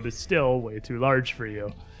this robe is still way too large for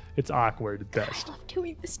you. It's awkward at best. I love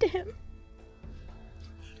doing this to him.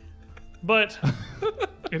 But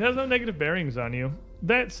it has no negative bearings on you.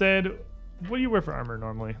 That said, what do you wear for armor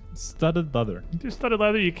normally? Studded leather. You do studded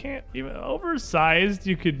leather. You can't even oversized.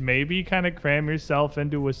 You could maybe kind of cram yourself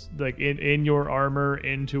into in your armor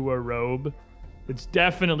into a robe. It's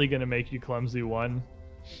definitely going to make you clumsy one,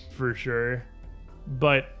 for sure.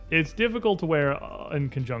 But it's difficult to wear in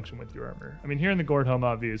conjunction with your armor. I mean, here in the gourd home,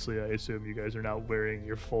 obviously, I assume you guys are not wearing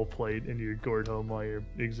your full plate in your gourd home while you're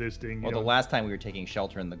existing. You Well, the know, last time we were taking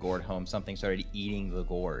shelter in the gourd home, something started eating the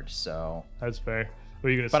gourd, so... that's fair. Are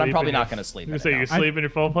you gonna But I'm sleep probably in your- not going to sleep You in gonna say it you now. sleep in your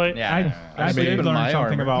full plate? Yeah. I made did even learn my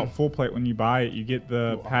something armor. about full plate. When you buy it, you get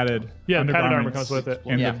the padded Yeah, the padded armor undergarments, comes with it.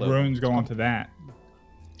 and Yeah. the runes go onto that.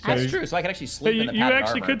 That's So- true, so I can actually But sleep you, in the you padded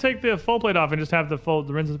actually armor. could take the full plate off and just have the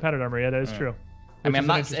rims of the padded armor. Yeah, that is true. I mean, Which is I'm an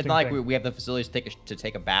not. It's interesting not like thing. we have the facilities to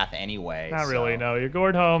take a bath anyway. Not really. so- No, your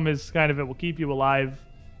gourd home is kind of it will keep you alive.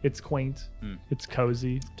 It's quaint. It's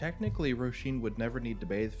cozy. Technically, Roshin would never need to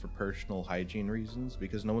bathe for personal hygiene reasons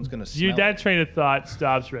because no one's going to smell You that it. train of thought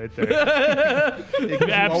stops right there. You You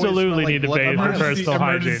absolutely need to bathe for personal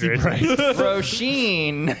hygiene emergency reasons.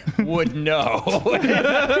 Roshin would know.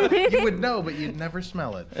 You would know, but you'd never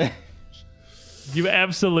smell it. You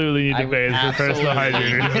absolutely need I to would bathe for personal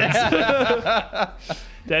hygiene absolutely- reasons.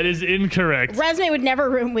 That is incorrect. Resme would never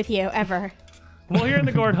room with you ever. Well, here in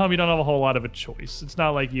the gourd home, you don't have a whole lot of a choice. It's not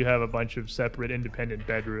like you have a bunch of separate independent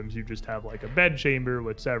bedrooms. You just have like a bed chamber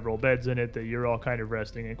with several beds in it that you're all kind of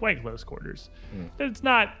resting in quite close quarters. It's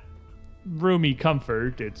not roomy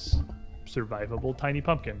comfort. It's survivable tiny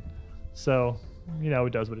pumpkin. So,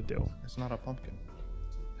 it does what it do. It's not a pumpkin.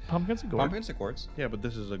 Pumpkin's a gourd. Pumpkins and gourds. Yeah, but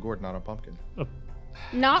this is a gourd, not a pumpkin.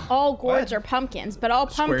 Not all gourds What? are pumpkins, but all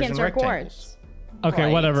Squares pumpkins and are rectangles. gourds. Okay,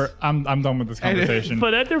 Right. whatever. I'm done with this conversation.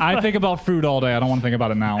 But at their I think about fruit all day. I don't want to think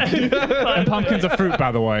about it now. And pumpkin's a fruit,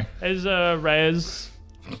 by the way. As Rez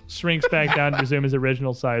shrinks back down to resume his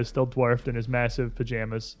original size, still dwarfed in his massive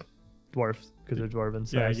pajamas. Dwarfed, because they're dwarven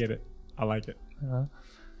size. Yeah, I get it. I like it.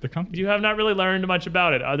 They're comfy. You have not really learned much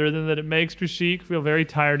about it, other than that it makes Trishik feel very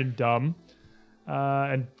tired and dumb,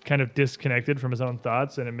 and kind of disconnected from his own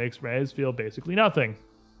thoughts, and it makes Rez feel basically nothing.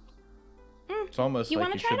 It's almost You like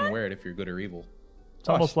wanna you try it shouldn't on? wear it if you're good or evil. It's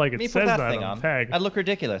almost like it Me put says that that thing on on. the tag. I'd look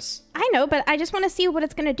ridiculous. I know, but I just want to see what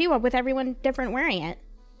it's going to do with everyone different wearing it.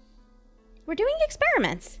 We're doing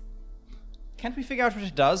experiments. Can't we figure out what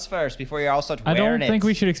it does first before you all start I wearing don't it? think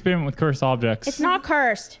we should experiment with cursed objects. It's not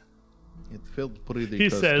cursed. It felt pretty He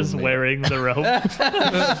says, custom-made. wearing the robe.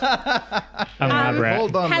 I'm not rat.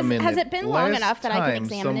 Hold on a Has- minute. has it been long Last enough that I can time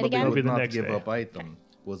examine it somebody again? It'll be would the not next give day. up item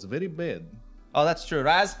was very bad. Oh, that's true.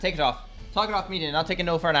 Raz, take it off. Talk it off meeting. I'll take a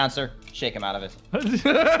no for an answer. Shake him out of it.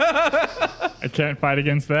 I can't fight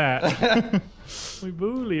against that. We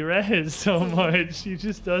bully Rez so much. He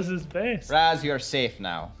just does his best. Raz, you're safe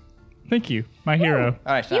now. Thank you, my hero.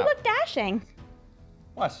 All right, You now. look dashing.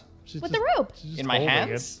 What? She's With just- the robe. she's just In my holding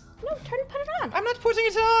hands? No, put it on. I'm not putting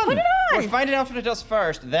it on. Put it on. We're finding out what it does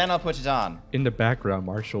first, then I'll put it on. In the background,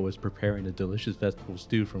 Marshall is preparing a delicious vegetable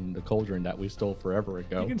stew from the cauldron that we stole forever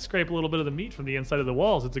ago. You can scrape a little bit of the meat from the inside of the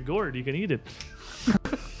walls. It's a gourd. You can eat it.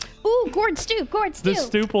 Ooh, gourd stew, gourd stew. The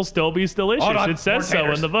stew will still be delicious. Hold on, It says more so in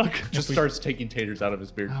taters. the book. Just starts taking taters out of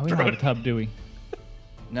his beard. Oh, we don't have a tub, do we?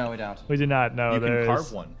 No, we don't. We do not know. You can There's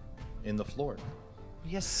carve one in the floor.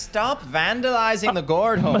 Yes, stop vandalizing the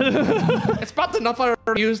gourd home. It's bad enough I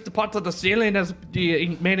used the pot of the ceiling as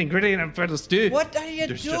the main ingredient for the stew. What are you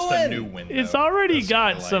There's doing? just a new window. It's already That's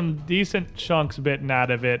got like- some decent chunks bitten out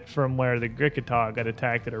of it from where the Grickataw got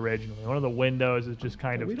attacked it originally. One of the windows is just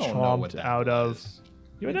kind of We don't know what chomped that out was. of.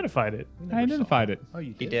 You identified it. We never I saw identified it. Oh,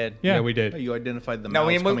 you did? He did. Yeah, we Oh, did. you identified the No,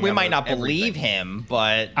 mouths coming we out might of not believe everything. him,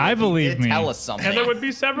 but I he believe did me. tell us something. And there would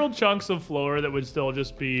be several chunks of floor that would still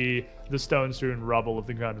just be the stone-strewn rubble of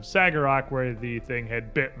the ground of Sagarok, where the thing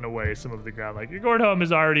had bitten away some of the ground. Like, your gourd home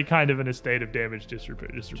is already kind of in a state of damage disrepair.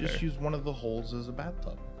 Just use one of the holes as a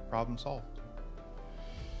bathtub. Problem solved.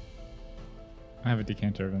 I have a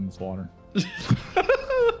decanter in this water.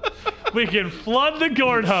 We can flood the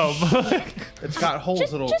gourd home. It's got holes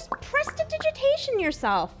Just, that'll. just prestidigitation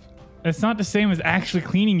yourself. It's not the same as actually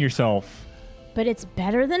cleaning yourself. But it's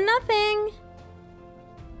better than nothing.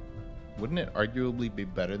 Wouldn't it arguably be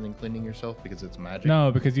better than cleaning yourself because it's magic?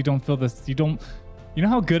 No, because you don't feel this. You know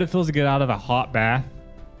how good it feels to get out of a hot bath?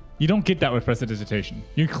 You don't get that with prestidigitation.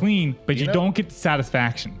 You're clean, but you know- don't get the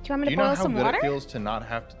satisfaction. Do you want me Do to you know boil how some good water? it feels to not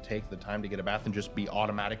have to take the time to get a bath and just be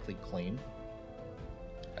automatically clean?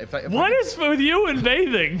 If I What is with you and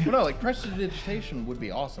bathing? Well, no, like prestidigitation would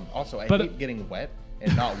be awesome. Also, I But- hate getting wet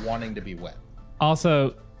and not wanting to be wet.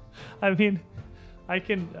 Also, I mean, I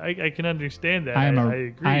can understand that. I am I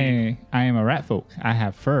agree. I am a rat folk. I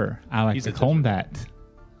have fur. I like He's to a comb that.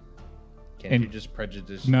 Can't And- you just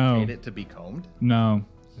prejudice No. it to be combed? No,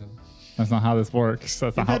 that's not how this works.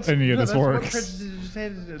 That's not how any of this that's works. what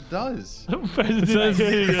prestidigitation does. It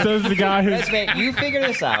says the guy who's Resme, you figure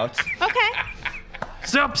this out. Okay.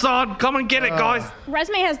 Sup, son? Come and get it, guys.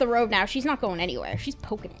 Resme has the robe now. She's not going anywhere. She's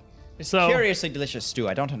poking it. It's So- curiously delicious stew.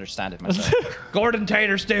 I don't understand it myself. Gordon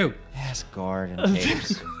tater stew. Yes, gourd and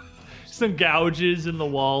taters. Some gouges in the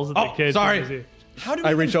walls that the Oh, kids sorry. can see. How do I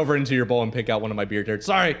we reach over into your bowl and pick out one of my beer taters.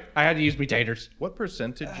 Sorry, I had to use me taters. What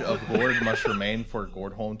percentage of gourd must remain for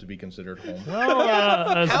gourd home to be considered home? Well,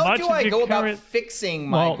 as How much do as I your go about current- fixing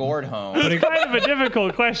my Well, gourd home? It's kind of a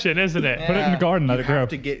difficult question, isn't it? put it in the garden, let You it grow. have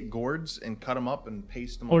to get gourds and cut them up and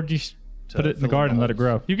paste them. Or up just to put it in the fill in garden, the let it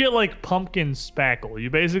holes. grow. You get like pumpkin spackle. You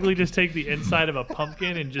basically just take the inside of a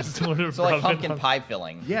pumpkin and just sort of So like rub it pumpkin on- pie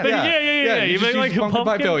filling. Yeah. Yeah. you You just make like use a pumpkin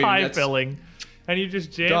pie filling, That's- and you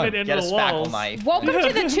just jam Done. it into Get a the spackle walls. knife. Welcome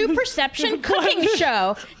to the Two Perception Cooking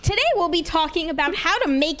Show. Today we'll be talking about how to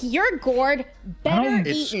make your gourd better don't-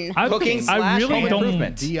 eaten. Cooking I slash really home don't.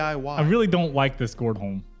 improvement. DIY. I really don't like this gourd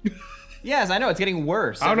home. Yes, I know. It's getting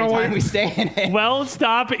worse I don't every know time what- we stay in it. Well,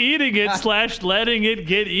 stop eating it / letting it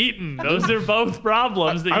get eaten. Those are both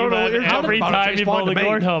problems that I you don't know what have you're talking every about. It time tastes you pull fine the to me.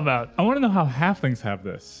 gourd home out. I want to know how halflings have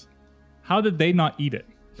this. How did they not eat it?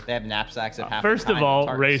 They have knapsacks at half First the of time all, with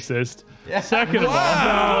tarts. racist. Second of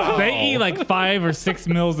all, They eat like 5 or 6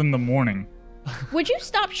 meals in the morning. Would you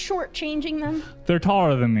stop shortchanging them? They're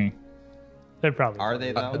taller than me. they're probably Are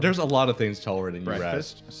they though? There's a lot of things taller than you, Raz.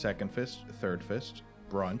 Breakfast, second fist, third fist,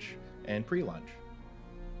 brunch, and pre-lunch.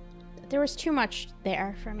 There was too much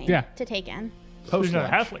there for me Yeah. to take in. You're not a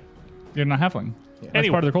Post-lunch. halfling. You're not halfling. That's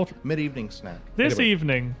Anyway. part of their culture. Mid-evening snack. This Anyway.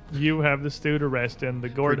 evening, you have the stew to rest in, the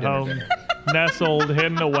gourd Pre-dinner home dinner. nestled,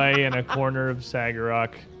 hidden away in a corner of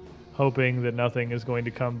Sagarok, hoping that nothing is going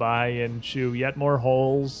to come by and chew yet more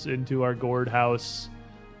holes into our gourd house,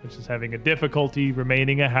 which is having a difficulty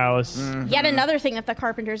remaining a house. Yet another thing that the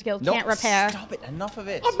Carpenters Guild Nope, can't repair. Stop it. Enough of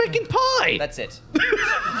it. I'm making pie. That's it.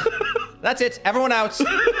 That's it. Everyone out.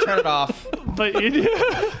 Turn it off.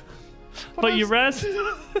 But you rest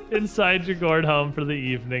inside your gourd home for the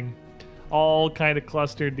evening, all kind of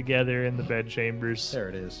clustered together in the bed chambers. There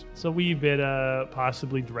it is. It's a wee bit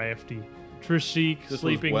possibly drafty. Trishik This was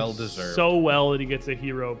sleeping well-deserved. so well that he gets a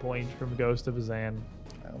hero point from Ghost of Azan.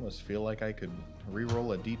 I almost feel like I could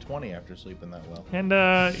re-roll a d20 after sleeping that well. And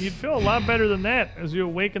you'd feel a lot better than that as you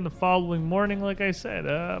awaken the following morning, like I said.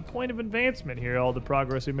 A point of advancement here, all the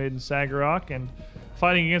progress we made in Sagarok and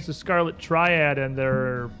fighting against the Scarlet Triad and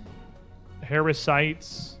their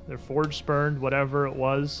Heresites, their Forge Spurned, whatever it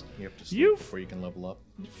was. You have to sleep You've before you can level up.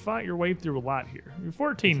 fought your way through a lot here. You're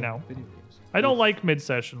 14 now. Video games. I don't like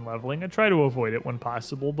mid-session leveling. I try to avoid it when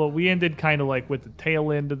possible, but we ended kind of like with the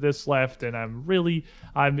tail end of this left, and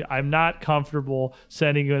I'm not comfortable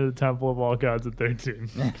sending you to the Temple of All Gods at 13.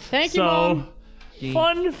 Thank you, Mom.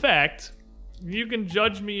 Fun fact, you can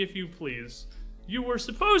judge me if you please. You were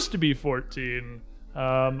supposed to be 14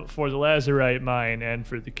 for the Lazarite Mine and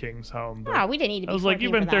for the King's Home. But Oh, we didn't need to be I was like, 14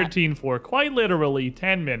 you've been for that. 13 for quite literally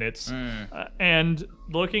 10 minutes. And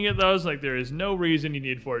looking at those, like, there is no reason you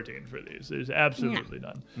need 14 for these. There's absolutely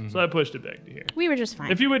none. So I pushed it back to here. We were just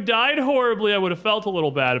fine. If you had died horribly, I would have felt a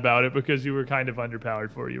little bad about it because you were kind of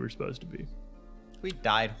underpowered for what you were supposed to be. We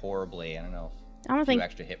died horribly. I don't know I don't if a few think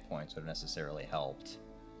extra hit points would have necessarily helped.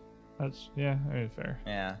 That's, yeah, I mean, fair.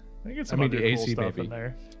 Yeah. I get some I mean, other the cool AC stuff maybe. in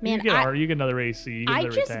there. Man, you get another AC. You get I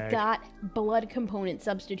another just attack. got blood component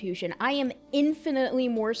substitution. I am infinitely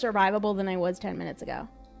more survivable than I was 10 minutes ago.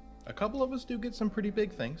 A couple of us do get some pretty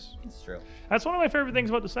big things. It's true. That's one of my favorite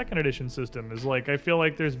things about the second edition system is like I feel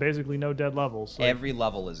like there's basically no dead levels. Like, Every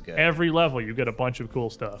level is good. every level you get a bunch of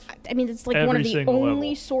cool stuff. I mean, it's like one of Every the single only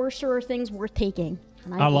level. sorcerer things worth taking.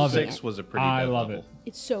 And I love hate it. 6 was a pretty I dead love level. it.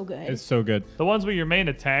 It's so good. It's so good. The ones where your main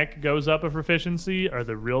attack goes up a proficiency are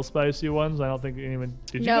the real spicy ones. I don't think anyone.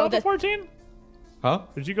 Did you No, go up the- a 14? Huh?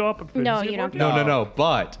 Did you go up a proficiency? No, of you don't 14? No.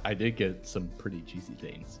 But I did get some pretty juicy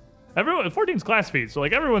things. Everyone, 14's class feat, so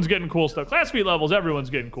like everyone's getting cool stuff. Class feat levels, everyone's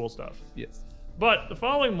getting cool stuff. Yes. But the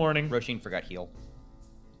following morning, Roshin forgot heal.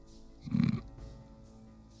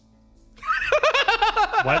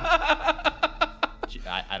 what?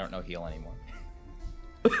 I don't know heal anymore.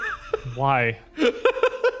 Why?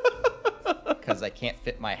 Because I can't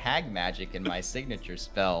fit my hag magic in my signature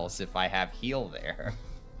spells if I have heal there.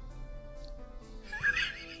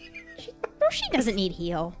 She doesn't need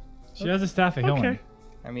heal. She has a staff of healing. Okay,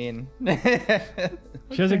 I mean,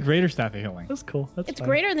 She has a greater staff of healing. that's cool. That's It's fine.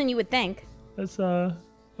 greater than you would think. That's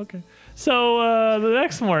okay. So the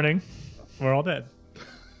next morning, We're all dead.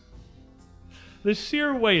 the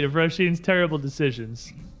sheer weight of Roshin's terrible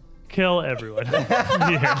decisions kill everyone.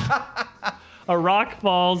 Yeah. A rock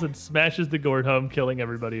falls and smashes the gourd home, killing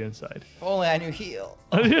everybody inside. if only I knew heal.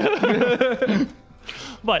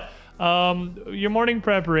 But your morning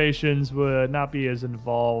preparations would not be as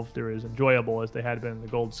involved or as enjoyable as they had been in the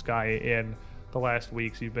Gold Sky in the last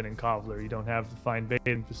weeks you've been in Kovler. You don't have the fine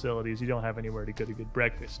bathing facilities. You don't have anywhere to get a good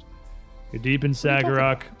breakfast. You're deep in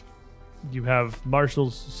Sagarok. You have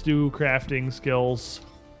Marshall's stew crafting skills.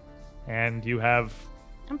 And you have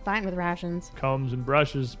I'm fine with rations. combs and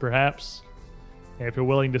brushes, perhaps. And if you're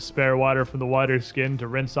willing to spare water from the water skin to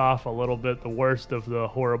rinse off a little bit the worst of the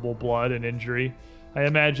horrible blood and injury, I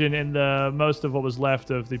imagine in the most of what was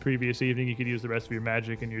left of the previous evening, you could use the rest of your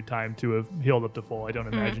magic and your time to have healed up to full. I don't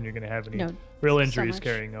imagine you're going to have any No, real so injuries much.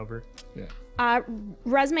 carrying over.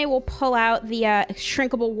 Resume will pull out the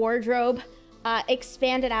shrinkable wardrobe,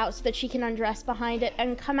 expand it out so that she can undress behind it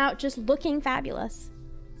and come out just looking fabulous.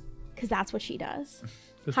 Because that's what she does.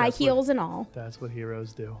 'Cause High that's what- heels and all. That's what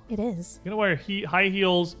heroes do. It is. You're going to wear high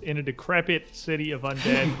heels in a decrepit city of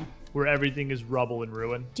undead where everything is rubble and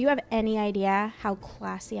ruin. Do you have any idea how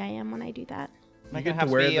classy I am when I do that? I'm get gonna to have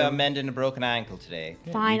to wear be them. mending a broken ankle today.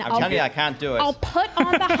 Fine, I'm telling you, I can't do it. I'll put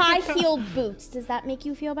on the high-heeled boots. Does that make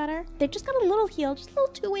you feel better? They've just got a little heel, just a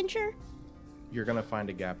little 2-incher. You're gonna find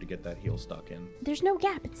a gap to get that heel stuck in. There's no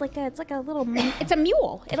gap. It's like a little. It's a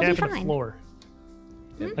mule. It'll Gap be in the fine. floor.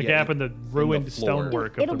 A Yeah, gap in the ruined floor.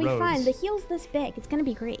 stonework of It'll the be roads. fine. The heel's this big. It's gonna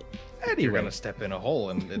be great. You're gonna step in a hole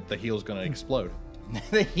and the heel's gonna explode.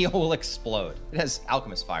 The heel will explode. It has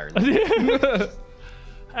alchemist fire.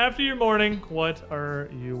 After your morning, what are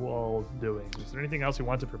you all doing? Is there anything else you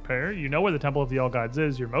want to prepare? You know where the Temple of the All Gods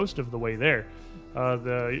is. You're most of the way there. I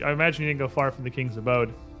imagine you didn't go far from the King's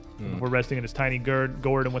Abode. We're resting in his tiny gourd,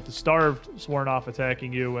 and with the starved sworn off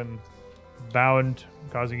attacking you and bound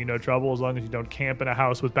causing you no trouble as long as you don't camp in a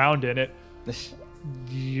house with bound in it.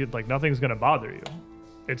 Nothing's gonna bother you.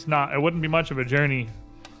 It wouldn't be much of a journey.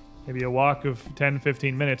 Maybe a walk of 10,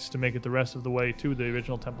 15 minutes to make it the rest of the way to the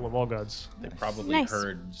original Temple of All Gods. They probably Nice.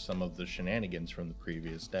 heard some of the shenanigans from the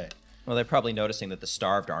previous day. Well, they're probably noticing that the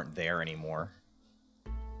starved aren't there anymore.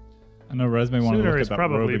 I know Resume wanted to Sooner look is at that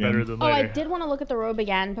probably robe better again. than Oh, later. I did want to look at the robe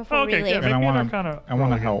again before Oh, okay, we leave. good. And I Maybe want they're to. kinda I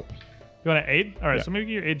want to rogue. help. You want to aid? All right, Yeah. so maybe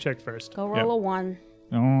get your aid check first. Go roll Yeah. a 1.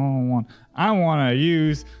 I want to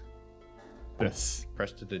use this.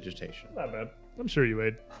 Prestidigitation. Not bad. I'm sure you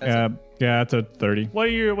aid. Yeah, that's a 30.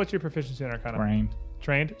 What's your proficiency in Arcana? Trained.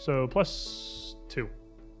 Trained, so +2.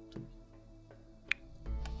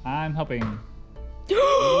 I'm helping.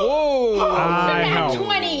 Whoa! I Nat helped.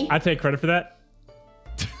 20. I take credit for that.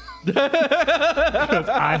 Because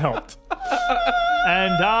I helped.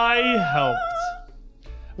 And I helped.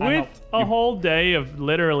 With a whole day of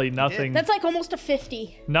literally nothing. That's like almost a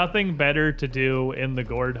 50. Nothing better to do in the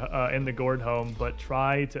gourd home but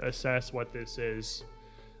try to assess what this is.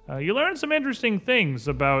 You learn some interesting things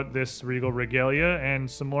about this regal regalia and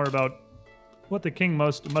some more about what the king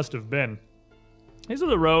must have been. These are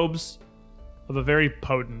the robes of a very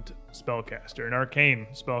potent spellcaster, an arcane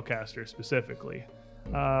spellcaster specifically.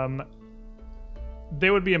 They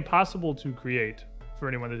would be impossible to create for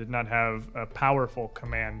anyone that did not have a powerful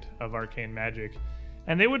command of arcane magic.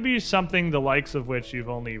 And they would be something the likes of which you've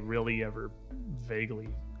only really ever vaguely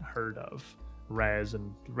heard of. Raz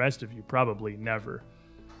and the rest of you probably never.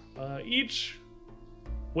 Each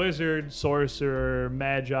wizard, sorcerer,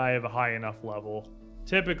 magi of a high enough level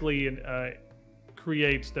typically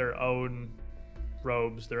creates their own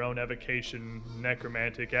robes, their own evocation,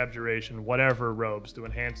 necromantic, abjuration, whatever robes to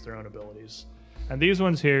enhance their own abilities. And these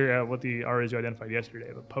ones here, what the RAs you identified yesterday,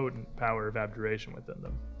 have a potent power of abjuration within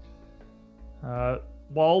them.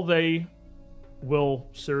 While they will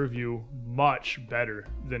serve you much better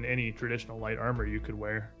than any traditional light armor you could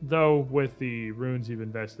wear, though with the runes you've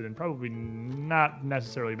invested in, probably not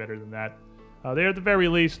necessarily better than that. They are at the very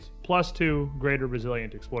least +2 greater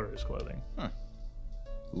resilient explorer's clothing.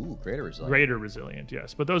 Ooh, greater resilience. Greater resilient,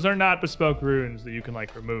 yes. But those are not bespoke runes that you can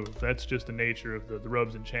remove. That's just the nature of the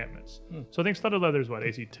robe's enchantments. So I think studded leather is what,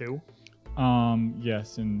 AC 2?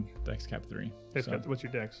 Yes, and Dex Cap 3. What's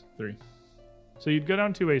your dex? 3. So you'd go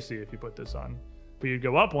down 2 AC if you put this on, but you'd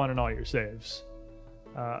go up 1 in all your saves.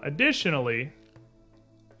 Additionally,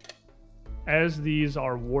 as these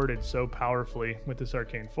are warded so powerfully with this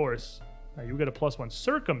arcane force, you get a +1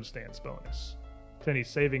 circumstance bonus to any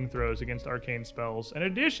saving throws against arcane spells, and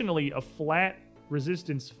additionally a flat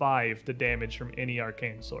resistance 5 to damage from any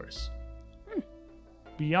arcane source.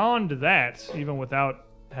 Beyond that, even without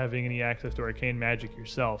having any access to arcane magic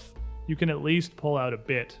yourself, you can at least pull out a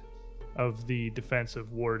bit of the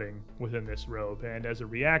defensive warding within this robe, and as a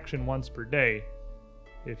reaction once per day,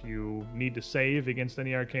 if you need to save against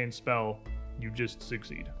any arcane spell, you just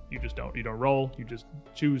succeed. You don't roll, you just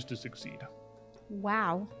choose to succeed.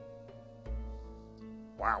 Wow.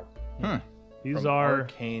 Wow. These From are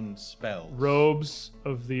arcane spells. robes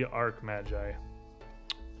of the Archmagi.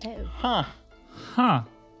 Oh. Huh.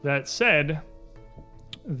 That said,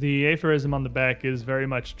 the aphorism on the back is very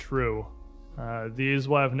much true. These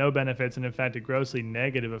will have no benefits and in fact a grossly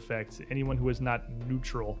negative effect to anyone who is not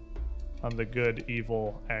neutral on the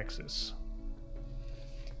good-evil axis.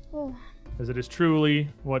 Oh. As it is truly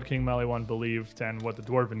what King Maliwan believed and what the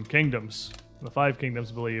Dwarven kingdoms, the 5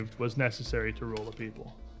 kingdoms believed, was necessary to rule a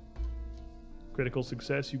people. Critical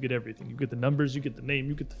success, you get everything. You get the numbers, you get the name,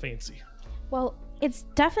 you get the fancy. Well, it's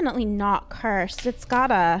definitely not cursed. It's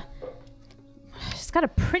got a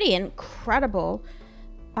pretty incredible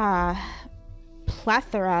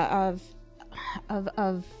plethora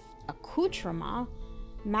of accoutrement,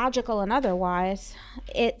 magical and otherwise.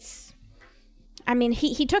 He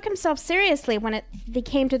took himself seriously when it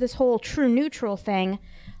came to this whole true neutral thing.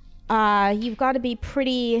 You've got to be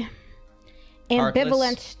pretty ambivalent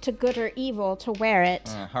Heartless. to good or evil to wear it.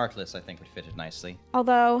 Heartless, I think, would fit it nicely.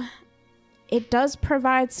 Although it does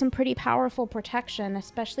provide some pretty powerful protection,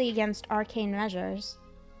 especially against arcane measures.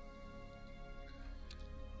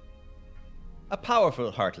 A powerful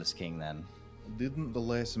Heartless king, then. Didn't the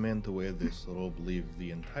last man to wear this robe leave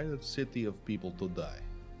the entire city of people to die?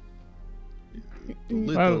 To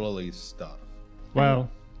literally starve. Well,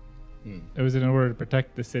 it was in order to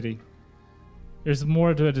protect the city. There's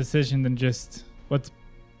more to a decision than just what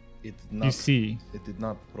It did you not, see. It did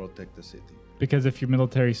not protect the city. Because if your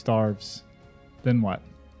military starves, then what?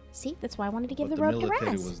 See, that's why I wanted to give But the the robe to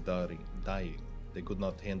military Raz. was dying. They could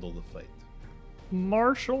not handle the fight.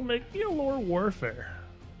 Marshall, make me a lore warfare.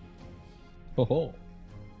 Oh,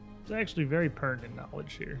 It's actually very pertinent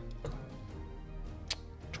knowledge here.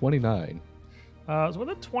 29. So with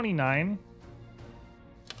a 29,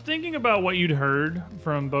 thinking about what you'd heard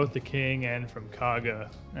from both the king and from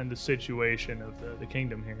Kaga and the situation of the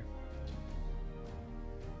kingdom here,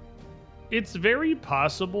 it's very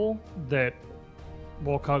possible that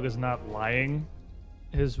while Kaga's not lying,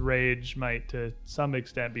 his rage might to some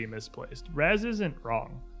extent be misplaced. Raz isn't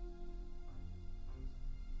wrong.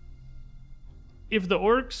 If the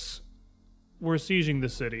orcs were sieging the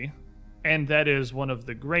city, and that is one of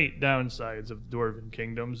the great downsides of Dwarven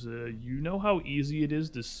kingdoms, you know how easy it is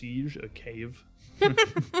to siege a cave?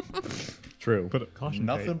 True. Put a caution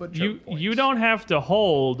Nothing tape. but choke points. You don't have to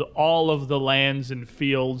hold all of the lands and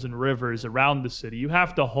fields and rivers around the city. You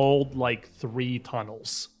have to hold 3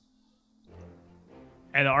 tunnels.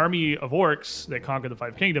 An army of orcs that conquer the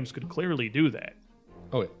 5 kingdoms could clearly do that.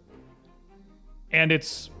 Oh, yeah. And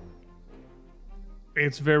it's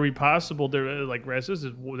very possible there, like Rez says,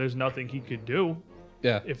 there's nothing he could do.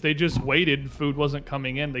 Yeah. If they just waited, food wasn't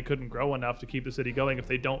coming in, they couldn't grow enough to keep the city going. If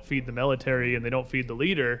they don't feed the military and they don't feed the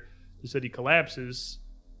leader, the city collapses.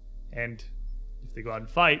 And if they go out and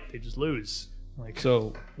fight, they just lose. Like,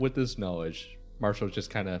 So with this knowledge, Marshall just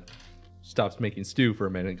kind of stops making stew for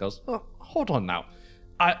a minute and goes, oh, hold on now.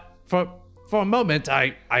 For a moment,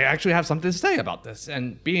 I actually have something to say about this.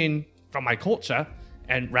 And being from my culture,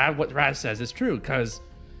 and what Raz says is true, because,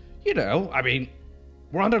 I mean,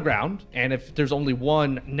 we're underground, and if there's only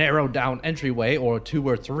one narrowed down entryway, or 2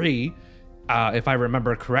 or 3, if I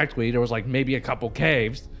remember correctly, there was like maybe a couple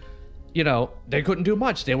caves, they couldn't do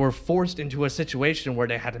much. They were forced into a situation where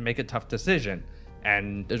they had to make a tough decision.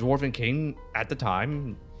 And the Dwarven King, at the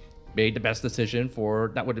time, made the best decision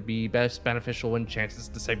that would be best beneficial in chances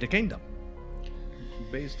to save the kingdom.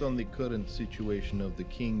 Based on the current situation of the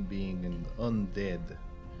king being an undead,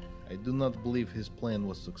 I do not believe his plan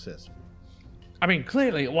was successful. I mean,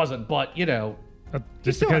 clearly it wasn't, but,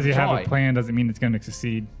 Just still because you have enjoy. a plan doesn't mean it's going to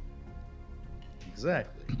succeed.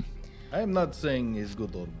 Exactly. I am not saying it's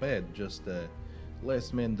good or bad, just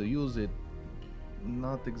less men to use it.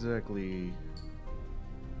 Not exactly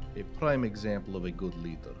a prime example of a good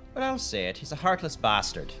leader. But I'll say it. He's a heartless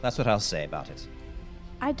bastard. That's what I'll say about it.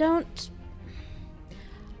 I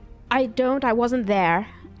wasn't there.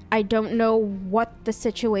 I don't know what the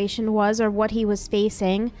situation was or what he was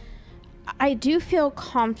facing. I do feel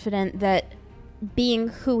confident that being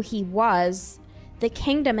who he was, the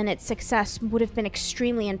kingdom and its success would have been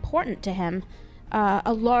extremely important to him.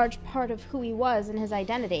 A large part of who he was and his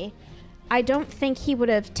identity. I don't think he would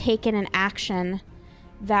have taken an action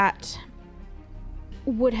that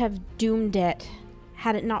would have doomed it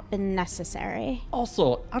had it not been necessary.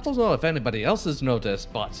 Also, I don't know if anybody else has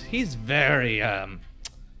noticed, but he's very, how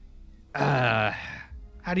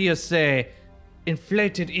do you say,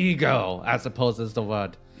 inflated ego, I suppose is the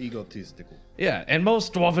word. Egotistical. Yeah, and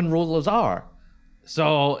most dwarven rulers are.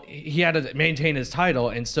 So he had to maintain his title,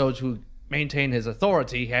 and so to maintain his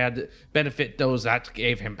authority, he had to benefit those that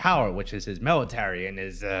gave him power, which is his military and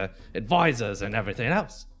his advisors and everything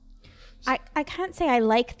else. I can't say I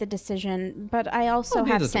like the decision, but I also Well,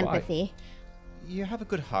 have neither do I. sympathy. You have a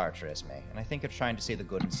good heart, Resme, and I think you're trying to see the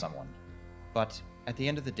good in someone. But at the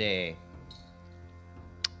end of the day,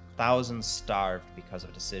 thousands starved because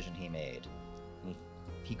of a decision he made.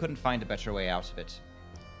 He couldn't find a better way out of it.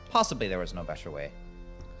 Possibly there was no better way.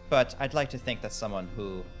 But I'd like to think that someone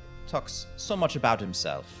who talks so much about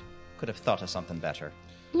himself could have thought of something better.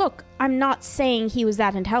 Look, I'm not saying he was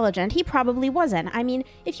that intelligent. He probably wasn't. I mean,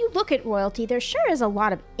 if you look at royalty, there sure is a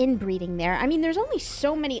lot of inbreeding there. I mean, there's only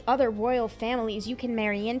so many other royal families you can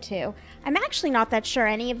marry into. I'm actually not that sure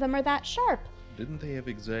any of them are that sharp. Didn't they have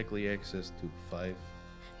exactly access to 5?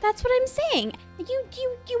 That's what I'm saying. You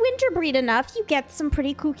interbreed enough, you get some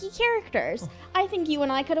pretty kooky characters. I think you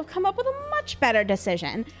and I could have come up with a much better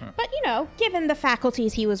decision. But, given the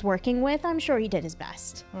faculties he was working with, I'm sure he did his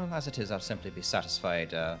best. Well, as it is, I'll simply be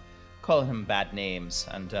satisfied calling him bad names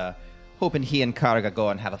and hoping he and Karga go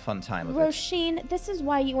and have a fun time of it. Roisin, this is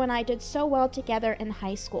why you and I did so well together in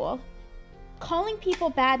high school. Calling people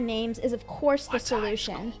bad names is, of course, the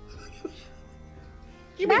solution.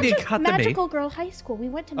 You mean the academy? Magical Girl High School. We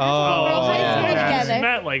went to Magical Girl High School We just together.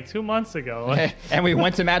 met like 2 months ago. And we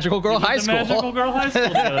went to Magical Girl High The Magical Girl High School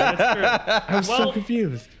together. That's true. I was so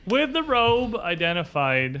confused. With the robe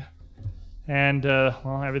identified, and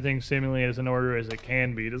everything seemingly as in order as it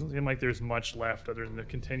can be, it doesn't seem like there's much left other than to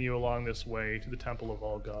continue along this way to the Temple of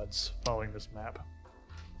All Gods, following this map.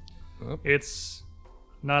 It's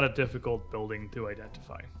not a difficult building to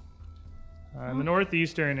identify. In the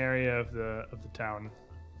northeastern area of the town,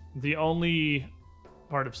 the only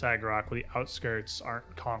part of Sagarok where the outskirts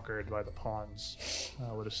aren't conquered by the pawns,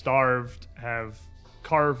 where the starved have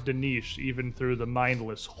carved a niche even through the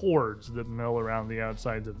mindless hordes that mill around the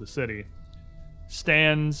outsides of the city,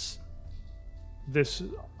 stands this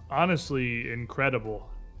honestly incredible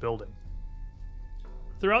building.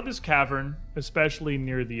 Throughout this cavern, especially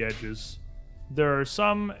near the edges, there are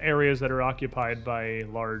some areas that are occupied by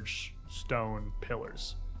large stone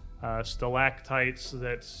pillars, stalactites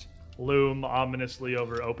that loom ominously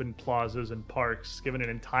over open plazas and parks, giving an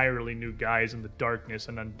entirely new guise in the darkness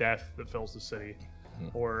and undeath that fills the city.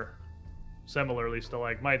 Or similarly,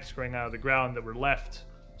 stalagmites growing out of the ground that were left,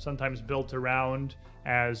 sometimes built around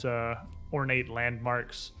as ornate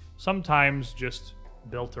landmarks, sometimes just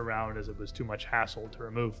built around as it was too much hassle to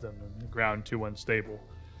remove them and the ground too unstable.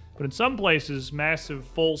 But in some places, massive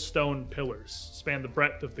full stone pillars span the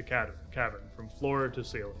breadth of the cavern from floor to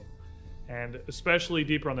ceiling. And especially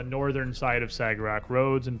deeper on the northern side of Sagarak,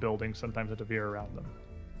 roads and buildings sometimes have to veer around them.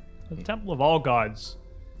 The Temple of All Gods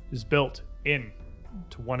is built in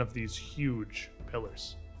to one of these huge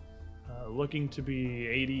pillars, looking to be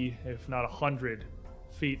 80, if not 100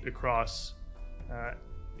 feet across.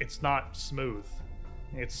 It's not smooth.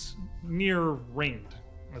 It's near ringed,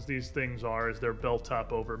 as these things are, as they're built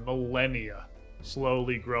up over millennia,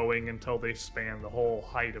 slowly growing until they span the whole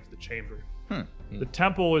height of the chamber. The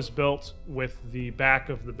temple is built with the back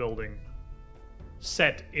of the building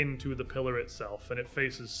set into the pillar itself, and it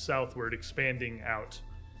faces southward, expanding out.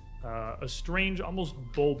 A strange, almost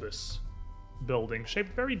bulbous building,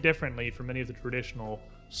 shaped very differently from many of the traditional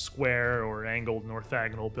square or angled and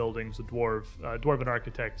orthogonal buildings the dwarven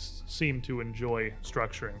architects seem to enjoy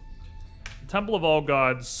structuring. The Temple of All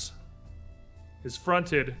Gods is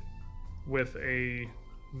fronted with a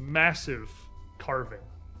massive carving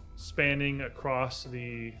spanning across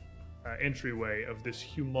the entryway of this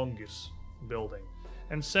humongous building,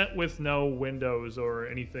 and set with no windows or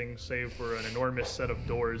anything save for an enormous set of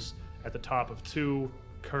doors at the top of two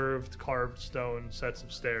carved stone sets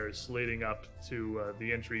of stairs leading up to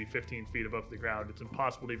the entry 15 feet above the ground. It's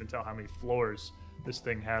impossible to even tell how many floors this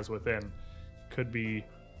thing has within.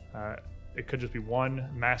 It could just be one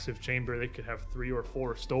massive chamber. They could have 3 or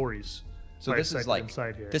 4 stories. So this is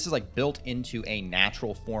like built into a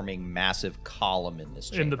natural forming massive column in this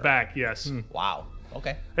chamber. In the back, yes. Wow.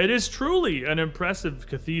 Okay. It is truly an impressive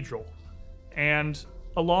cathedral. And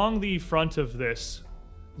along the front of this,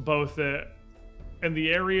 both in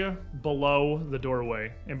the area below the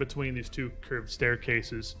doorway, in between these two curved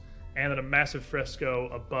staircases, and at a massive fresco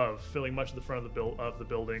above, filling much of the front of the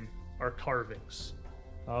building, are carvings.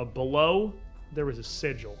 Below, there is a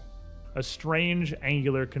sigil, a strange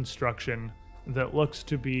angular construction that looks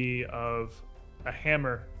to be of a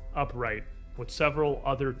hammer upright with several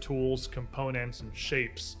other tools, components, and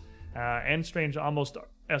shapes, and strange, almost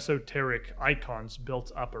esoteric icons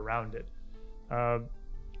built up around it.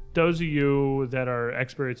 Those of you that are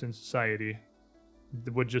experts in society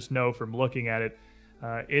would just know from looking at it,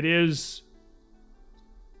 it is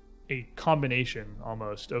a combination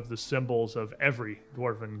almost of the symbols of every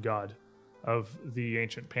dwarven god of the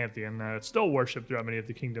ancient pantheon. It's still worshipped throughout many of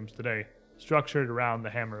the kingdoms today, structured around the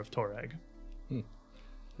Hammer of Torag.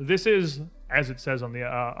 This is, as it says on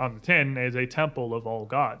the tin, is a temple of all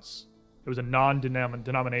gods. It was a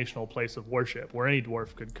non-denominational place of worship where any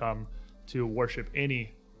dwarf could come to worship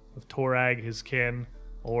any of Torag, his kin,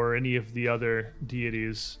 or any of the other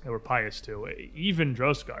deities that were pious to. Even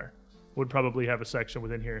Droskar would probably have a section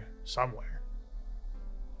within here somewhere.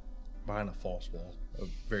 Behind a false wall. A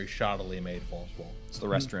very shoddily made false wall. It's the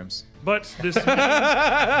restrooms. But this...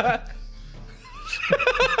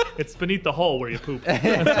 It's beneath the hole where you poop.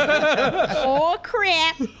 Oh,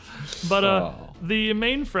 crap. But the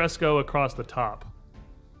main fresco across the top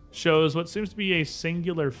shows what seems to be a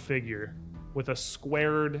singular figure with a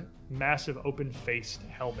squared, massive, open-faced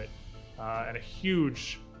helmet and a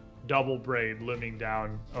huge double braid looming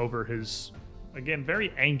down over his, again,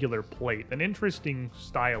 very angular plate. An interesting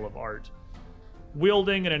style of art.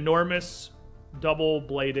 Wielding an enormous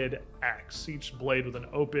double-bladed axe, each blade with an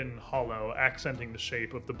open hollow, accenting the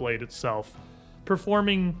shape of the blade itself,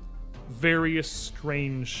 performing various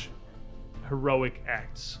strange heroic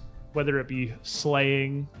acts, whether it be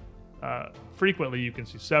slaying. Frequently you can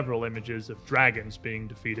see several images of dragons being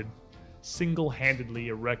defeated, single-handedly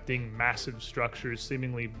erecting massive structures,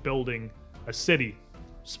 seemingly building a city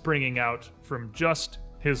springing out from just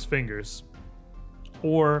his fingers,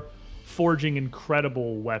 or forging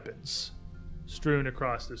incredible weapons strewn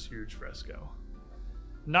across this huge fresco.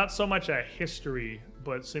 Not so much a history,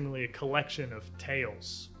 but seemingly a collection of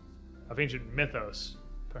tales, of ancient mythos,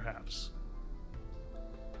 perhaps.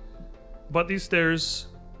 But these stairs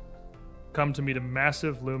come to meet a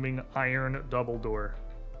massive looming iron double door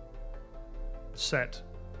set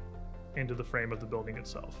into the frame of the building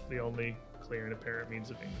itself, the only clear and apparent means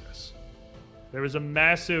of ingress. There is a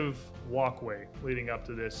massive walkway leading up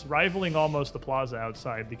to this, rivaling almost the plaza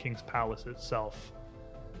outside the King's Palace itself.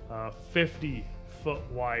 A 50-foot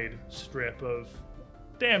wide strip of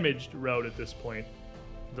damaged road at this point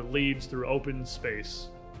that leads through open space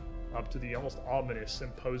up to the almost ominous,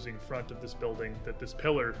 imposing front of this building that this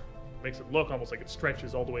pillar makes it look almost like it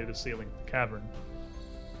stretches all the way to the ceiling of the cavern.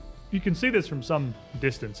 You can see this from some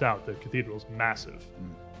distance out. The cathedral is massive.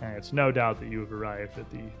 And it's no doubt that you have arrived at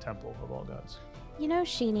the Temple of All Gods. You know,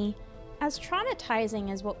 Sheeny, as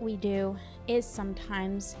traumatizing as what we do is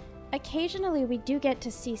sometimes, occasionally we do get to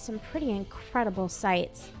see some pretty incredible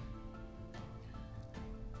sights.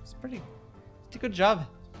 It's a good job.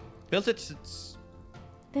 Built it.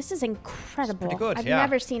 This is incredible. pretty good, I've yeah.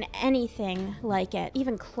 never seen anything like it,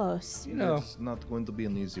 even close. You know, It's not going to be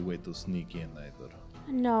an easy way to sneak in either.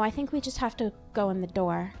 No, I think we just have to go in the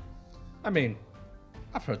door. I mean,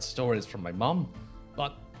 I've heard stories from my mom,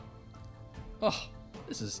 but oh,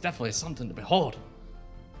 this is definitely something to behold.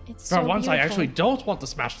 It's For so once, beautiful. I actually don't want to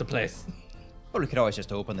smash the place. Well, we could always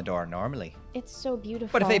just open the door normally. It's so beautiful.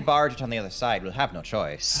 But if they barge it on the other side, we'll have no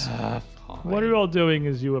choice. What are you all doing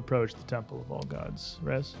as you approach the Temple of All Gods?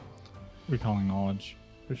 Rez? Recalling knowledge.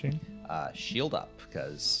 Rasheen? Shield up,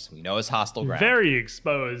 because we know it's hostile ground. Very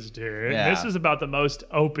exposed here. And Yeah. This is about the most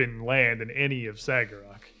open land in any of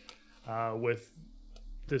Sagarok. With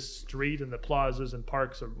this street and the plazas and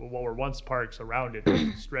parks, or what were once parks around it,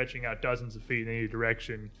 stretching out dozens of feet in any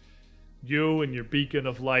direction. You and your beacon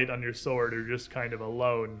of light on your sword are just kind of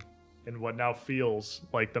alone in what now feels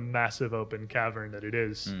like the massive open cavern that it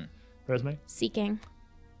is. Resme? Seeking.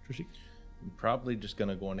 Trishik? I'm probably just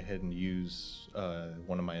gonna go on ahead and use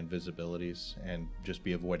one of my invisibilities and just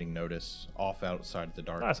be avoiding notice off outside of the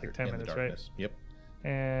dark. That's like 10 in the minutes, right? darkness. Yep.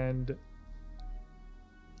 And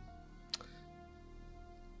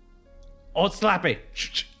Old Slappy!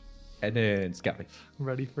 And then Scappy.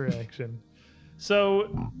 ready for action.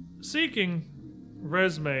 So, seeking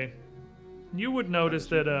Resme, you would notice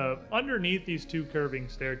that underneath these two curving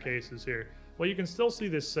staircases here, well, you can still see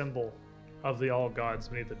this symbol of the All Gods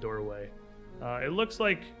beneath the doorway. It looks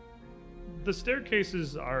like the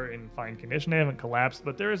staircases are in fine condition. They haven't collapsed,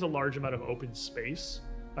 but there is a large amount of open space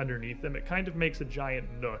underneath them. It kind of makes a giant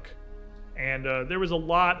nook. And there was a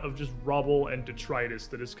lot of just rubble and detritus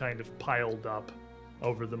that is kind of piled up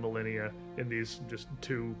over the millennia in these just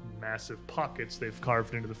two massive pockets they've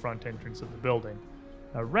carved into the front entrance of the building.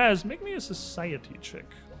 Raz, make me a society check.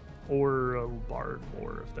 Or a bard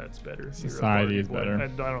more, if that's better. You're a Society is bard, better.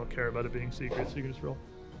 And I don't care about it being secret, so you can just roll.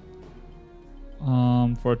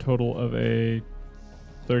 For a total of a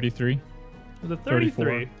 33. With a 33,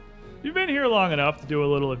 34. you've been here long enough to do a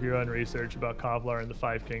little of your own research about Kevlar and the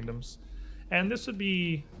Five Kingdoms. And this would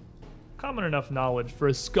be common enough knowledge for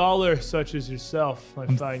a scholar such as yourself, my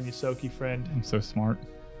fine Yusoki friend. I'm so smart.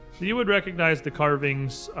 You would recognize the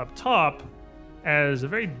carvings up top as a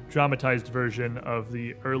very dramatized version of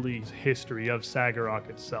the early history of Sagarok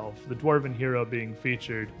itself, the dwarven hero being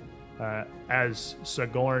featured as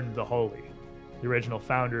Sagorn the Holy, the original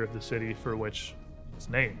founder of the city for which it's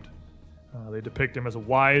named. They depict him as a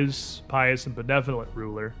wise, pious, and benevolent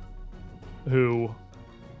ruler who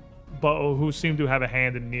seemed to have a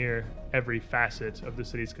hand in near every facet of the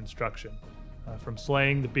city's construction. From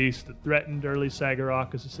slaying the beast that threatened early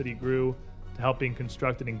Sagarok as the city grew, to helping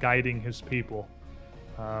construct it and guiding his people.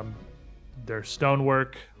 Their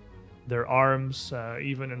stonework, their arms,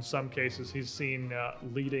 even in some cases, he's seen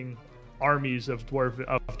leading armies of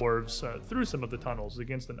dwarves through some of the tunnels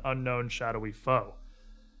against an unknown shadowy foe.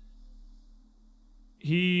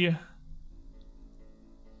 He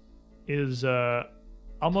is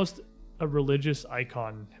almost a religious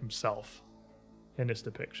icon himself in this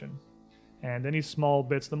depiction. And any small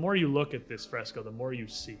bits, the more you look at this fresco, the more you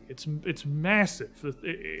see. It's massive.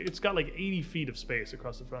 It's got like 80 feet of space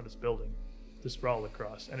across the front of this building to sprawl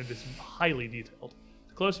across, and it is highly detailed.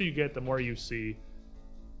 The closer you get, the more you see,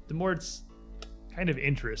 the more it's kind of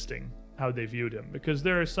interesting how they viewed him, because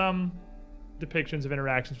there are some depictions of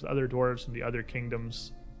interactions with other dwarves from the other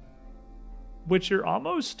kingdoms which are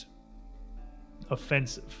almost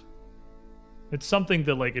offensive. It's something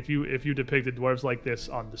that, like, if you depicted dwarves like this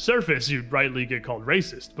on the surface, you'd rightly get called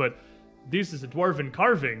racist. But this is a dwarven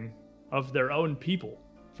carving of their own people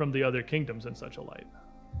from the other kingdoms in such a light.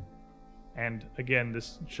 And again,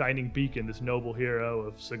 this shining beacon, this noble hero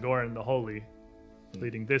of Sagorn the Holy,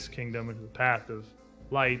 leading this kingdom into the path of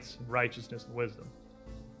light, righteousness, and wisdom.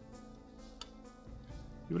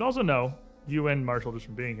 You would also know, you and Marshall, just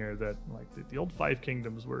from being here, that like the old Five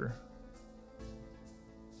Kingdoms were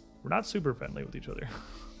not super friendly with each other.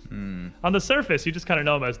 On the surface, you just kind of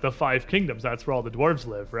know them as the Five Kingdoms. That's where all the dwarves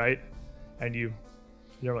live, right? And you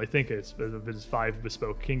don't really think it's five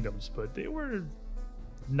bespoke kingdoms, but they were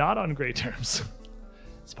not on great terms.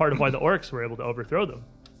 It's part of why the orcs were able to overthrow them.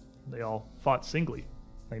 They all fought singly.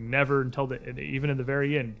 They never, even in the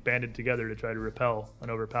very end, banded together to try to repel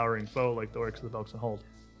an overpowering foe like the orcs of the Belks and Hold.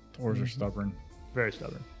 Dwarves are stubborn. Very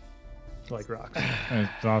stubborn. Like rocks.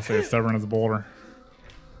 I'll say stubborn as a boulder.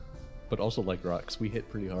 But also like rocks, we hit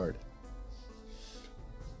pretty hard.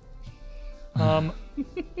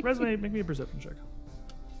 Resume, make me a perception check.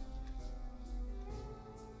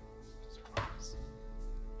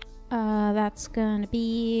 That's gonna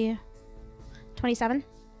be 27.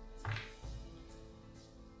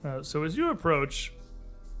 So as you approach,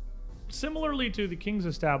 similarly to the king's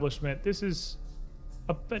establishment, this is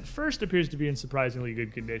at first appears to be in surprisingly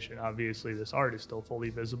good condition. Obviously, this art is still fully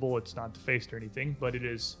visible. It's not defaced or anything, but it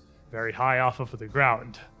is very high off of the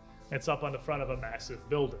ground. It's up on the front of a massive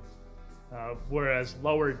building. Whereas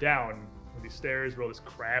lower down, where these stairs, where all this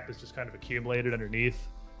crap is just kind of accumulated underneath,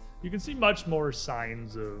 you can see much more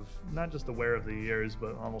signs of not just the wear of the years,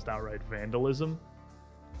 but almost outright vandalism,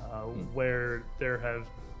 where there have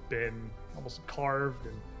been almost carved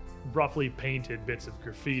and roughly painted bits of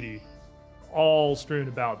graffiti all strewn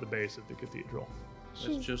about the base of the cathedral.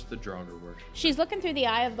 That's just the Draugr worship. She's looking through the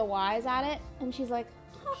eye of the wise at it, and she's like,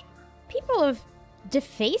 huh, people have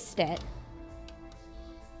defaced it.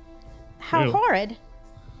 How Really? horrid.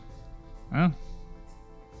 Well,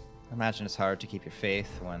 I imagine it's hard to keep your faith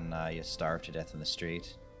when you starve to death in the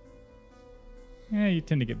street. yeah, you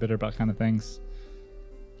tend to get bitter about kind of things.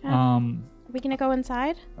 Yeah. Are we gonna go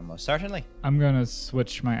inside? Most certainly. I'm gonna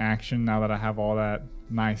switch my action now that I have all that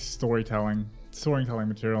nice storytelling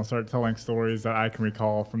material and start telling stories that I can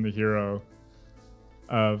recall from the hero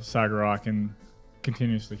of Sagarok and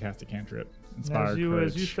continuously cast a cantrip. Inspire As you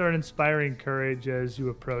courage. start inspiring courage as you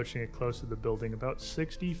approach and get close to the building, about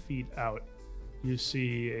 60 feet out, you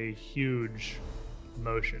see a huge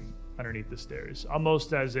motion underneath the stairs,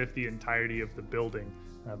 almost as if the entirety of the building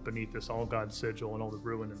beneath this all god sigil and all the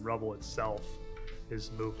ruin and rubble itself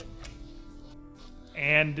is moving.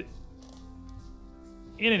 And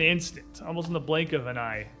in an instant, almost in the blink of an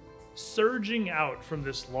eye, surging out from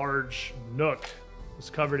this large nook, this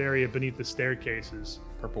covered area beneath the staircases,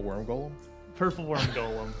 Purple worm golem. purple worm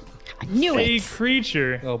golem, I knew a it.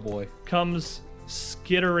 creature Oh boy. comes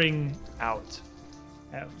skittering out.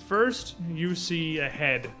 At first, you see a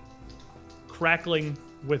head crackling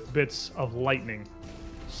with bits of lightning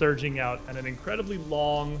surging out, and an incredibly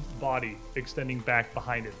long body extending back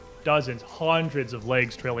behind it. Dozens, hundreds of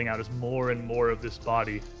legs trailing out as more and more of this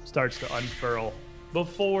body starts to unfurl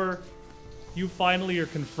before you finally are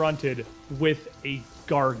confronted with a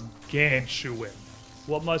gargantuan,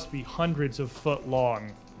 what must be hundreds of foot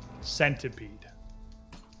long centipede.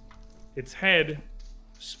 Its head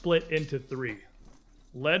split into three,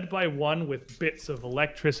 led by one with bits of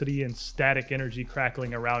electricity and static energy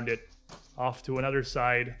crackling around it. Off to another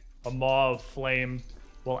side, a maw of flame,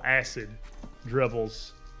 while acid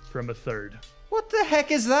dribbles from a third. What the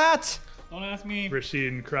heck is that? Don't ask me.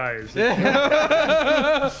 Rasheen cries.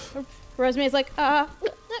 Rosemary's like, I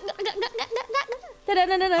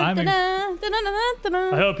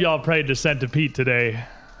hope y'all prayed to Centipede today.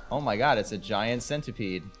 Oh my god, it's a giant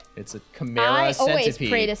centipede. It's a Chimera I always centipede.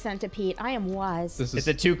 pray to centipede. I am wise. This It's is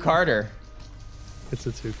a two-carder. It's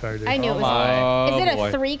a two-carder. I knew Oh it was. my. Is it a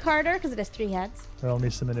boy. three-carder? Because it has three heads. Roll me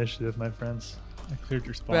some initiative, my friends. I cleared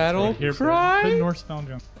your spot. Battle right here. cry? Put Norse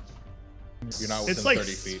Foundry. You're not within It's like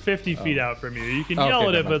 30 feet. 50 feet out from you. You can Okay, yell at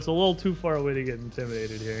never it, but mind. it's a little too far away to get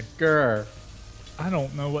intimidated here. grr. I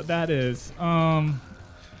don't know what that is.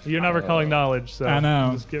 You're not recalling knowledge, so I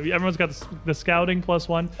know. everyone's got the scouting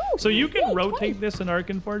 +1. So you can Ooh, 20. rotate this in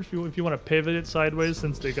Arkenforge if you want to pivot it sideways,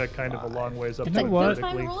 since they got kind of a long ways up. You know there what? Time to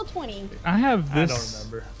vertically. roll a 20. I have I this. don't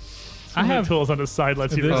remember. I have tools on the side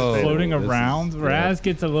lets you this rotate. floating This is- around. yeah. Raz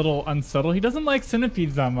gets a little unsubtle. He doesn't like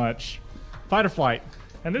centipedes that much. Fight or flight.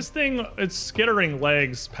 And this thing, its skittering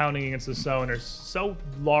legs pounding against the stone are so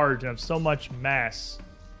large and have so much mass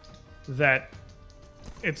that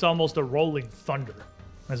it's almost a rolling thunder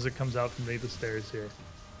as it comes out from beneath the stairs here.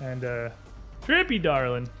 And Trippy,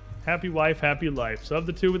 darling, happy wife, happy life. So of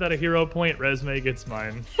the two without a hero point, Resme gets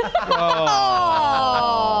mine.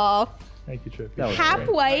 Oh, Thank you, Trippy. That was hap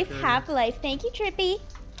great. wife, hap life. Thank you, Trippy.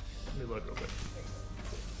 Let me look real quick.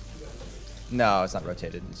 No, it's not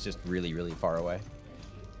rotated. It's just really, really far away.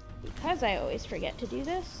 Because I always forget to do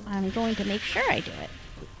this, I'm going to make sure I do it.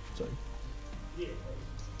 Sorry. Yeah.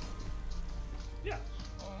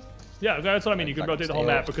 Yeah, that's what I mean. You can Like rotate the whole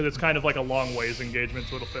map because it's kind of like a long ways engagement,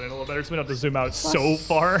 so it'll fit in a little better. So we don't have to zoom out so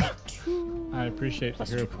far. I appreciate the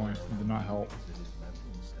hero point. It did not help.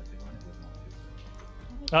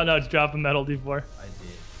 Oh no, it's dropping metal D4. I did.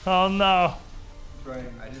 Oh no.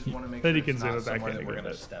 I just want to make Then sure you can it's zoom not it back somewhere in that to we're get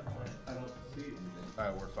gonna it. step on it. I don't see it.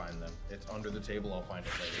 Alright, we're fine then. It's under the table. I'll find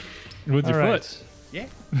it later. With your All right. foot. Yeah.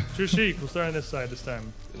 Trishik, we'll start on this side this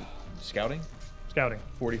time. Scouting. Scouting.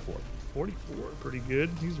 44. 44, pretty good.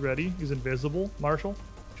 He's ready. He's invisible. Marshall,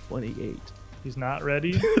 28. he's not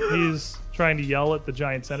ready. He's trying to yell at the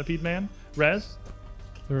giant centipede man. Rez,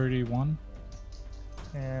 31.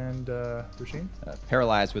 And Rasheen?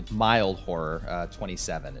 Paralyzed with mild horror,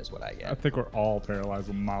 27 is what I I get. think we're all paralyzed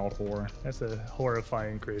with mild horror. That's a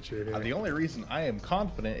horrifying creature here. The only reason I am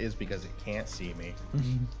confident is because it can't see me.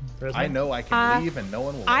 Resme? I know I can leave and no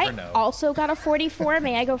one will ever I know. also got a 44.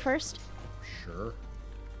 May I go first? Sure.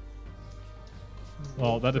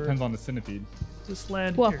 Well, that depends on the centipede. Just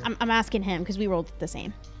land Well, here. I'm asking him because we rolled the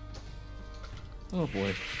same. Oh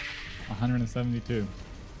boy. 172.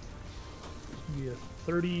 Be a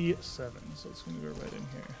 37, so it's going to go right in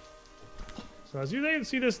here. So as you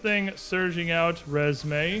see this thing surging out,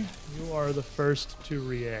 Resme, you are the first to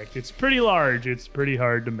react. It's pretty large. It's pretty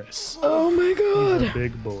hard to miss. Oh my god. He's a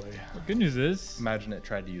big boy. The good news is, Imagine it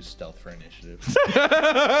tried to use stealth for initiative. It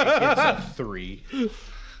gets a 3.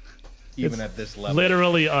 Even It's at this level.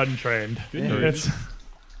 Literally untrained. news. It's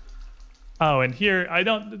oh, and here I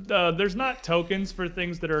don't. There's not tokens for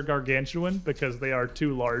things that are gargantuan because they are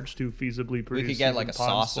too large to feasibly produce. We could get like even a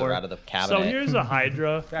pawns saucer for. out of the cabinet. So here's a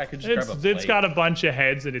Hydra. Yeah, I could just it's, grab a it's plate. got a bunch of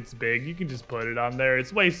heads and it's big. You can just put it on there.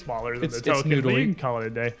 It's way smaller than It's the token, but you noodly. can call it a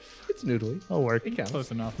day. It's noodly. It'll work. It counts.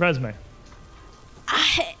 close enough. Resume.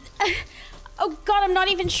 Oh god, I'm not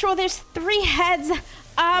even sure there's 3 heads.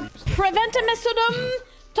 Preventimistodum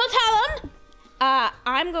totalum.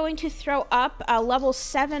 I'm going to throw up a level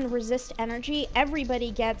 7 resist energy.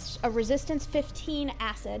 Everybody gets a resistance 15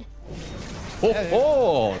 acid. Oh,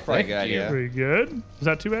 Probably a thank good idea. Pretty good. Is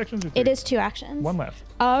that 2 actions or 3? It is 2 actions. One left.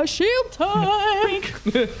 Shield time.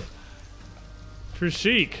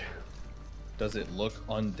 Trishik. Does it look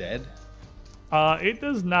undead? It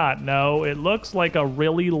does not. No, it looks like a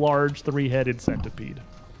really large 3-headed centipede.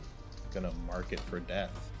 Gonna mark it for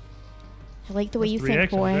death. I like the way you 3 think,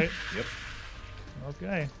 actions, boy. right? Yep.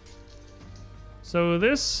 Okay. So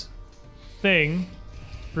this thing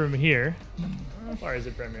from here, how far is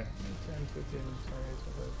it from you? 10, 15,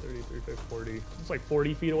 20, 30, 35, 40. It's like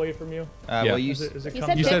 40 feet away from you. Yeah. Well, you, Is it You coming?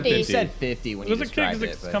 said You said 50. you said 50 when It you was a kid described it.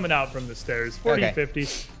 it's but- coming out from the stairs. 40, Okay. 50.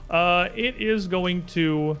 It is going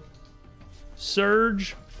to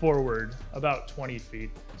surge forward about 20 feet.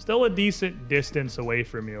 Still a decent distance away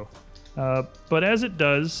from you. But as it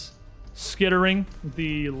does, skittering,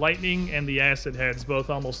 the lightning and the acid heads both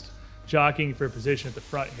almost jockeying for position at the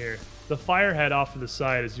front here. The fire head off to the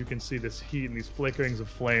side, as you can see this heat and these flickerings of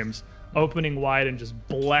flames, opening wide and just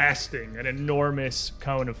blasting an enormous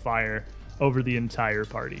cone of fire over the entire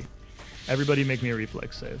party. Everybody make me a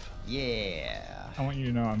reflex save. Yeah. I want you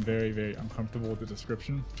to know I'm very, very uncomfortable with the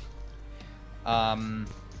description. Don't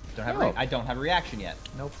have Oh. I don't have a reaction yet.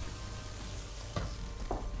 Nope.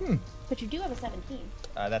 But you do have a 17.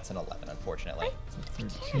 That's an 11, unfortunately.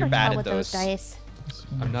 You're bad at with those those. dice.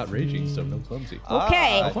 I'm not raging, so no clumsy.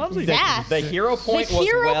 Okay, clumsy. that. The hero point the was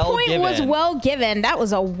hero well point given. was well given. That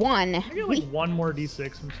was a 1. I get like one more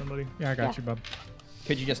d6 from somebody. Yeah, I got Yeah. you, bub.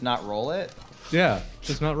 Could you just not roll it? Yeah,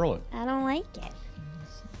 just not roll it. I don't like it.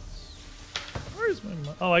 Where's my?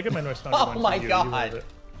 Oh, I get my North Star. Oh one from my you. You God. rolled it.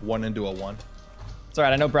 1 into a 1. It's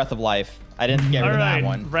alright, I know Breath of Life. I didn't get All rid of right, that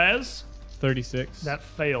one. Rez. 36. That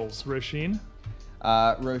fails. Roshin.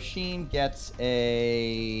 Roshin gets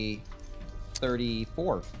a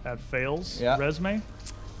 34. That fails. Yeah. Resme.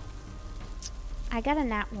 I got a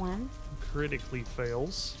nat 1. Critically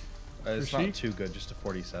fails. It's Rashid? not too good, just a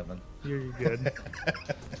 47. You're good.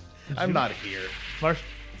 I'm not here. Marsh.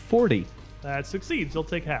 40. That succeeds. You'll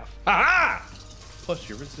take half. Plus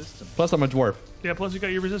your resistance. Plus, I'm a dwarf, Yeah. Plus you got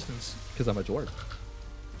your resistance. because I'm a dwarf.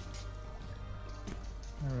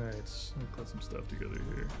 All right. Let me put some stuff together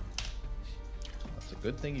here. It's a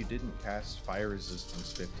good thing you didn't cast fire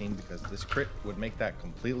resistance 15 because this crit would make that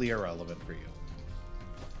completely irrelevant for you.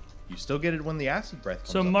 You still get it when the acid breath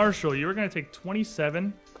comes So up. Marshall, you are going to take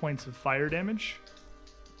 27 points of fire damage.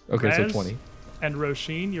 Okay, so Rez 20. And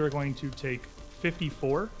Roshin, you are going to take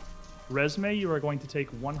 54. Resme, you are going to take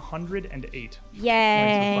 108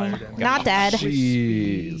 Yay. points of fire damage. Not dead.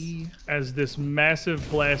 Jeez. As this massive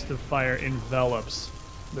blast of fire envelops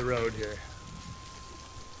the road here.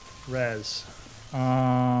 Rez.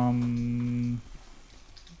 I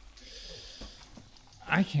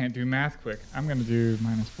can't do math quick. I'm gonna do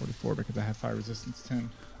minus 44 because I have fire resistance 10.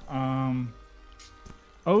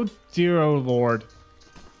 Oh dear, oh lord.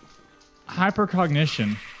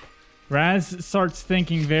 Hypercognition. Raz starts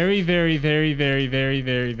thinking very, very, very, very, very,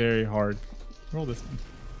 very, very hard. Roll this one.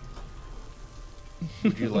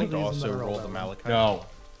 Would you like to These also and then roll roll the that Malachite? No.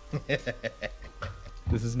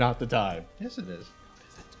 This is not the time. Yes, it is.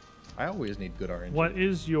 I always need good RNG. What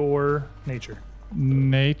is your nature?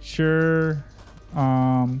 Nature.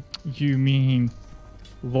 You mean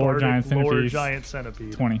Lord Giant Bardic Lord Centipede? Giant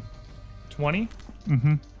Centipede. 20. 20?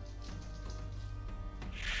 Mm-hmm.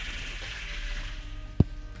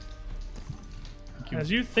 Thank you. As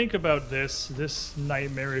you think about this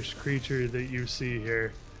nightmarish creature that you see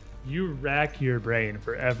here, you rack your brain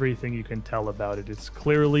for everything you can tell about it. It's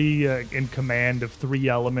clearly in command of 3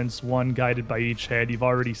 elements, one guided by each head. You've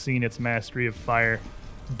already seen its mastery of fire,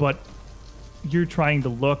 but you're trying to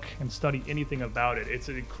look and study anything about it. It's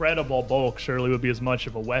an incredible bulk, surely would be as much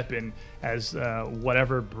of a weapon as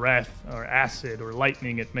whatever breath or acid or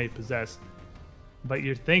lightning it may possess. But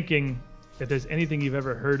you're thinking if there's anything you've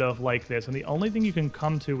ever heard of like this, and the only thing you can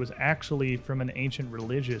come to was actually from an ancient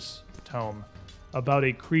religious tome about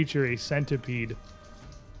a creature, a centipede,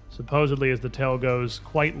 supposedly, as the tale goes,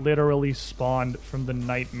 quite literally spawned from the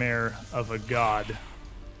nightmare of a god.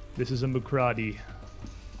 This is a Mukradi,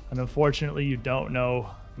 and unfortunately you don't know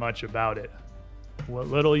much about it. What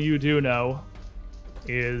little you do know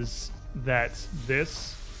is that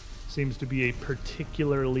this seems to be a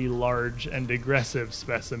particularly large and aggressive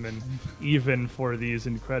specimen, even for these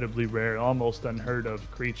incredibly rare, almost unheard of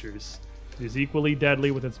creatures. It is equally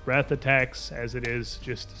deadly with its breath attacks as it is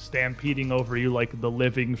just stampeding over you like the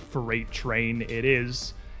living freight train it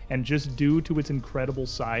is. And just due to its incredible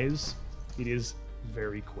size, it is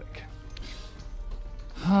very quick.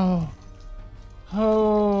 Oh,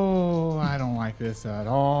 I don't like this at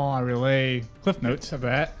all. I relay cliff notes of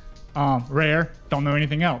that. Rare, don't know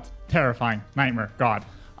anything else. Terrifying, nightmare, God.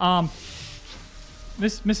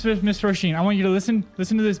 Miss Roisin, I want you to listen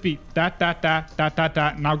to this beat. That,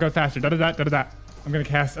 and I'll go faster. Da. I'm gonna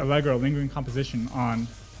cast Allegro, Lingering Composition on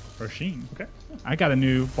Roisin. Okay. I got a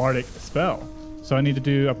new bardic spell, so I need to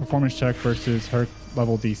do a performance check versus her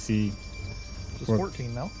level DC. It's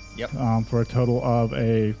 14 now. Yep. For a total of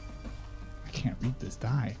I can't read this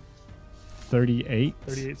die. 38.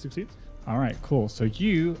 38 succeeds. All right, cool. So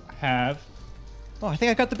you have Oh, I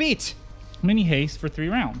think I got the beat. mini haste for 3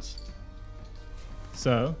 rounds.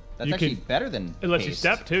 So That's you actually could, better than It lets you haste.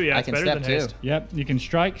 step too, yeah, I it's can better step than too. haste. yep, you can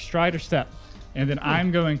strike, stride, or step, and then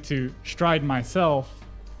I'm going to stride myself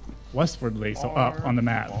westwardly, so up on the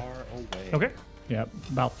map. Far away. Okay. Yep,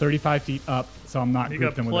 about 35 feet up, so I'm not You got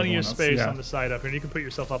grouped in with plenty of everyone else. space Yeah. on the side up here. You can put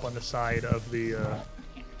yourself up on the side of the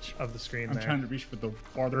screen I'm there. trying to reach with the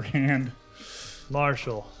farther hand.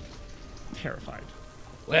 Marshall. Terrified.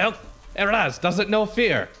 Well, Eraz doesn't know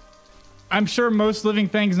fear. I'm sure most living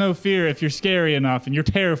things know fear if you're scary enough, and you're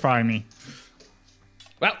terrifying me.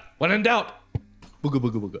 Well, when in doubt, booga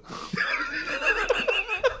booga booga.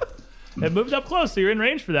 It moved up close, so you're in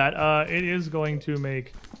range for that. It is going to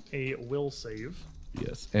make a will save.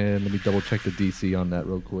 Yes, and let me double check the DC on that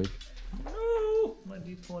real quick. No, my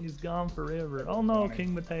D20's gone forever. Oh no,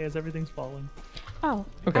 King Mateus, everything's falling. Oh,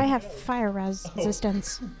 Okay. I have fire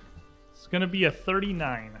resistance. It's gonna be a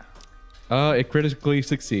 39. It critically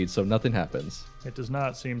succeeds, so nothing happens. It does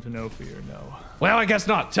not seem to know fear, no. Well, I guess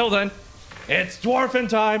not. Till then, it's dwarfin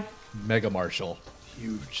time. Mega Marshall.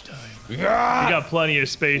 Huge time. Yeah! You got plenty of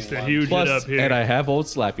space to huge it up Plus, here. and I have old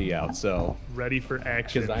Slappy out, so Ready for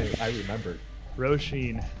action. because I remembered.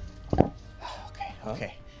 Roshin.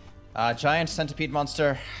 Okay. Giant centipede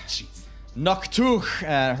monster. Noctuch.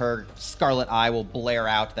 Her scarlet eye will blare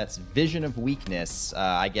out. That's Vision of Weakness.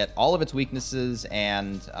 I get all of its weaknesses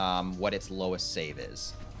and what its lowest save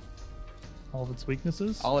is. All of its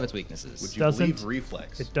weaknesses? All of its weaknesses. Would you Doesn't- believe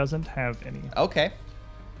reflex? It doesn't have any. Okay.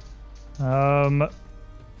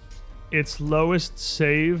 Its lowest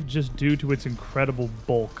save, just due to its incredible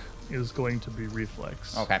bulk, is going to be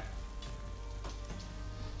reflex. Okay.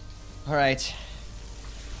 All right.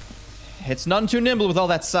 It's none too nimble with all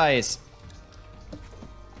that size. All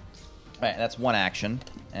right, that's one action.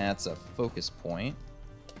 That's a focus point.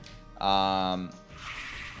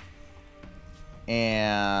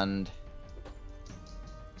 And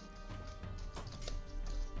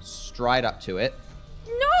stride up to it.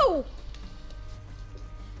 No!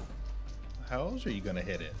 How else are you gonna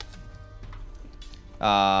hit it?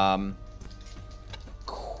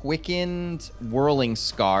 Quickened whirling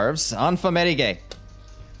scarves on Famerige.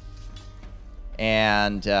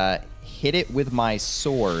 And hit it with my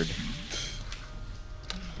sword.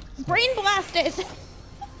 Brain blasted!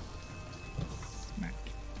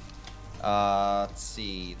 Let's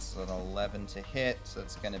see. It's an 11 to hit, so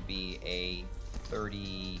it's going to be a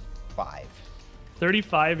 35.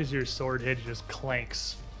 35 is your sword hit, it just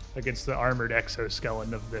clanks against the armored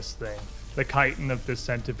exoskeleton of this thing. The chitin of this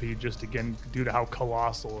centipede, just again, due to how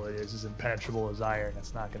colossal it is impenetrable as iron.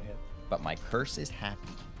 It's not going to hit. But my curse is happy.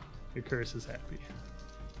 Your curse is happy.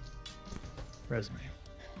 Resume.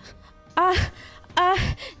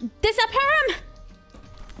 Disappear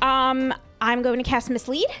him! I'm going to cast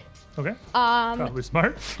Mislead. Okay. Probably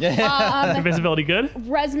smart. Yeah. Invisibility good.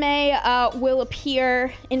 Resme will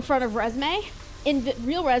appear in front of Resme.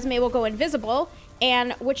 Real Resme will go invisible,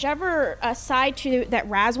 And whichever side that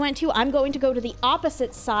Raz went to, I'm going to go to the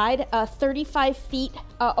opposite side, 35 feet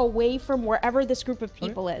away from wherever this group of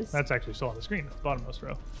people is. That's actually still on the screen, the bottommost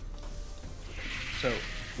row. So,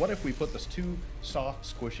 what if we put those two soft,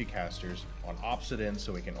 squishy casters on opposite ends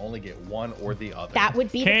so we can only get one or the other? That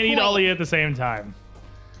would be Can't the eat point. Ollie at the same time.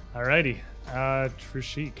 Alrighty.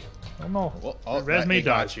 Trishik. Oh no. Well, Res may it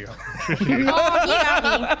got dodge you. Oh, you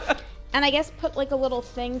got me. And I guess put like a little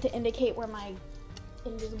thing to indicate where my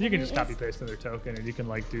invisible You can just is. copy paste another token, and you can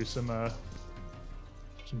like do some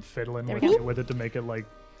fiddling There we with go. it, with it to make it like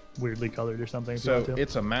weirdly colored or something. If you So, want to.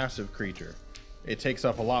 it's a massive creature. It takes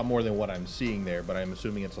up a lot more than what I'm seeing there, but I'm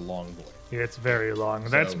assuming it's a long boy. Yeah, it's very long.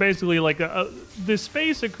 That's So- basically like the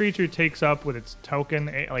space a creature takes up with its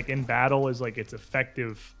token, like in battle, is like its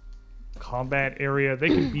effective combat area. They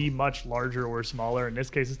can be much larger or smaller. In this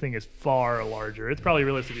case, this thing is far larger. It's probably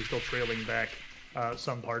realistically still trailing back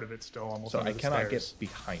some part of it still almost So under I the cannot stairs. get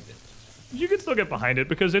behind it. You can still get behind it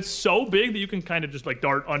because it's so big that you can kind of just like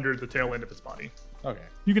dart under the tail end of its body. Okay.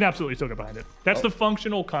 You can absolutely still get behind it. That's Oh. the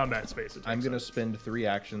functional combat space. It I'm takes going to up. spend 3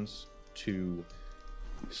 actions to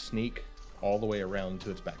sneak all the way around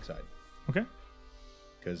to its backside Okay.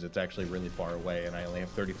 because it's actually really far away and I only have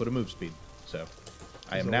 30 foot of move speed. So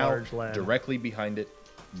I He's am a now large lad. directly behind it,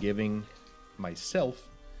 giving myself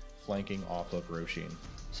flanking off of Roshin.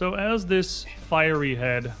 So as this fiery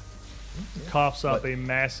head coughs up a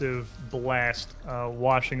massive blast,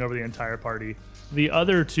 washing over the entire party, the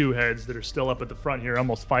other two heads that are still up at the front here,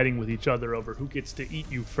 almost fighting with each other over who gets to eat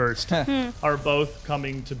you first, are both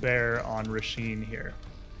coming to bear on Rasheen here.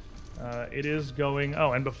 It is going.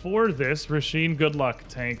 Oh, and before this, Rasheen, good luck,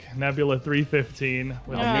 tank. Nebula 315.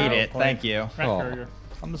 With I'll Need 0 it. point. Thank you. Crack courier.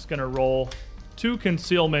 I'm just gonna roll 2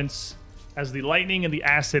 concealments as the lightning and the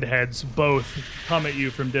acid heads both come at you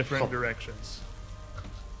from different directions.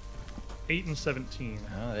 8 and 17.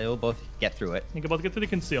 They will both get through it. You can both get through the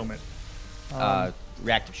concealment.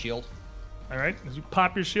 Reactive shield. All right, as you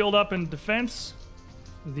pop your shield up in defense,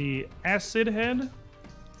 the acid head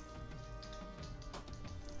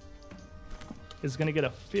is gonna get a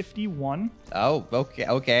 51. Oh, okay.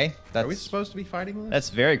 Okay. Are we That's supposed to be fighting this? that's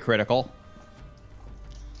very critical.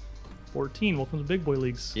 14. Welcome to Big Boy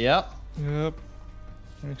Leagues. Yep. Yep.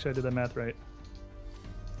 Make sure I did that math right.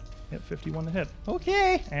 Yep, 51 to hit.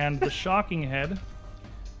 Okay. And the shocking head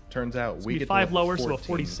Turns out we be get 5 to level lower, so a 14.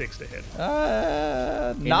 46 to hit.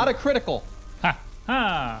 Not a critical. Ha!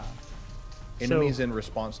 Ha! Enemies in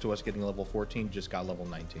response to us getting level 14 just got level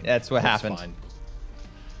 19. That's what happened. Fine.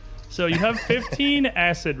 So you have 15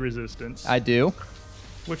 acid resistance, I do.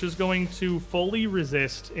 which is going to fully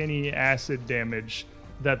resist any acid damage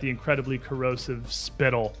that the incredibly corrosive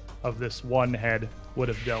spittle of this one head would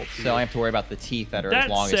have dealt to So you. I have to worry about the teeth that are That as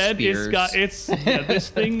long said, as spears. this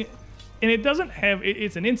thing, and it doesn't have.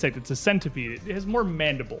 It's an insect. It's a centipede. It has more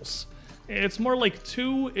mandibles. It's more like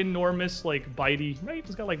 2 enormous, like bitey. Right?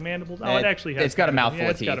 It's got like mandibles. Oh, it actually has. It's got a mandibles. mouthful yeah,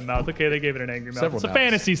 of it's got a teeth. mouth. Okay, they gave it an angry mouth. Several It's a mouths.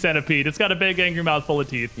 fantasy centipede. It's got a big angry mouth full of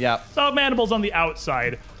teeth. Yep. So mandibles on the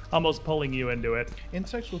outside, almost pulling you into it.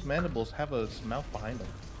 Insects with mandibles have a mouth behind them.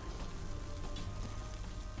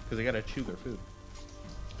 Because they gotta chew their food.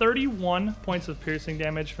 31 points of piercing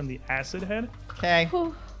damage from the acid head. Okay.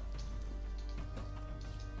 Whew.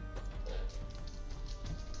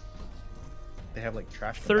 They have like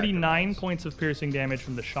trash. 39 points of piercing damage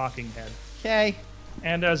from the shocking head. Okay.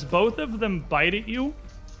 And as both of them bite at you,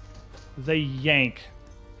 they yank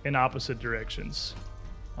in opposite directions.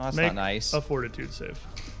 Oh, that's Make not nice. a fortitude save.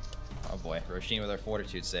 Oh boy, Roshin with her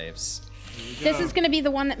fortitude saves. This is going to be the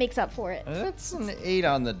one that makes up for it. That's an 8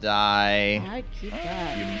 on the die. I keep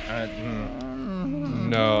that.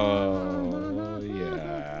 No.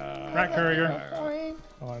 Yeah. Rat courier.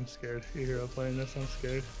 Oh, I'm scared. You hero playing this, I'm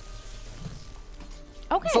scared.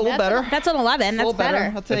 Okay, It's a little better. That's an 11. A That's little better.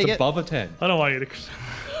 better. I'll take It's it. above a 10. I don't want you to.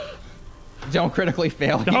 Don't critically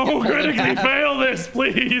fail. Don't critically fail this,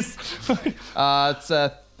 please. It's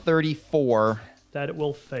a 34. That it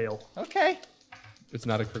will fail. Okay. It's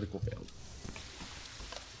not a critical fail.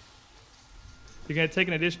 You're going to take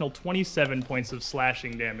an additional 27 points of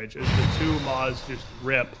slashing damage as the 2 maws just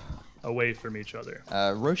rip away from each other.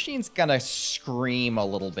 Roshin's gonna scream a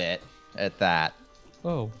little bit at that.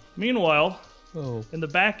 Oh. Meanwhile, Oh. in the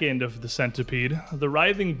back end of the centipede, the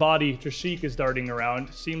writhing body Trishik is darting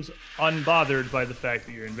around seems unbothered by the fact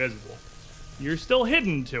that you're invisible. You're still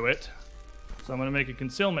hidden to it, so I'm going to make a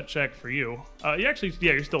concealment check for you.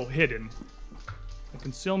 You're still hidden. The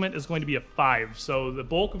concealment is going to be a 5, so the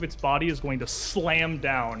bulk of its body is going to slam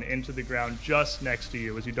down into the ground just next to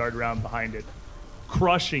you as you dart around behind it,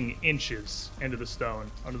 crushing inches into the stone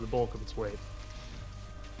under the bulk of its weight.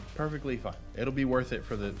 perfectly fine. It'll be worth it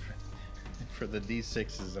for the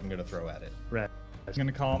D6s I'm gonna throw at it. Right. I'm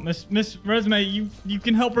gonna call Miss Resume. You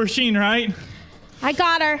can help Roshin, right? I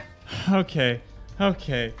got her. Okay.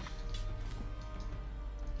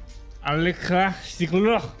 I'm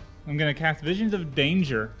gonna cast Visions of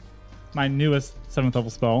Danger, my newest 7th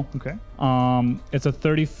level spell. Okay. It's a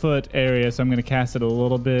 30-foot area, so I'm gonna cast it a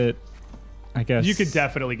little bit. I guess You could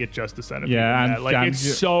definitely get just a centipede. Yeah, in that. I'm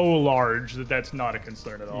it's so large that's not a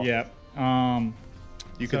concern at all. Yep.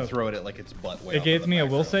 You can So- throw it at like its butt. Way It off gave of the me a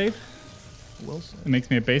back will row. save. Wilson. It makes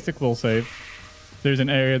me a basic will save. There's a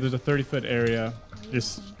 30-foot area.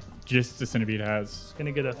 Just the centipede has. It's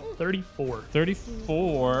gonna get a 34.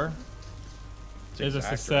 34 is a exact,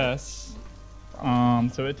 right? success.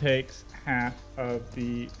 So it takes half of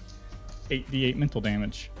the 8d8 mental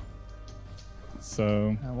damage.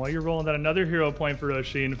 So And while you're rolling that, another hero point for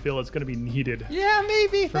Roshin. Feel it's gonna be needed. Yeah,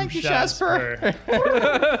 maybe. From Thank you, Jasper.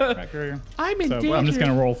 I'm in danger. I'm just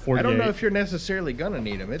gonna roll 48. I don't know if you're necessarily gonna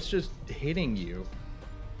need them. It's just hitting you.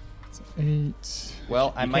 8.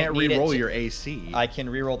 Well, I You might can't need re-roll it. your AC. I can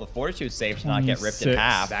re-roll the Fortitude save to not get ripped in 26.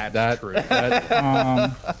 half. That's true.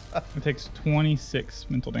 It takes 26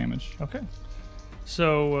 mental damage. Okay.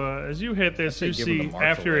 So as you hit this, say you give him see the marshal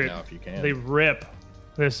after right it, now if you can. they rip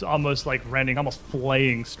this almost like rending, almost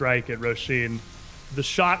flaying strike at Roshin. The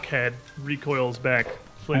shock head recoils back,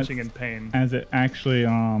 flinching in pain. As it actually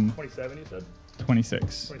 27, you said?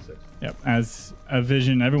 26. 26. Yep. As a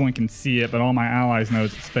vision, everyone can see it, but all my allies know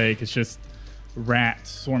it's fake. It's just rats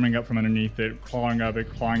swarming up from underneath it, clawing at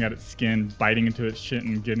its skin, biting into its shit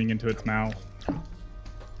and getting into its mouth,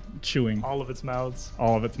 chewing All of its mouths.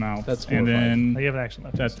 all of its mouth. That's and horrifying. Oh, you then have an action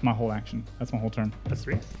left. that's my whole action. That's my whole turn. That's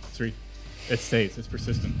 3. 3. It stays. It's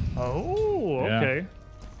persistent. Oh, Yeah. okay.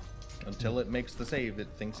 Until it makes the save, it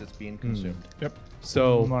thinks it's being consumed. Yep.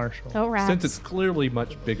 So Marshall. Oh, rats. since it's clearly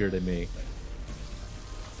much bigger than me,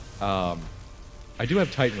 I do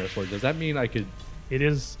have Titan Wrestler. Does that mean I could? It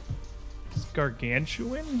is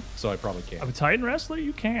gargantuan. So I probably Of a can't. Titan wrestler,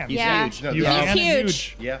 you can. He's Yeah. huge. No, You yeah. can.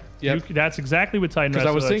 huge. Yeah. Yep. That's exactly what Titan Because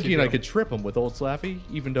wrestler I was lets you thinking I do. could trip him with Old Slappy,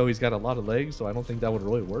 even though he's got a lot of legs. So I don't think that would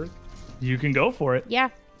really work. You can go for it. Yeah.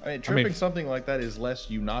 I mean, tripping something like that is less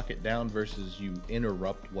you knock it down versus you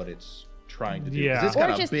interrupt what it's trying to do. 'Cause Yeah. It's Or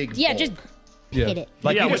got just a big yeah, bulk. just Yeah. hit it.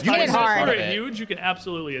 Like yeah, you with just hit Titan it hard. wrestler Okay. huge, you can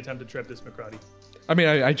absolutely attempt to trip this Macrati. I mean,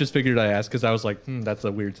 I just figured I asked because I was like, that's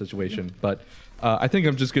a weird situation. But I think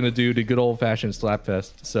I'm just gonna do the good old fashioned slap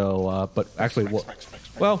fest. So, but actually,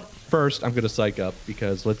 well, first I'm gonna psych up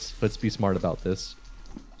because let's be smart about this.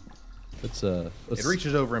 Let's It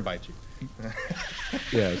reaches over and bites you.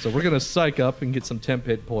 yeah. So we're gonna psych up and get some temp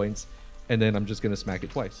hit points, and then I'm just gonna smack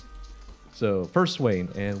it twice. So first Swain,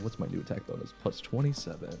 and what's my new attack bonus? Plus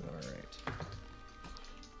 27. All right.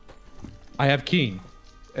 I have Keen,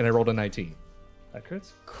 and I rolled a 19. That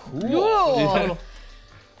crits. Cool.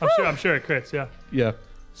 I'm sure it crits. Yeah. Yeah.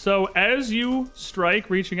 So as you strike,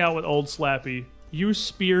 reaching out with Old Slappy, you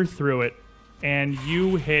spear through it, and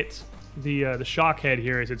you hit the shock head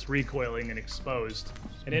here as it's recoiling and exposed.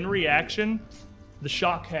 And in reaction, the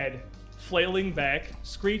shock head, flailing back,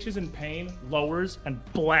 screeches in pain, lowers, and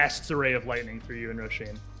blasts a ray of lightning through you and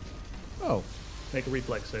Roshin. Oh. Make a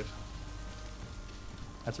reflex save.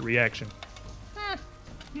 That's a reaction.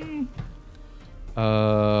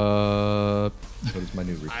 What is my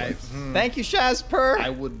new reflex? Thank you, Jasper. I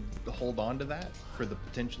would hold on to that for the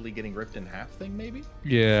potentially getting ripped in half thing, maybe?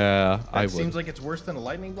 Yeah, I That would. seems like it's worse than a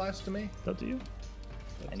lightning blast to me. It's up to you.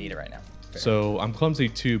 I need it right now. So I'm clumsy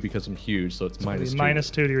 2 because I'm huge, so it's minus 2. Minus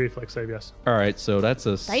 2 to your reflex save, yes. All right, so that's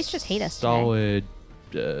a Dice just hate us today. solid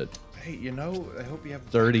Hey, you know, I hope you have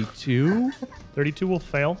 32. 32 will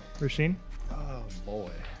fail, Roshin. Oh boy.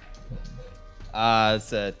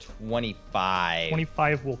 It's a 25.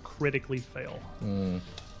 25 will critically fail. And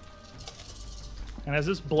as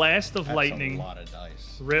this blast of That's lightning a lot of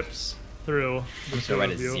dice. rips through the So two at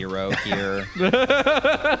a of you, 0 here.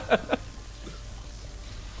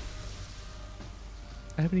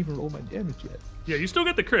 I haven't even rolled my damage yet. yeah, you still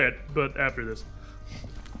get the crit, but after this.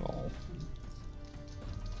 Oh.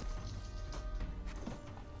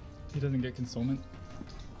 He doesn't get concealment.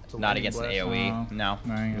 It's a Not lightning against an blast. AoE. Oh. No.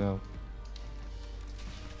 No.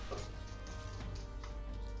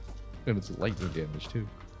 And it's lightning damage too.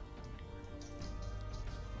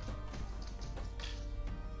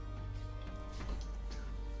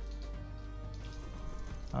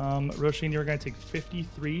 Roshin, you're going to take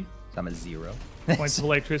 53 So I'm a 0. points of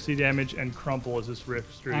electricity damage and crumple as this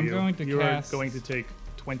rips through I'm you. going to you cast- are going to take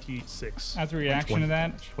 26. As a reaction to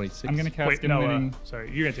that, 26. I'm gonna cast Wait, no, Limiting.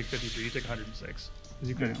 sorry, you're going to take 53. You take 106. Because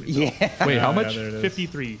you critically Yeah. Wait, how Yeah, much? there it is.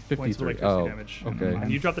 53 points of 53. electricity Oh, damage. okay.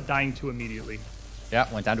 And you drop the dying 2 immediately.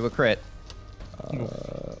 Yeah, went down to a crit.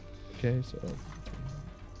 Okay, so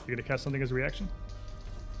You're gonna cast something as a reaction.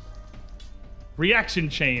 Reaction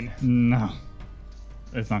chain. No.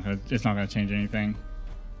 It's not gonna change anything.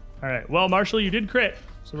 All right. Well, Marshall, you did crit.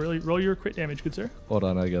 So really roll your crit damage, good sir. hold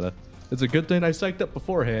on, I gotta. It's a good thing I psyched up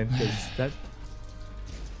beforehand, because that.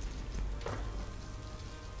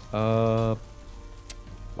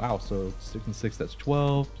 Wow. So 6 and 6, that's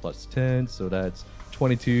 12 plus 10, so that's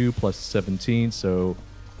 22 plus 17, so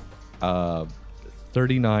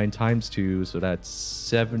 39 times 2, so that's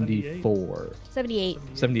 74. 78.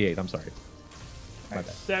 78. I'm sorry. My bad.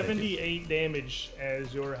 78 damage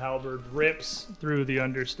as your halberd rips through the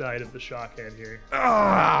underside of the shockhead here.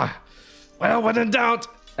 Ah! Well, when in doubt,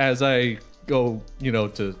 as I go,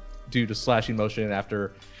 to do the slashing motion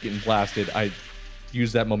after getting blasted, I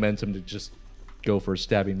use that momentum to just go for a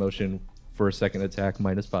stabbing motion for a second attack,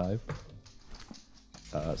 -5.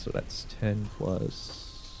 So that's 10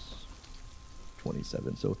 plus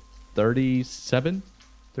 27, so 37.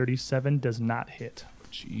 37 does not hit.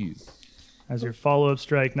 Jeez. As your follow-up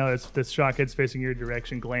strike, now that this shockhead's facing your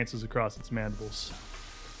direction, glances across its mandibles.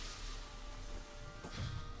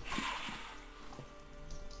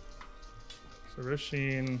 So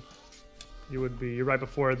Rasheen, you're right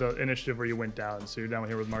before the initiative where you went down, so you're down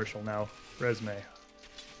here with Marshall now. Resme.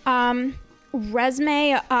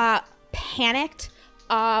 Resme, panicked,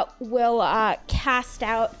 will cast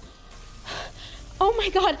out. Oh my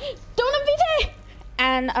god! Don't invite!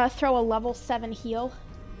 And throw a level 7 heal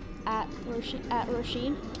at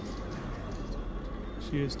Roshin.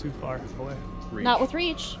 She is too far away. Reach. Not with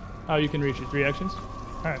reach. Oh, you can reach it. 3 actions?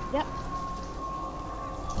 All right. Yep.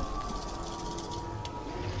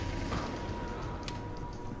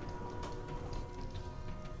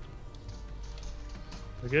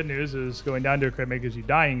 The good news is going down to a crit make gives you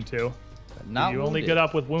dying 2. Not You only wounded. get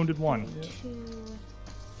up with wounded 1. 2, 8.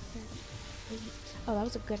 Oh, that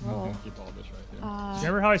was a good roll. Keep all this right here.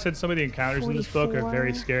 Remember how I said some of the encounters in this book are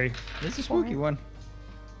very 44. scary? This is a spooky one.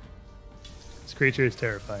 This creature is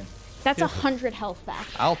terrifying. That's 100 health back.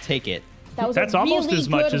 I'll take it. That was That's a almost really as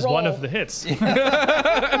much good as one roll. of the hits.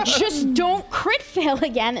 Just don't crit fail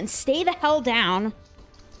again and stay the hell down.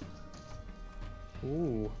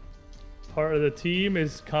 Ooh. Part of the team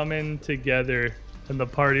is coming together in the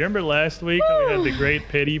party. Remember last week how we had the great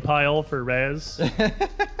pity pile for Raz?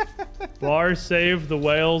 Bar saved the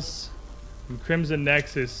whales and Crimson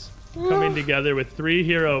Nexus coming together with 3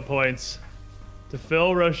 hero points to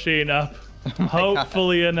fill Roshin up.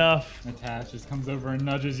 Hopefully enough. Attach just comes over and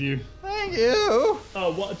nudges you. Thank you.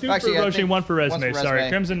 Oh, 2 Actually, for I Roshin, think 1 for one's Resme. for Sorry, Resme.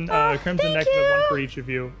 Crimson thank Nexus had 1 you. for each of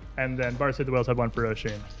you, and then Bar saved the whales had 1 for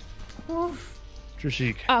Roshin.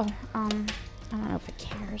 Trishik. Oh, I don't know if it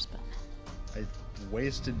cares, but I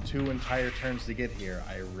wasted 2 entire turns to get here.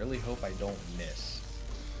 I really hope I don't miss.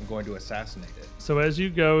 I'm going to assassinate it. So as you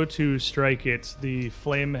go to strike it, the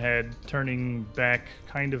flame head turning back,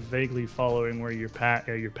 kind of vaguely following where you're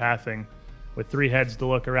pathing, with 3 heads to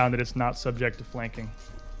look around that it's not subject to flanking.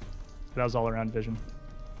 That was all around vision.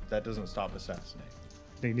 That doesn't stop assassinate.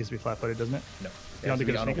 I think it needs to be flat-footed, doesn't it? No. You It don't has to think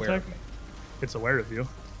be it's a sneak unaware attack? of me. It's aware of you.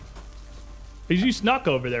 You snuck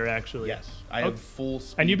over there, actually. Yes. I have full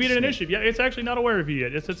speed. And you beat an sneak. initiative. Yeah, it's actually not aware of you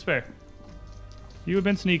yet. It's fair. You have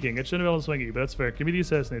been sneaking. It shouldn't have been able to swing at you, but that's fair. Give me the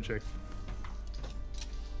assassinate check.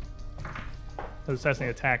 The assassinate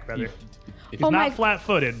attack, rather. He's Oh not my-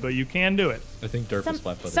 flat-footed, but you can do it. I think Derp is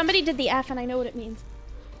flat-footed. somebody did the F and I know what it means.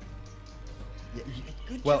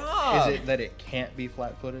 Well, job. is it that it can't be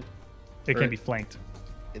flat-footed? It Or- can be flanked.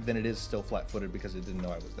 Then it is still flat-footed because it didn't know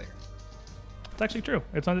I was there. It's actually true.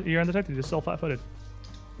 You're undetected. You're still flat-footed.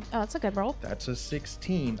 Oh, that's a good roll. That's a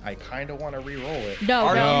 16. I kind of want to re-roll it. No,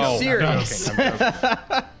 Are no. you serious? I'm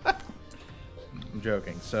joking. I'm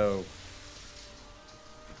joking. So,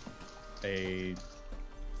 a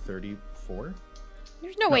 34?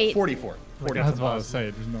 There's no No, way. 44. That's what I was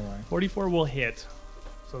saying. There's no way. 44 will hit,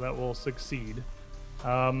 so that will succeed.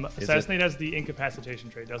 Is Assassinate has the incapacitation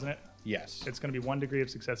trait, doesn't it? Yes. It's going to be 1 degree of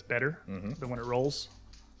success better than when it rolls.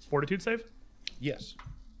 Fortitude save? Yes.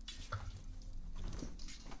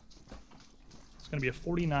 It's going to be a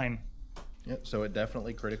 49. Yep. So it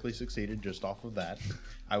definitely critically succeeded just off of that.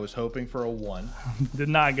 I was hoping for a 1. Did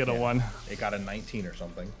not get a 1. It got a 19 or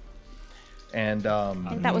something. And I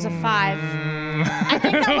think that was a 5. I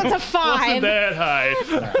think that was a Wasn't 5. that high.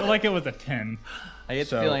 I feel like it was a 10. I get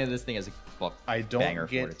So- the feeling that this thing is a I don't banger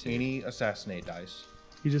get fortitude. any assassinate dice.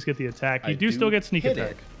 You just get the attack. You I do still get sneak hit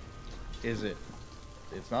attack. It. Is it?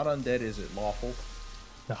 It's not undead. Is it lawful?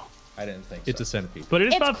 No. I didn't think It's so. a centipede. But it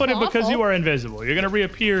is It's flat-footed because clawful. you are invisible. You're going to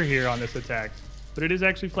reappear here on this attack. But it is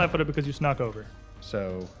actually flat-footed because you snuck over.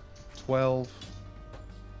 So 12,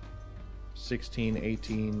 16,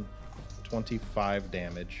 18, 25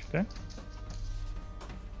 damage. Okay?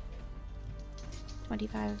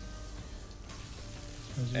 25.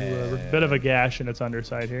 As you, a bit of a gash in its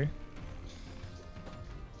underside here.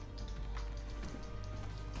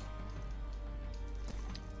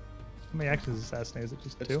 How many actions is assassinate? Is it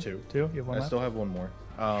just It's two? two. Two? You have one I left? still have one more.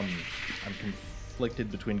 I'm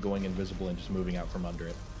conflicted between going invisible and just moving out from under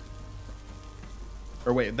it.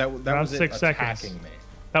 Or wait, that Around was it 6 seconds. attacking me.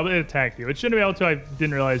 That would attack you. It shouldn't be able to. I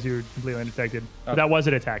didn't realize you were completely undetected. But Okay. that was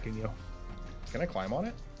it attacking you. Can I climb on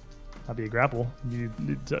it? That'd be a grapple.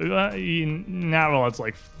 Not well. It's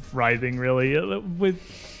like writhing, really.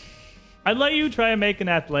 I'd let you try and make an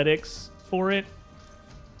athletics for it,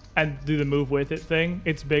 and do the move with it thing.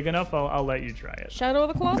 It's big enough. I'll let you try it. Shadow of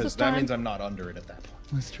the Colossus Because that time. means I'm not under it at that point.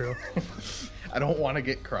 That's true. I don't want to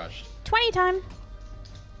get crushed. 20 time.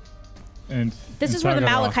 And This in is where the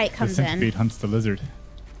Saga Law, Malachite comes the in. centipede hunts the lizard.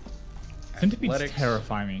 Centipedes Athletics.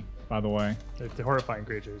 terrify me, by the way. They're horrifying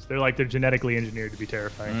creatures. They're genetically engineered to be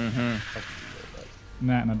terrifying.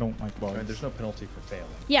 Nah, and I don't like I mean, bugs. there's no penalty for failing.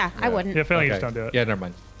 Yeah, I wouldn't. Yeah, failing, you Okay. just don't do it. Yeah, never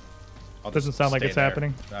mind. I'll Doesn't just sound like stay it's there.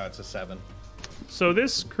 happening. No, it's a 7. So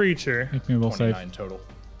this creature, Make me a little safe. 29 total.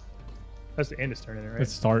 that's the end is turning it, right?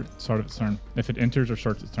 It's start of its turn. If it enters or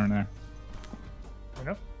starts its turn there. Fair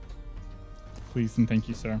enough. Please and thank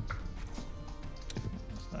you, sir.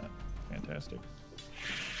 That's not fantastic.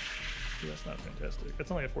 That's not fantastic.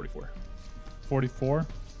 That's only a 44. 44.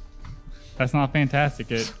 That's not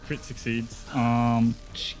fantastic. It crit succeeds.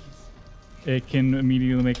 It can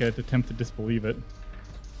immediately make an attempt to disbelieve it.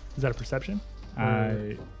 Is that a perception?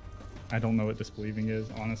 I don't know what disbelieving is,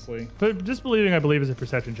 honestly. But disbelieving, I believe, is a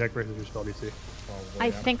perception check versus your spell DC.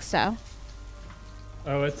 I think so.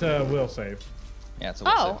 Oh, it's a will save. Yeah, it's a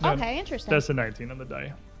Oh, No, okay, interesting. That's a 19 on the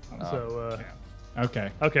die. So, Okay.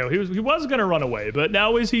 okay, well, he was going to run away, but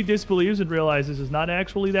now as he disbelieves and realizes it's not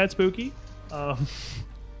actually that spooky,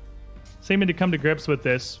 seeming to come to grips with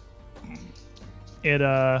this, it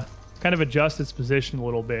kind of adjusts its position a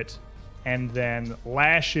little bit and then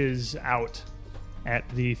lashes out at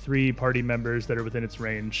the 3 party members that are within its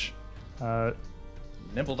range,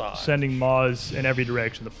 Nimble dodge. sending maws in every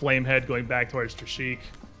direction. The flame head going back towards Trishik,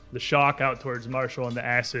 the shock out towards Marshall, and the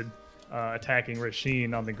acid attacking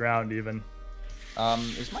Rasheen on the ground even.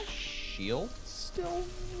 Is my shield still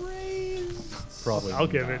raised? Probably. I'll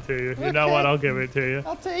give it to you. You know what? I'll give it to you.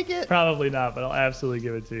 I'll take it. Probably not, but I'll absolutely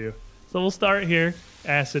give it to you. So we'll start here.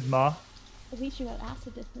 Acid Maw. At least you got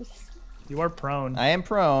acid resistance. You are prone. I am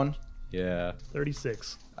prone. Yeah.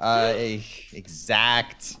 36.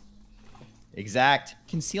 Exact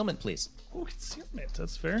concealment, please. Oh, concealment.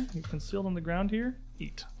 That's fair. You're concealed on the ground here.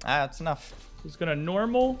 Eat. That's enough. It's going to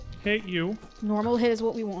normal hit you. Normal hit is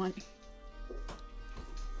what we want.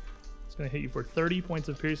 It's going to hit you for 30 points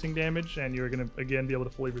of piercing damage, and you're going to, again, be able to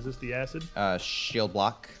fully resist the acid. Shield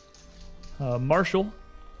block. Marshall.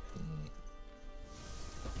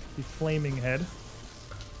 The flaming head.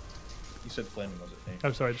 You said flaming, was it me?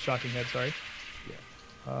 I'm sorry, the shocking head, sorry.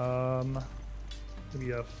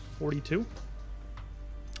 Maybe a 42.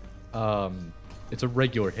 It's a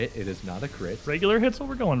regular hit. It is not a crit. Regular hit's what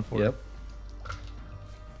we're going for. Yep.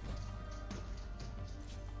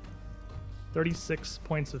 36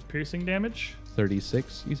 points of piercing damage,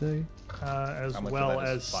 36, you say? as How much of well that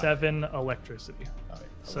is as fire? 7 electricity. All right.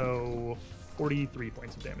 So 43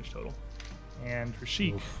 points of damage total. And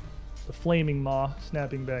Rashik, the flaming maw,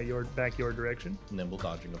 snapping back your direction. Nimble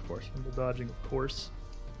dodging, of course. Nimble dodging, of course.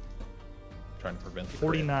 Trying to prevent the crit.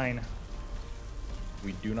 49.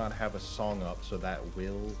 We do not have a song up, so that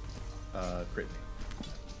will crit me.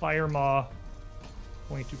 Fire maw,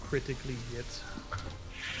 going to critically hit.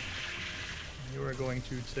 You are going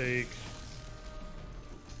to take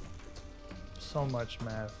so much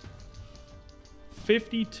math.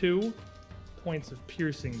 52 points of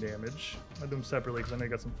piercing damage. I'll do them separately because I know you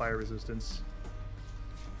got some fire resistance.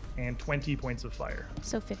 And 20 points of fire.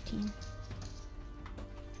 So 15.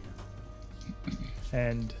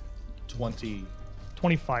 And 20.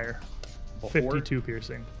 20 fire. Before? 52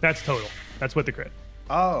 piercing. That's total. That's with the crit.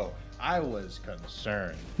 Oh, I was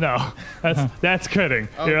concerned. No, that's critting.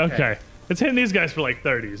 You're Okay. okay. It's hitting these guys for like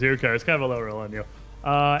 30s. You're okay. It's kind of a low roll on you.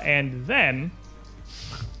 And then,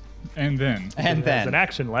 And then. And there's an then.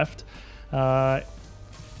 action left.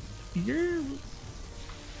 You're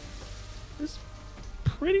just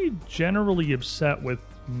pretty generally upset with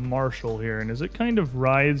Marshall here, and as it kind of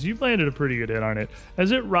writhes, you've landed a pretty good hit on it.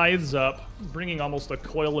 As it writhes up, bringing almost a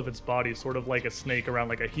coil of its body, sort of like a snake, around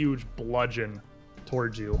like a huge bludgeon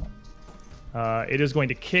towards you. It is going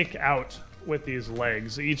to kick out with these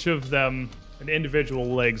legs, each of them an individual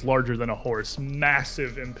legs larger than a horse,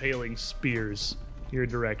 massive impaling spears your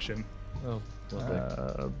direction. Oh,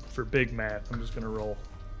 lovely. For big math, I'm just going to roll.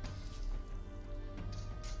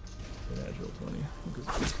 Natural 20.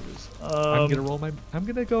 I'm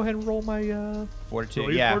gonna go ahead and roll my. Fortitude. Roll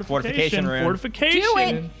your Yeah, fortification rune. Fortification. Do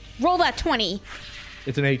it. Roll that 20.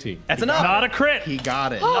 It's an 18. That's enough. Not a crit. He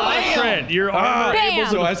got it. Not a crit. Your armor Bam. able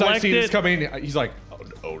to So as I deflect see this it. coming, he's like,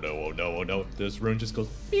 oh no. This rune just goes.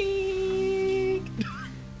 Bing.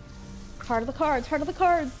 Heart of the cards. Heart of the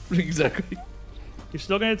cards. Exactly. You're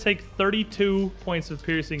still going to take 32 points of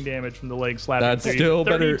piercing damage from the leg slapping. That's through you. still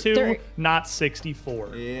better. 32, not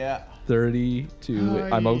 64. Yeah. 32.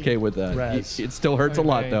 I'm okay with that. Raz. It still hurts a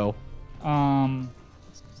lot Okay. though.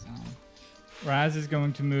 Raz is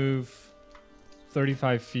going to move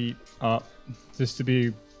 35 feet up just to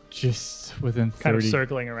be just within 30. Kind of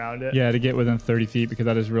circling around it. Yeah, to get within 30 feet because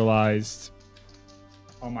I just realized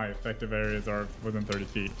all my effective areas are within 30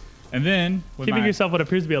 feet. And then with Keeping my, yourself what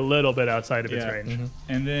appears to be a little bit outside of its Yeah. range.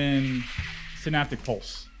 and then Synaptic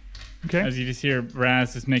Pulse. Okay. As you just hear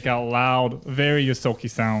Raz just make out loud, very Yosoki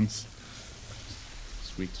sounds.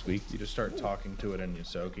 Squeak. You just start talking to it in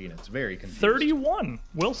Yosoki, and it's very confused. 31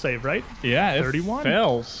 will save, right? Yeah, it 31.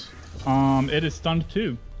 fails. It is stunned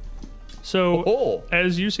too. So Oh.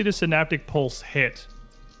 as you see the synaptic pulse hit,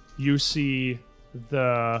 you see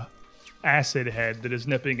the acid head that is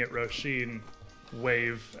nipping at Roshin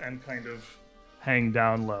wave and kind of hang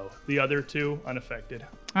down low. The other two unaffected.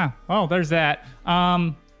 Ah, oh, there's that.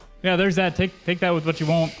 Yeah, there's that. Take that with what you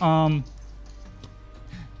want.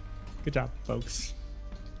 Good job, folks.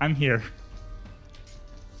 I'm here.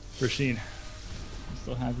 Roshin. You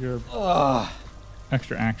still have your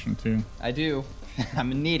extra action too. I do. I'm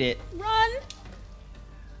gonna need it. Run.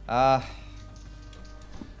 All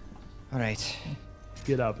right.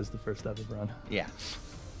 Get up is the first step of run. Yeah.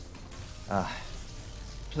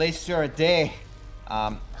 Place your day.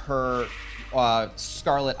 Her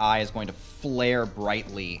scarlet eye is going to flare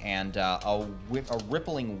brightly, and a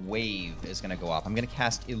rippling wave is going to go up. I'm going to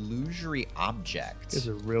cast Illusory Object. Guys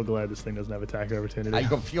are real glad this thing doesn't have attack opportunity.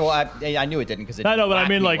 I knew it didn't because it. I know, but I whacked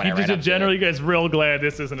mean, me like, when you I just ran in up to general, it. you guys real glad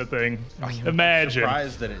this isn't a thing. Imagine.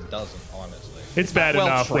 Surprised that it doesn't, honestly. It's bad Well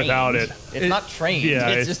enough trained. without it. It's not trained. yeah,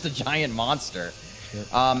 it's it's- just a giant monster.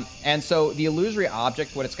 And so the illusory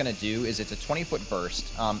object, what it's going to do is it's a 20-foot burst.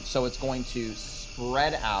 So it's going to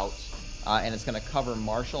spread out, and it's going to cover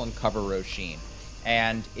Marshall and cover Roshin.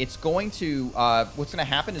 And it's going to, what's going to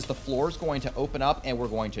happen is the floor is going to open up, and we're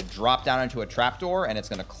going to drop down into a trapdoor, and it's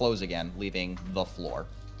going to close again, leaving the floor.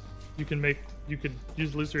 You could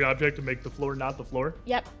use illusory object to make the floor not the floor.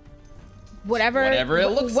 Yep. Whatever Whatever it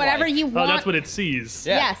looks whatever like. you Oh, want. that's what it sees.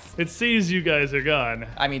 Yeah. Yes. It sees you guys are gone.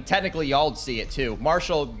 I mean, technically, y'all see it too.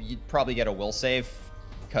 Marshall, you'd probably get a will save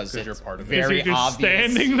because it's you're part of it. Because very you're just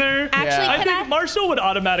obvious. standing there. Actually, Yeah. I can think Marshall would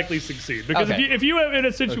automatically succeed because Okay. if you have in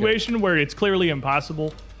a situation where it's clearly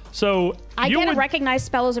impossible, so I you get would, a recognized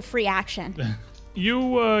spell as a free action. give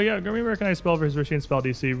me a recognized spell versus Roshin spell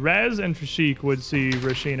DC. Raz and Trishik would see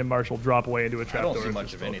Roshin and Marshall drop away into a I trapdoor. don't see if much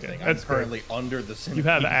it's of broken. anything. That's I'm fair. currently under the You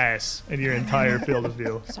have centipede. ass in your entire field of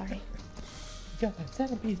view. Sorry.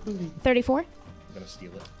 34? I'm gonna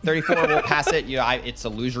steal it. 34 will pass it. It's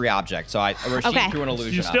illusory object. So Rashid Okay. threw an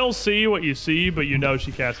illusion. You up. still see what you see, but you know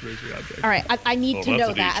she cast illusory object. All right. I need to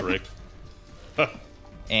know that.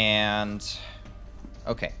 And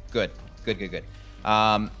okay, good.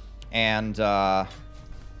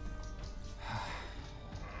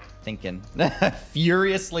 Thinking,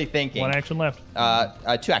 furiously thinking. One action left.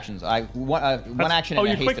 2 actions. One action oh, and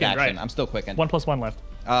a you're hasted quickened, action. right. I'm still quickened. 1+1 left.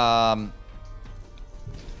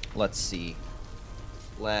 Let's see.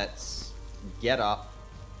 Let's get up.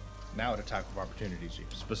 Now an attack of opportunities you,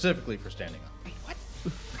 specifically for standing up.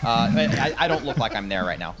 I don't look like I'm there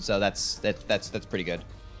right now, so that's pretty good.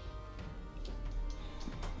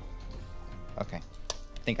 Okay,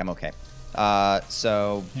 I think I'm okay.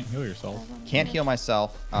 So Can't heal yourself. can't heal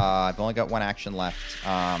myself. I've only got 1 action left.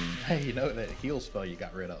 Hey, you know that heal spell you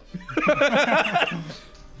got rid of.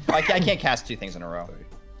 I can't cast 2 things in a row,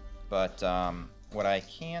 but what I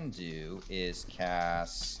can do is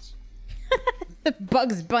cast. The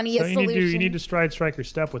Bugs Bunny So solution. you need to stride, strike, or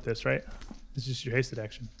step with this, right? It's just your hasted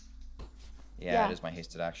action. Yeah, Yeah. it is my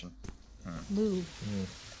hasted action. move.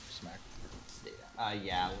 Smack.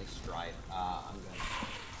 Yeah, only stride.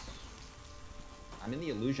 I'm in the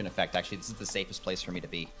illusion effect. Actually, this is the safest place for me to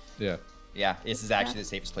be. Yeah. Yeah, this is actually the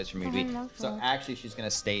safest place for me to be. Oh, So okay. actually, she's gonna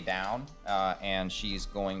stay down, and she's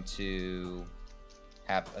going to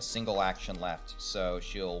have a single action left. So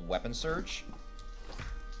she'll weapon surge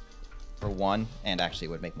for 1, and actually,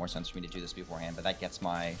 it would make more sense for me to do this beforehand. But that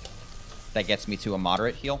gets me to a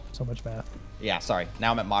moderate heal. So much math. Yeah, sorry.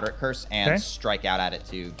 Now I'm at moderate curse and Okay. strike out at it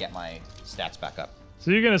to get my stats back up.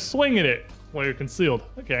 So you're gonna swing at it while you're concealed.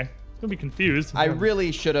 Okay. Gonna be confused. I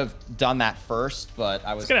really should have done that first, but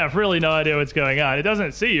I was. It's gonna have really no idea what's going on. It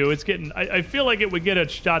doesn't see you. It's getting. I feel like it would get a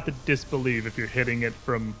shot to disbelieve if you're hitting it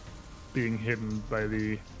from being hidden by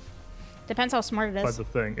the Depends how smart it is.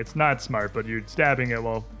 thing. It's not smart, but you're stabbing it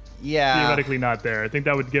while Yeah. theoretically not there. I think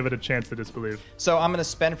that would give it a chance to disbelieve. So I'm gonna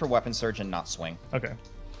spend for weapon surge and not swing. Okay.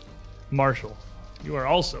 Marshall, you are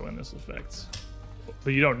also in this effect,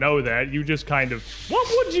 but you don't know that. You just kind of. What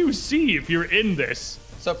would you see if you're in this?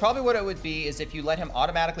 So probably what it would be is if you let him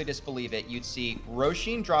automatically disbelieve it, you'd see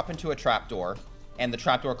Roshin drop into a trapdoor, and the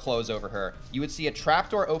trapdoor close over her. You would see a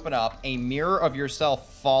trapdoor open up, a mirror of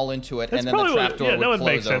yourself fall into it, That's and then the probably trapdoor yeah, that would close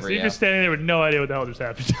make sense. over You're you. just standing there with no idea what the hell just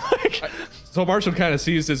happened. Like, So Marshall kind of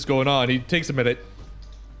sees this going on. He takes a minute.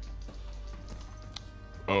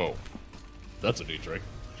 Oh, that's a neat trick.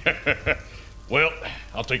 Well,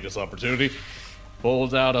 I'll take this opportunity.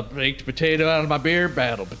 Pulls out a baked potato out of my beer.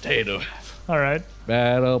 Battle potato. all right.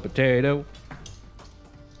 Battle potato.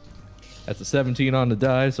 That's a 17 on the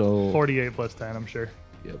die, so 48 plus 10, I'm sure.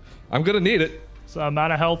 yep. I'm gonna need it. So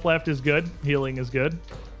amount of health left is good. Healing is good.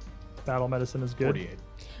 Battle medicine is good. 48.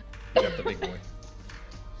 You got the big boy.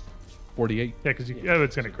 48. Yeah, because it's going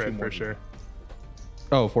to So crit two more for sure.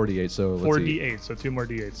 Oh, 48. So let's 4 see. d8, so 2 more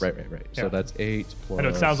d8s. Right. Yeah. So that's 8 plus. I know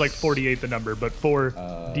it sounds like 48 the number, but 4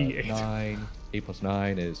 d8. 9. 8 plus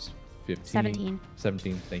 9 is 15. 17.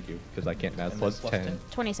 17. Thank you, because I can't math. And Plus then plus 10. 10.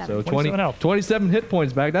 27. So 27 health. 27 hit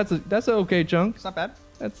points back. That's an okay chunk. It's not bad.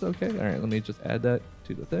 That's okay. All right, let me just add that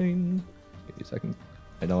to the thing. Give me a second.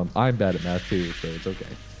 I know I'm bad at math too, so it's okay.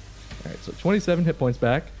 All right, so 27 hit points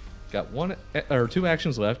back. Got 2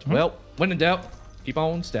 actions left. Well, when in doubt, keep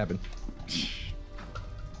on stabbing.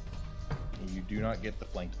 You do not get the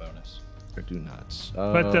flanked bonus. Or do not.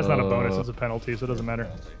 But that's not a bonus, it's a penalty, so it doesn't matter.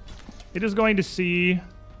 Penalty. It is going to see,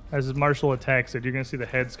 as Marshall attacks it, you're going to see the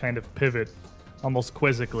heads kind of pivot almost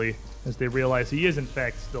quizzically as they realize he is in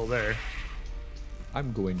fact still there.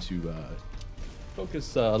 I'm going to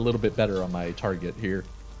focus a little bit better on my target here.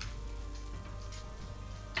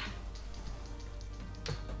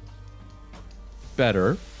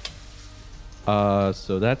 Better.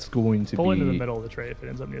 So that's going to Pull be into the middle of the tray if it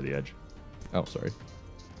ends up near the edge. Oh, sorry.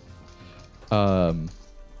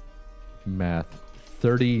 Math.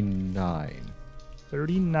 39.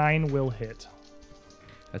 39 will hit.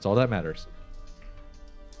 That's all that matters.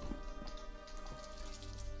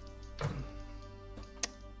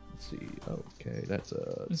 Let's see. Okay, that's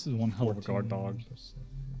a This is one hell of a guard dog.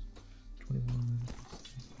 21.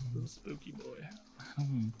 Little spooky boy. I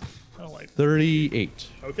don't like 38.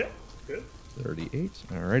 Okay, good. 38.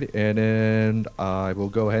 Alrighty. And then I will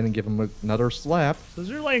go ahead and give him another slap. So as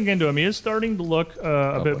you're laying into him, he is starting to look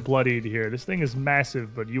a Oh, bit boy. bloodied here. This thing is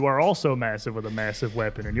massive, but you are also massive with a massive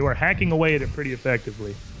weapon, and you are hacking away at it pretty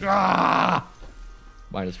effectively. -5.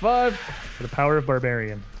 For the power of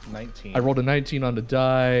Barbarian. 19. I rolled a 19 on the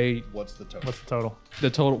die. What's the total? What's the total? The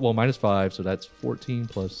total, well, -5, so that's 14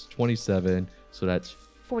 plus 27, so that's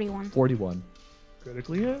 41. 41.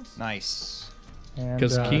 Critically hits. Nice. And,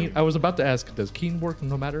 Because Keen, I was about to ask, does Keen work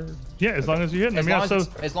no matter? yeah, as long as you hit him. As, Yeah, long, so,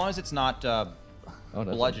 as long as it's not Oh, no,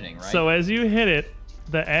 bludgeoning, right? so as you hit it,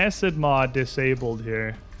 the acid maw disabled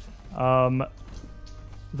here.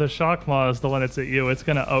 The shock maw is the one that's at you. It's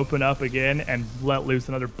going to open up again and let loose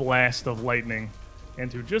another blast of lightning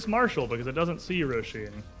into just Marshall because it doesn't see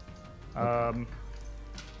Roshin.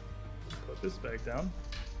 Put this back down.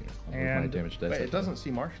 I'll move my And- damage Wait, dice it up. doesn't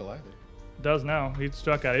see Marshall either. Does now. He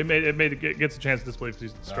struck at it. It gets a chance to disbelieve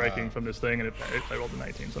because he's striking from this thing, and I rolled a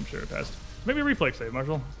 19, so I'm sure it passed. Maybe a reflex save,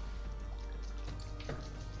 Marshall.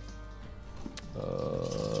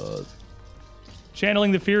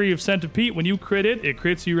 Channeling the fury of Centipede, when you crit it, it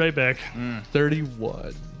crits you right back.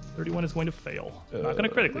 31. 31 is going to fail. Not going to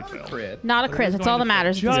critically fail. Crit. Not a But it crit. is That's going all to that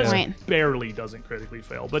matters at fail. this Just point. barely doesn't critically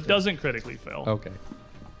fail, but doesn't critically fail. Okay.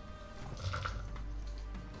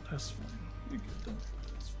 That's fine. You're good. Don't worry about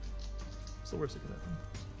it. It's fine. It's the worst that could happen.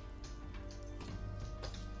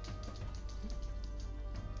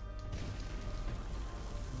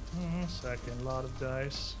 Second lot of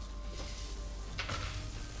dice.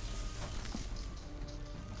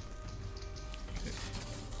 Okay.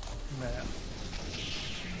 Math.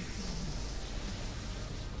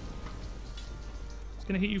 It's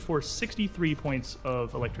going to hit you for 63 points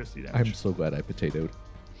of electricity damage. I'm so glad I potatoed.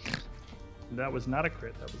 That was not a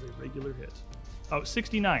crit. That was a regular hit. Oh,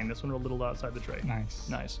 69. This one a little outside the tray. Nice.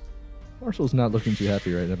 Nice. Marshall's not looking too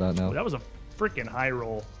happy right about now. That was a freaking high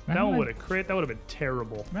roll. Man, That one my- would have crit. That would have been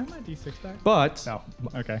terrible. Can I have my D6 back? But No.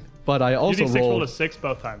 Okay. I also You D6 rolled rolled a 6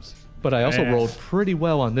 both times. Yeah. rolled pretty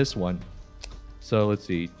well on this one. So let's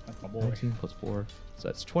see. That's my boy. 19 plus 4. So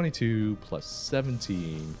that's 22 plus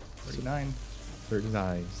 17. 39.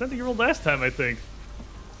 39. Same thing you rolled last time, I think.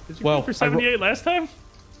 Did you Well, roll for 78 last time?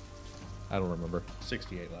 I don't remember.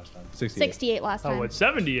 68 last time. 68. 68 last time. Oh, it's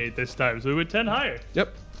 78 this time, so we went 10 higher.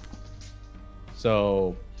 Yep.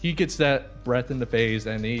 So he gets that breath in the face,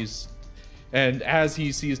 and as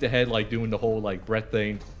he sees the head like doing the whole like breath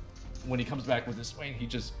thing, when he comes back with his swing, he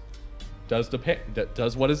just does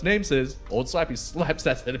what his name says. Old Slappy slaps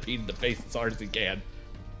that centipede in the face as hard as he can.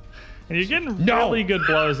 And you're getting No! really good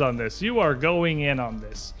blows on this. You are going in on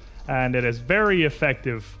this. And it is very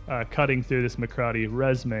effective cutting through this Macrati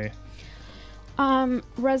resume.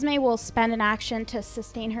 Resme will spend an action to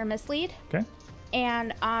sustain her mislead. Okay?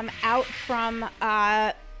 And out from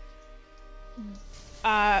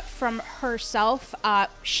herself,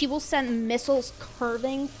 she will send missiles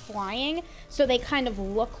curving, flying, so they kind of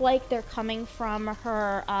look like they're coming from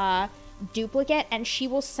her duplicate, and she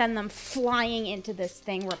will send them flying into this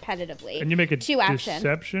thing repetitively. And you make a 2 action.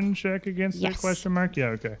 deception check against that Yes. question mark? Yeah,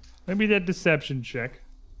 okay. Maybe that deception check.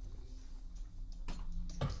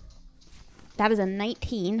 That is a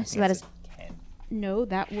 19. So that is 10. no,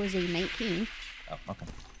 that was a 19. Oh, okay.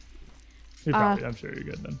 You're probably, I'm sure you're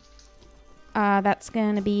good then. That's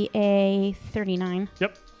gonna be a 39.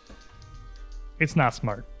 Yep. It's not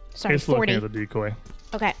smart. Sorry, it's 40. looking at the decoy.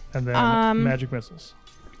 Okay. And then magic missiles.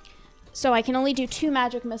 So I can only do 2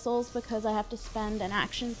 magic missiles because I have to spend an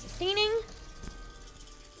action sustaining.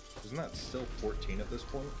 Isn't that still 14 at this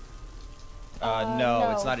point?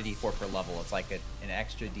 No, it's no. not a D4 per level. It's like an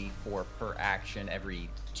extra D4 per action every.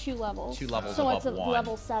 2 levels. 2 levels So above it's a 1.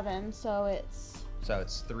 level 7. So it's So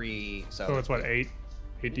it's 3. So it's what, 8?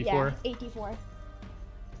 8d4? yeah, 8d4.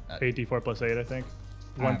 8d4 plus 8, I think.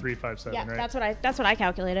 1, 3, 5, 7, Yeah, right? that's what I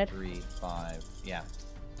calculated. 3, 5. Yeah.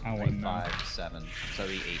 I 3, wouldn't know. 5, 7. So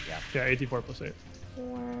the 8. Yeah. Yeah, 8d4 plus 8.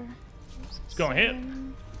 4. It's going to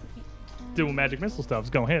hit. Doing magic missile stuff. It's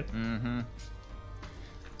going to hit. Mm-hmm.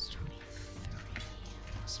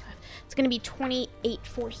 It's gonna be 28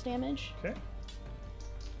 force damage. Okay.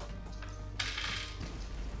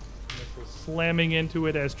 Missile slamming into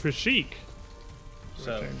it as Trishik.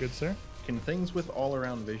 So, Good, sir. can things with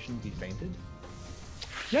all-around vision be fainted?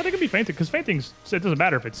 Yeah, they can be fainted, because fainting, it doesn't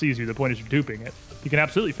matter if it sees you. The point is you're duping it. You can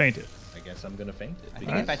absolutely feint it. I guess I'm gonna faint it. I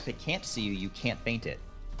think if it can't see you, you can't faint it.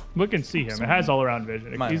 Look and see him. It has all around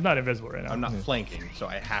vision. My- He's not invisible right now. I'm not flanking, so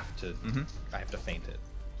I have to. I have to feint it.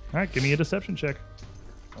 All right, give me a deception check.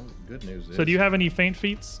 Oh, the good news is. So do you have any feint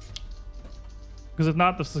feats? Because if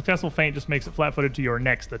not, the successful feint just makes it flat-footed to your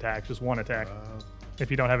next attack, just one attack. If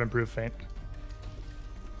you don't have improved feint.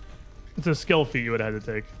 It's a skill feat you would have had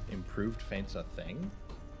to take. improved feint's a thing?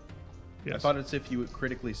 Yes. I thought it's if you would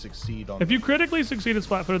critically succeed on. If you critically succeed, it's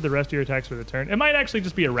flat-footed the rest of your attacks for the turn. It might actually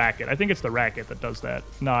just be a racket. I think it's the racket that does that,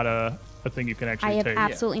 not a thing you can I actually have take.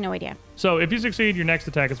 absolutely no idea. So if you succeed, your next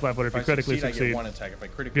attack is flat-footed. If if you I critically succeed, I succeed, get one attack. If I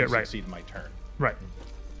critically Yeah, right. succeed, my turn. right.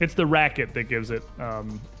 It's the racket that gives it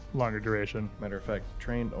longer duration. Matter of fact,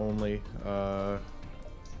 trained only. We'll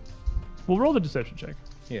roll the deception check.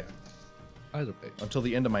 Yeah, Either way. until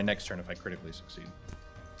the end of my next turn if I critically succeed.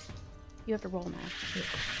 You have to roll now.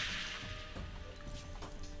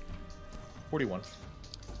 41.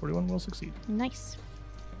 41 will succeed. Nice.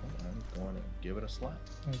 I'm going to give it a slap.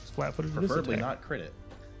 It's flat-footed. to this Preferably attack. not crit it.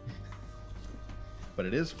 But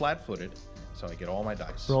it is flat-footed, so I get all my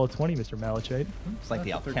dice. Roll a 20, Mr. Malachite. It's like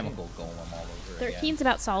the 13. alchemical golem all over again. 13's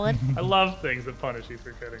about solid. I love things that punish you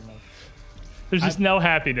for critting them. There's just no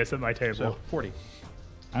happiness at my table. So 40.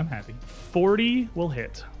 I'm happy. 40 will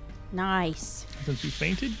hit. Nice. Since you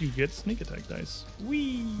fainted, you get sneak attack dice.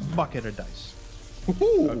 Whee! Bucket of dice.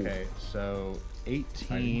 Okay, so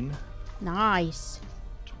 18, Nice.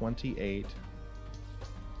 28,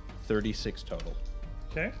 36 total.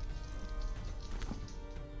 Okay.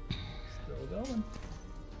 Still going.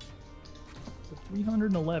 So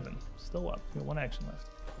 311. Still up. You got one action left.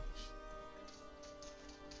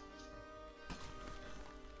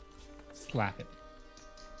 Slap it.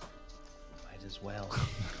 Might as well.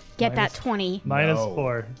 Get Minus- that 20. Minus No.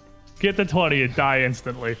 4. Get the 20 and die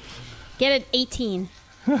instantly. Get it 18.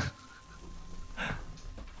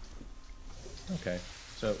 Okay,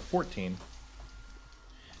 so 14,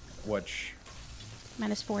 which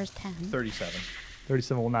Minus 4 is 10. 37.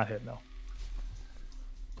 37 will not hit, no.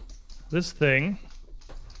 This thing,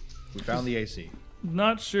 We found the AC.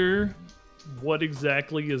 not sure what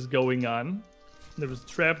exactly is going on. There was a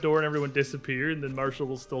trapdoor and everyone disappeared, and then Marshall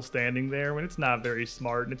was still standing there when it's not very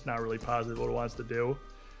smart and it's not really positive what it wants to do.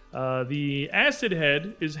 The acid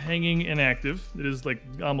head is hanging inactive. It is like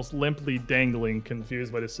almost limply dangling,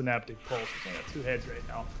 confused by the synaptic pulse. It's only got two heads right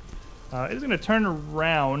now. It is going to turn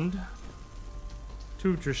around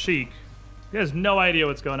to Trishik. He has no idea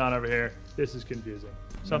what's going on over here. This is confusing.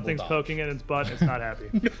 Something's dodge. poking in its butt. It's not happy.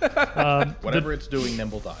 Whatever it's doing,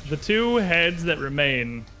 nimble dodge. The two heads that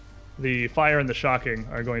remain, the fire and the shocking,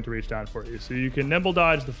 are going to reach down for you. So you can nimble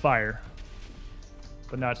dodge the fire,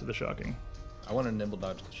 but not to the shocking. I want to nimble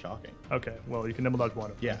dodge the shocking. Okay, well, you can nimble dodge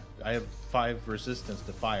one of them. Yeah, I have 5 resistance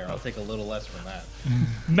to fire. I'll take a little less from that.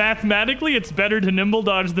 Mathematically, it's better to nimble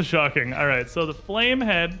dodge the shocking. All right, so the flame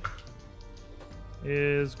head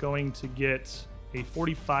is going to get a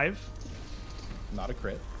 45, Not a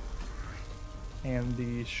crit. and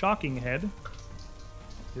the shocking head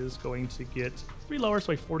is going to get 3 lower,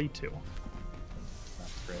 so a 42. Not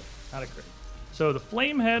a crit. Not a crit. So the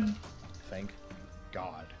flame head, Thank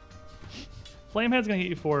God. flame head's going to hit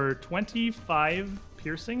you for 25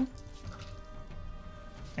 piercing,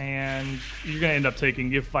 and you're going to end up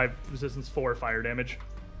taking, you have 5 resistance, 4 fire damage.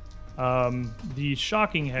 The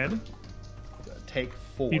shocking head, Take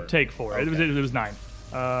 4. you take 4. Okay. It was 9.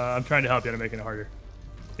 I'm trying to help you out, making it harder.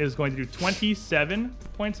 It is going to do 27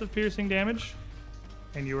 points of piercing damage,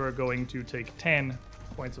 and you are going to take 10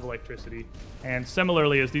 points of electricity. And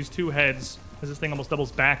similarly, as these two heads, as this thing almost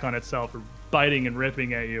doubles back on itself, are biting and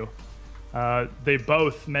ripping at you, they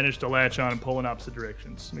both manage to latch on and pull in opposite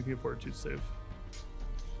directions. Make me a fortitude save.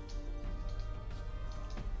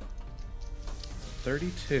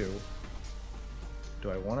 32.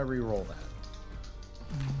 Do I want to re-roll that?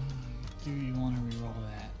 Do you want to re-roll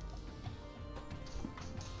that?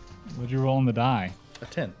 What'd you roll on the die? A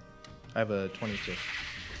 10. I have a 22.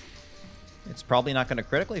 It's probably not going to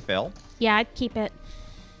critically fail. Yeah, I'd keep it.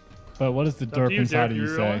 But what does the up to derp you, inside Derp. of you You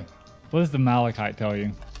say? rolling? What does the Malachite tell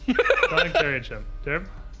you? Don't encourage him. Derp,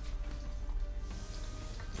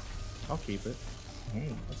 I'll keep it.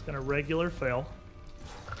 that's going to regular fail.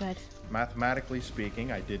 Good. Mathematically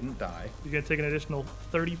speaking, I didn't die. You're going to take an additional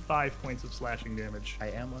 35 points of slashing damage I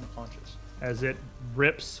am unconscious. as it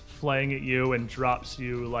rips, flaying at you, and drops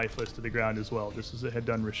you lifeless to the ground as well, just as it had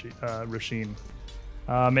done Rasheen.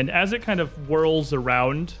 And as it kind of whirls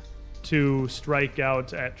around to strike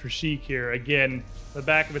out at Trishik here, again, the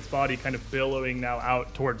back of its body kind of billowing now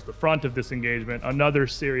out towards the front of this engagement, another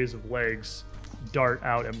series of legs dart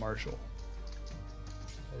out at Marshall.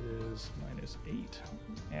 It is -8.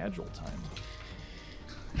 Agile time.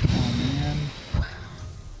 Oh man.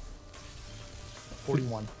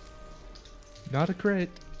 41. Not a crit.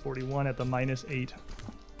 41 at the -8.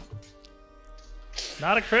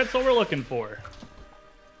 Not a crit's what we're looking for.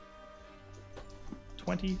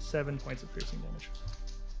 27 points of piercing damage.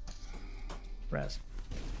 Raz.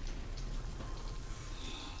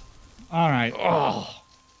 All right. Oh.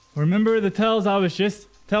 Remember the tales I was just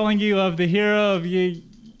telling you of the hero of you?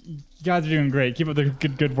 You guys are doing great. Keep up the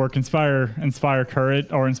good work. Inspire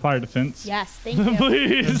courage or inspire defense. Yes, thank you.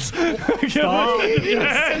 Please.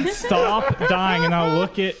 Stop dying, and I'll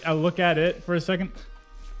look at it for a second.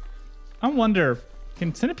 I wonder,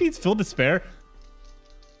 can centipedes feel despair?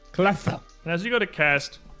 Cleffa. And as you go to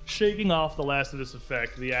cast, shaking off the last of this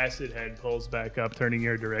effect, the acid head pulls back up, turning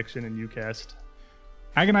your direction, and you cast.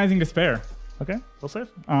 Agonizing despair. Okay, we'll save.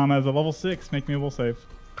 As a level 6, make me a will save.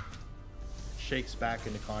 Shakes back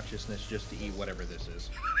into consciousness just to eat whatever this is.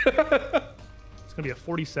 It's going to be a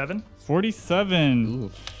 47. 47.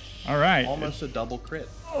 Ooh. All right. Almost a double crit.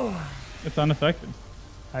 It's unaffected.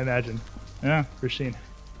 I imagine. Yeah. Rasheen.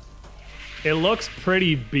 It looks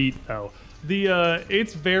pretty beat though.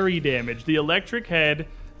 It's very damaged. The electric head,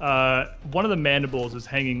 one of the mandibles is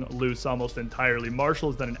hanging loose almost entirely.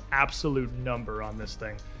 Marshall's done an absolute number on this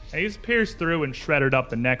thing. And he's pierced through and shredded up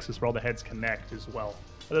the nexus where all the heads connect as well.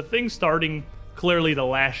 The thing's starting clearly to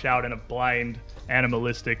lash out in a blind,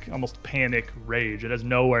 animalistic, almost panic rage. It has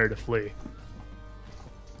nowhere to flee.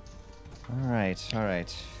 All right.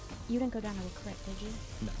 You didn't go down to a crit, did you?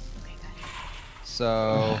 No. Okay, good.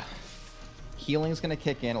 So healing's going to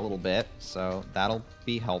kick in a little bit, so that'll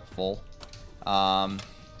be helpful. Oh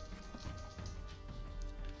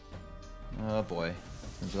boy,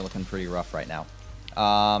 things are looking pretty rough right now.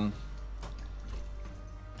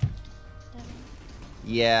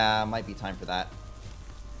 Yeah, might be time for that.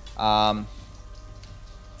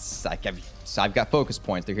 So I've got focus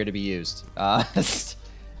points. They're here to be used.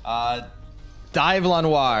 Dive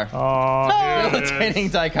Lanoir. Oh, here it is. Debilitating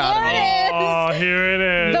dichotomy. There it Oh, here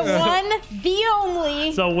it is. The one, the only.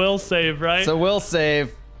 It's a will save, right? So we'll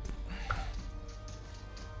save.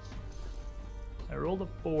 I rolled a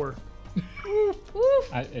 4.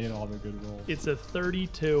 Woof. I ate all the good rolls. It's a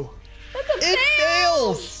 32. It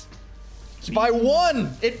fails by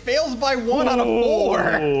 1. It fails by 1 on a 4.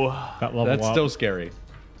 Oh, That level That's up. still scary.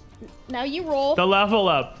 Now you roll. the level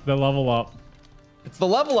up. The level up. It's the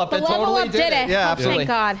level up. The It level totally up did it. Yeah, Oh, absolutely.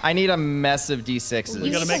 thank God. I need a mess of d6s. You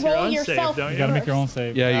You gotta need make to your roll own yourself. save, don't You you? gotta make your own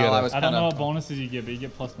save. Yeah, you Well, I gotta. was I don't know kinda- what bonuses you get, but you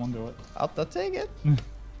get +1 to it. I'll take it.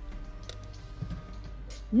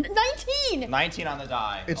 19. 19 on the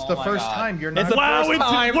die. It's Oh the my first God. time you're It's not. the Wow, first it's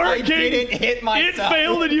time working. I didn't hit It myself.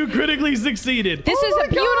 failed and you critically succeeded. This is a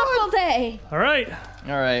beautiful day. All right.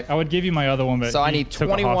 All right. I would give you my other one, but So I he need took a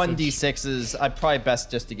 21 hostage. d6s. I'd probably best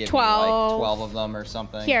just to give you 12. like 12 of them or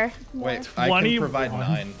something. Here. Wait, I 20 can provide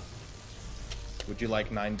 9. Would you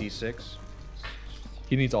like 9d6?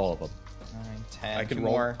 He needs all of them. 9, 10. I can two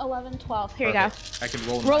roll. more. 11, 12. Here you go. Perfect. I can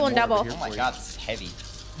roll. Roll 9 and more double. over here Oh my for you. God, this is heavy.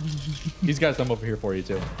 He's got some over here for you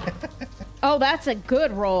too. Oh, that's a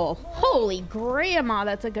good roll. Holy grandma,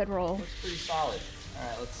 that's a good roll. Pretty solid. All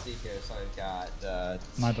right, let's see here. So I've got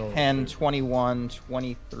My door. 10, 21,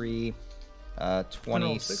 23, roll sixes for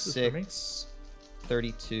me. 26,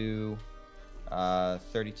 32,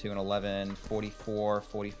 32 and 11, 44,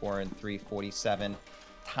 44 and 3, 47.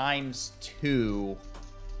 Times 2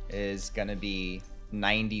 is going to be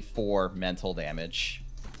 94 mental damage.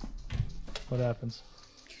 What happens?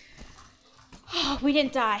 Oh, we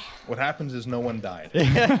didn't die. What happens is no one died.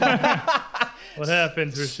 What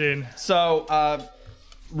happens, Rasheen? So,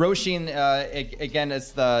 Roshin, again,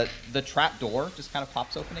 it's the trap door just kind of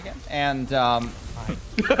pops open again, and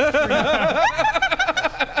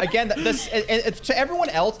again, to everyone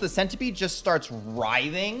else, the centipede just starts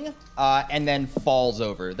writhing and then falls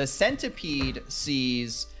over. The centipede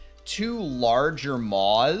sees 2 larger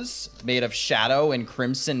maws made of shadow and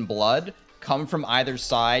crimson blood come from either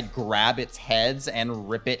side, grab its heads, and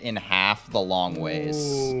rip it in half the long ways.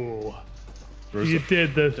 Ooh. You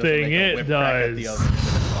did the Doesn't thing make a it whip crack at the does. other end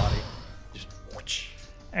of its body. Just whoosh.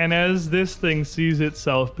 And as this thing sees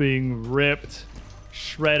itself being ripped,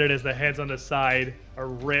 shredded as the heads on the side are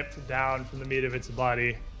ripped down from the meat of its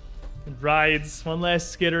body, it rides one last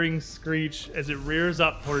skittering screech as it rears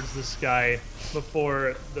up towards the sky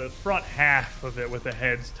before the front half of it with the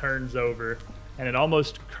heads turns over and it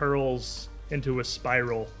almost curls into a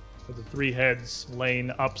spiral with the 3 heads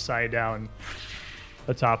laying upside down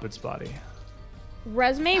atop its body.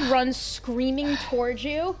 Resme runs screaming towards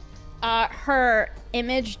you, her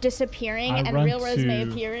image disappearing I and run real Resme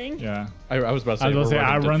to- appearing. Yeah. I was about to say. I was we're gonna say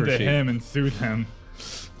I running run to Rasheen. him and soothe him.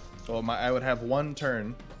 Well, I would have 1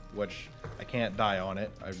 turn, which I can't die on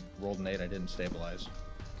it. I rolled an 8. I didn't stabilize.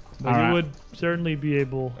 But All you right. would certainly be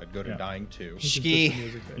able I'd go to Yeah. dying 2.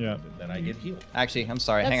 Shki. Yeah. Then I get healed. Actually, I'm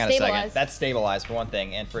sorry. That's Hang on a second. stabilized. That's stabilized for one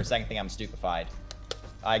thing, and for a second thing, I'm stupefied.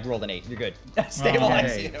 I rolled an 8. You're good.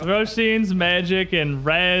 Stabilize Hey. you. Roshin's magic and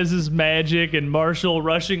Raz's magic and Marshall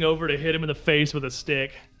rushing over to hit him in the face with a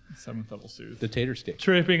stick, 7th level soothe. The tater stick.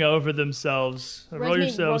 tripping over themselves. Roll Resme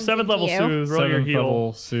yourself. runs 7th level into you. soothe. Roll your 7th heal.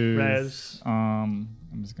 level soothe. Raz. I'm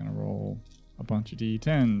just gonna roll a bunch of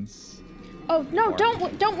d10s. Oh no!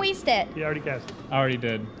 Don't waste it. You already cast it. I already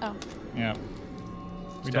did. Oh, Yeah.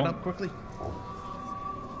 We Stand don't. up quickly.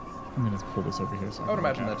 I'm gonna pull this over here. So I would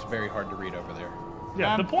imagine that's very hard to read over there.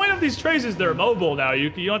 Yeah, the point of these trays is they're mobile now. You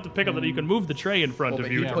don't have to pick up that. You can move the tray in front Well, of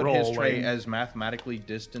but you he to put roll. his tray like- as mathematically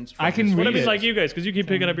distanced from I can his What I read mean, it. like you guys, because you keep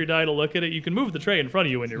picking up your die to look at it, you can move the tray in front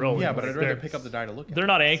of you when you're rolling. Yeah, but I'd Like, rather they're- pick up the die to look at They're it.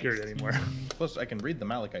 not anchored anymore. Plus, I can read the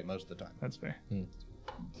malachite most of the time. That's fair.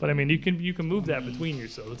 But I mean, you can move that between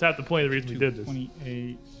yourselves. That's half the point of the reason we did this.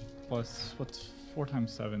 28 plus what's 4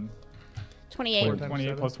 times 7? 28. 28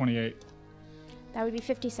 7? plus 28. That would be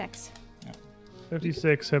 56.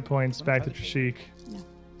 56 hit points back to Trishik.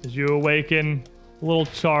 As you awaken, a little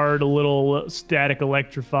charred, a little static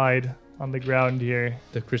electrified on the ground here.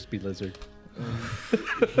 The crispy lizard.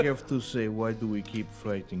 You have to say, why do we keep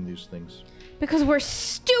fighting these things? Because we're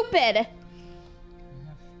stupid.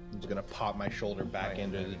 I'm just gonna pop my shoulder back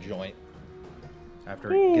into the joint after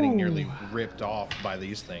getting nearly ripped off by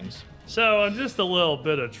these things. So, just a little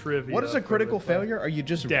bit of trivia. What is a for critical the fun. failure? Are you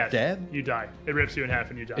just Death. dead? You die. It rips you in half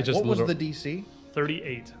and you die. It just What was literal- the DC?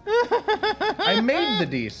 38. I made the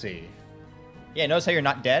DC. Yeah, notice how you're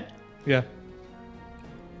not dead? Yeah.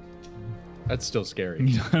 That's still scary.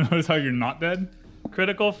 Notice how you're not dead?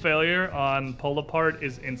 Critical failure on pull apart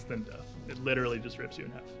is instant death. It literally just rips you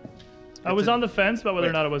in half. I was on the fence about whether or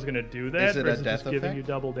Wait. not I was going to do that Is it a versus death just giving effect? you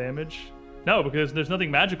double damage. No, because there's nothing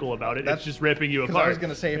magical about it. That's- It's just ripping you Because apart. I was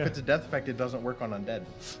gonna say, if it's a death effect, it doesn't work on undead.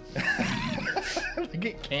 Like,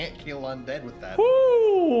 it can't kill undead with that.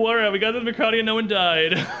 Woo! All right, we got the Mercadian. No one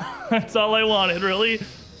died. That's all I wanted, really.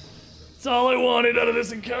 That's all I wanted out of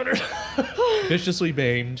this encounter. Viciously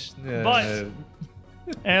maimed. But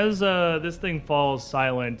as this thing falls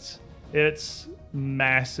silent, its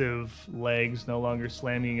massive legs no longer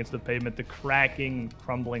slamming against the pavement, the cracking,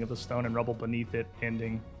 crumbling of the stone and rubble beneath it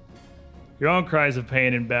ending. Your own cries of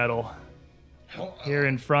pain in battle. Here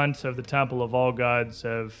in front of the Temple of All Gods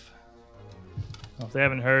have, well, if they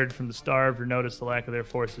haven't heard from the starved or noticed the lack of their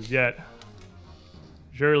forces yet,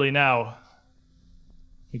 surely now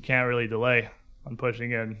we can't really delay on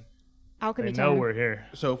pushing in. Alchemy They know time. we're here.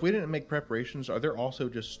 So if we didn't make preparations, are there also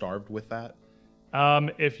just starved with that?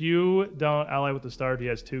 If you don't ally with the starved, he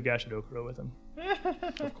has 2 Gashadokuro with him.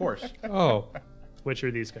 Of course. oh, Which are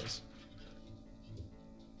these guys?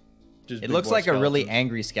 Just It big looks boy like a really skeletons.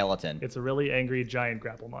 angry skeleton. It's a really angry giant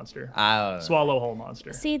grapple monster. Ah. Swallow hole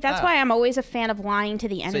monster. See, that's why I'm always a fan of lying to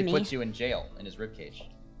the So enemy. he puts you in jail in his ribcage.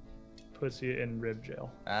 Puts you in rib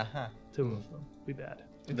jail. Uh-huh. 2 of them. Be bad.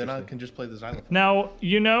 Then I can just play the xylophone. Now,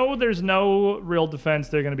 you know there's no real defense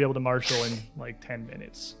they're going to be able to marshal in like 10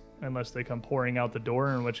 minutes. Unless they come pouring out the door,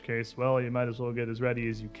 in which case, well, you might as well get as ready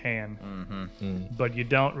as you can. But you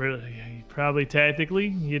don't really, probably tactically,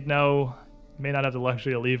 you'd know, you may not have the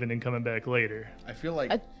luxury of leaving and coming back later. I feel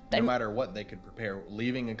like no I'm- matter what they could prepare,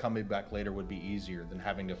 leaving and coming back later would be easier than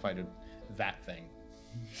having to fight that thing.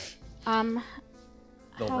 They'll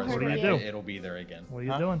How hard resurrect are you? it. It'll be there again. What are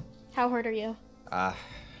you doing? How hurt are you? I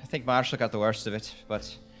think Marshall got the worst of it,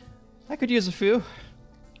 but I could use a few.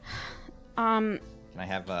 Can I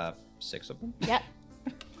have 6 of them? Yep.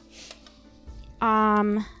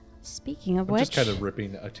 Speaking of I'm which, just kind of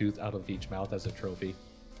ripping a tooth out of each mouth as a trophy.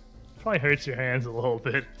 Probably hurts your hands a little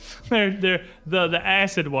bit. They're the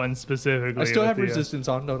acid ones specifically. I still with have the, resistance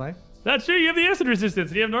on, don't I? That's true. You have the acid resistance.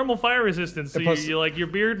 And you have normal fire resistance. So And plus- you like your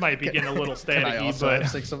beard might be getting a little Can I staticky, also but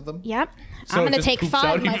have 6 of them? yep. So I'm it gonna just take poops 5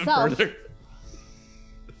 out even myself. further.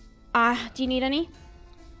 Do you need any?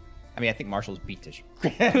 I mean, I think Marshall's beat to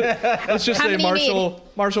Let's just How say many you need?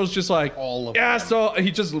 Marshall's just like, All of yeah, them. so he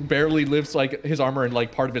just barely lifts like his armor and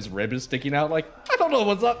like part of his rib is sticking out. Like, I don't know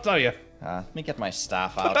what's up to you. Let me get my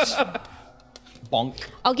staff out. Bonk.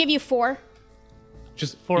 I'll give you 4.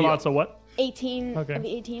 Just 4 he- lots of what? 18 Okay. of the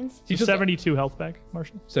 18s. So just- 72 health back,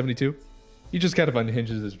 Marshall. 72. He just kind of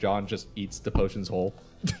unhinges his jaw and just eats the potions whole.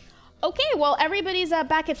 Okay, well everybody's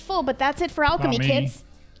back at full, but that's it for alchemy, me. kids.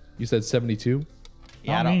 You said 72?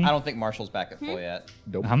 Yeah, Not me. I don't think Marshall's back at full yet.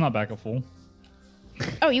 Nope. I'm not back at full.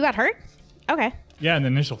 Oh, you got hurt? Okay. Yeah, and the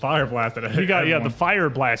initial fire blast that I You got, yeah, the everyone. fire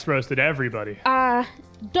blast roasted everybody.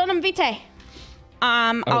 Donum vitae.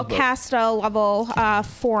 I'll both. cast a level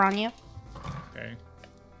 4 on you. Okay.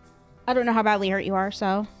 I don't know how badly hurt you are,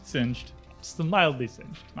 so Singed. It's the mildly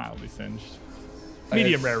singed. Mildly singed.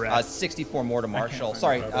 Medium rare rat. 64 more to Marshall.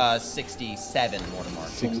 Sorry, 67 more to Marshall.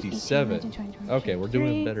 67. Okay, we're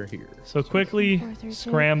doing better here. So quickly 4, 32.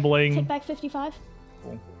 scrambling Take back 55.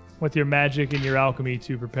 with your magic and your alchemy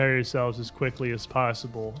to prepare yourselves as quickly as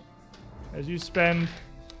possible. As you spend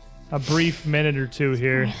a brief minute or two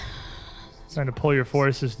here trying to pull your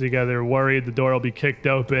forces together, worried the door will be kicked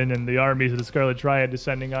open and the armies of the Scarlet Triad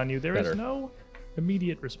descending on you, there is Better. no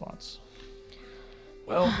immediate response.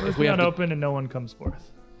 Well, It's if we have not to, open and no one comes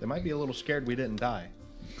forth. They might be a little scared we didn't die.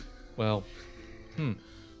 well,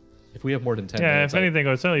 if we have more than 10 Yeah, minutes, if anything, it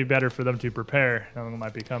would certainly be better for them to prepare, knowing what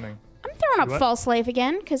might be coming. I'm throwing up What? false slave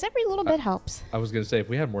again, because every little bit helps. I was going to say, if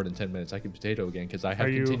we had more than 10 minutes, I could potato again because I have Are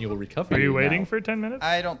you- continual recovery. Are you waiting now. for 10 minutes?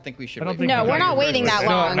 I don't think we should I don't wait. think No, we we're got not you waiting first. that No,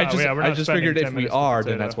 long. no, I just, yeah, we're I not just spending figured 10 if we minutes to are,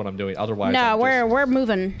 then potato. that's what I'm doing. Otherwise, No, I'm we're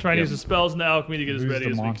moving. Trying to Yeah. use the spells and the alchemy to get as Who's ready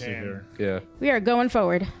the as we monster can. here? yeah. We are going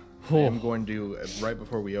forward. I'm going to, right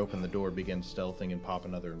before we open the door, begin stealthing and pop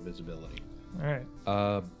another invisibility. All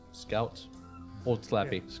right. Scout. Old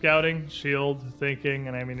Slappy. Scouting, shield, thinking,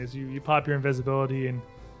 and I mean, as you pop your invisibility and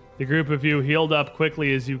the group of you healed up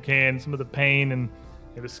quickly as you can, some of the pain and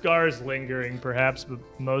the scars lingering perhaps, but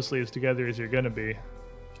mostly as together as you're going to be.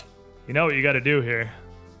 You know what you got to do here.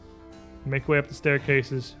 You make your way up the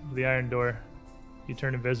staircases to the iron door. You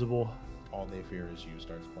turn invisible, All they fear is you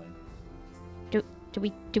starts playing.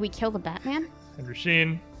 Do we kill the Batman? and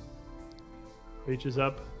Rasheen reaches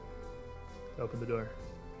up to open the door.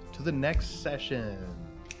 To the next session.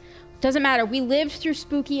 Doesn't matter. We lived through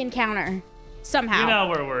spooky encounter. Somehow. You know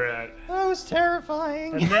where we're at. That was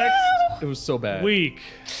terrifying. And next It was so bad. week,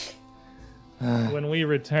 when we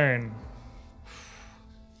return,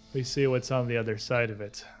 we see what's on the other side of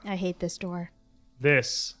it. I hate this door.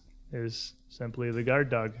 This is simply the guard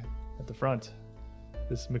dog at the front.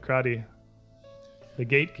 This Macrati, the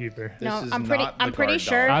gatekeeper. This No, is I'm pretty- not the I'm pretty guard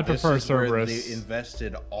sure- dog. I'd prefer This is where Cerberus. They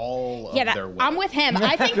invested all Yeah, of their wealth. I'm with him.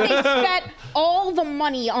 I think they spent all the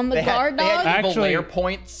money on the They guard had dog. evil Actually- layer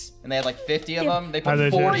points, and they had like 50 of them. They How put they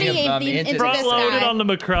 40 of did. them 48 into into Front this this loaded guy. on the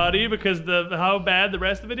Macrati because how bad the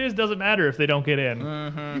rest of it is doesn't matter if they don't get in.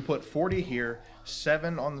 You put 40 here,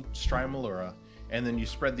 7 on the Strymalura, and then you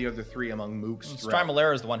spread the other 3 among mooks. throughout.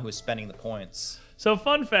 Strymalera is the one who was spending the points. So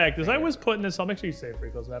fun fact, as I was putting this, I'll make sure you save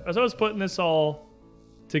Freakles map. As I was putting this all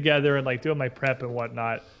together and like doing my prep and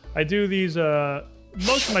whatnot, I do these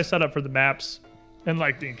most of my setup for the maps and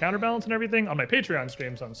like the encounter balance and everything on my Patreon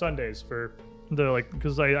streams on Sundays for the like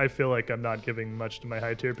because I feel like I'm not giving much to my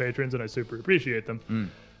high tier patrons and I super appreciate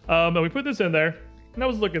them. And we put this in there and I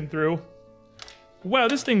was looking through. Wow,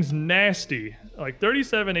 this thing's nasty. Like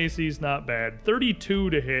 37 AC is not bad.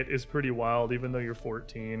 32 to hit is pretty wild, even though you're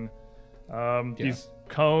 14. These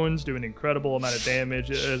cones do an incredible amount of damage.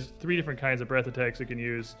 It has 3 different kinds of breath attacks it can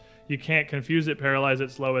use. You can't confuse it, paralyze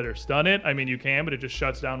it, slow it, or stun it. I mean, you can, but it just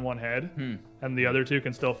shuts down one head, and the other 2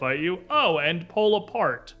 can still fight you. Oh, and pull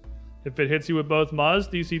apart. If it hits you with both Muzz,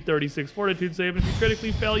 DC 36 Fortitude save, and if you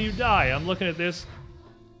critically fail, you die. I'm looking at this.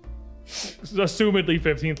 Assumedly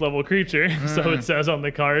 15th level creature, so it says on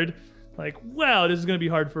the card. Like, wow, this is going to be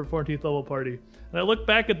hard for a 14th level party. And I look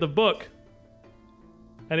back at the book,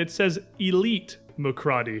 and it says Elite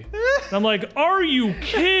Macrati. And I'm like, are you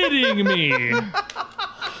kidding me?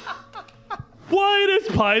 Why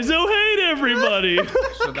does Paizo hate everybody?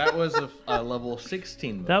 So that was a level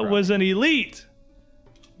 16. That was an Elite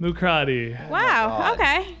Macrati, Wow.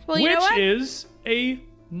 Okay. Well, you know which what? is a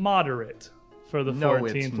moderate for the No,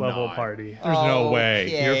 14th it's level not. party. There's no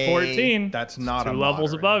way. You're 14. That's not Two a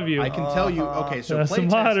levels moderate. above you. I can tell you. Okay, so That's a playtest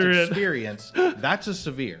moderate. experience. That's a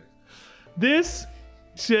severe. This,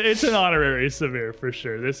 it's an honorary severe for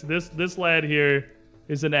sure. This lad here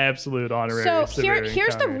is an absolute honorary So severe.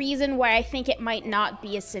 here's the encounter. reason why I think it might not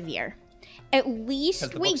be as severe. At least 'Cause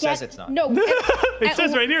the we book get says it's not. no. It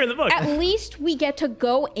says right here in the book. At least we get to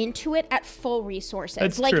go into it at full resources.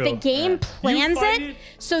 That's like true. the game plans fight it it-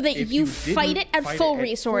 so that If you didn't fight it at full it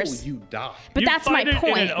resource. you die. But You that's my fight it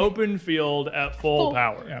point. in an open field at full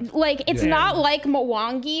power. Like it's not like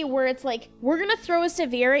Mwangi where it's like we're gonna throw a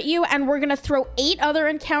severe at you and we're gonna throw 8 other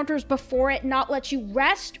encounters before it, not let you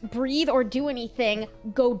rest, breathe, or do anything.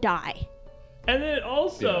 Go die. And it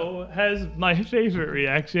also has my favorite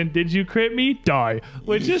reaction. Did you crit me? Die.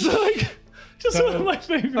 Which is like just one of my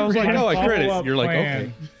favorite I was like, reactions. no, I crit it. Follow-up You're like, plan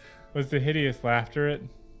okay. Was the hideous laughter it?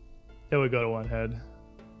 It would go to one head.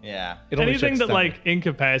 Yeah. It only Anything checks that stomach. like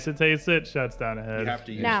incapacitates it shuts down a You head. have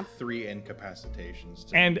to use No. 3 incapacitations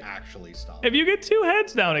to And actually stop. If you get 2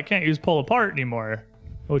 heads down, it can't use pull apart anymore,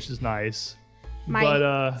 which is nice. My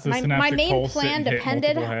But So my synaptic main pulse plan didn't hit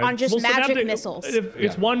depended multiple heads? on just well, magic synaptic- missiles.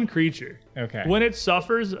 It's one creature. Okay. When it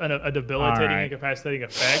suffers a debilitating, Alright. incapacitating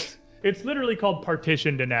effect, it's literally called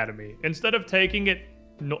partitioned anatomy. Instead of taking it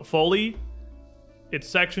fully, it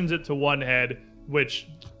sections it to one head, which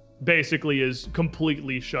basically is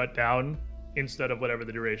completely shut down instead of whatever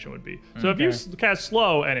the duration would be. So if you cast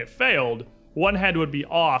slow and it failed, one head would be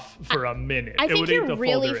off for a minute. I It think would eat you're the full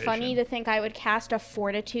really duration. funny to think I would cast a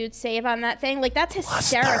fortitude save on that thing. Like that's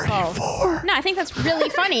hysterical. No, I think that's really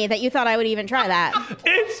funny that you thought I would even try that.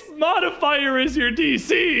 Its modifier is your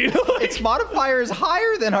DC. Its modifier is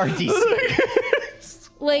higher than our DC.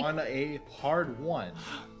 Like on a hard 1,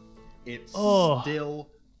 it's Oh. still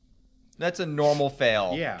That's a normal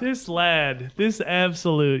fail. yeah. This lad, this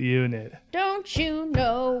absolute unit. don't you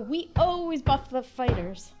know we always buff the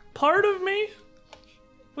fighters. Part of me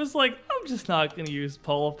was like, I'm just not gonna use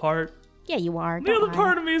pull apart. Yeah, you are. The Don't other lie.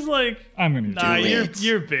 part of me is like, I'm gonna nah, do you're it.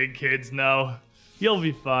 you're big kids now. You'll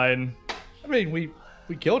be fine. I mean, we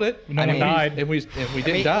killed it. No I one mean, died. and we didn't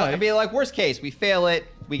I mean, die. I mean, like worst case, we fail it,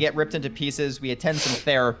 we get ripped into pieces, we attend some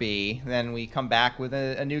therapy, then we come back with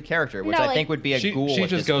a new character, which No, I like- think would be a she ghoul she at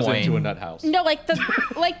just this goes point. into a nut house. No, like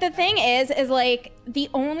the thing is like the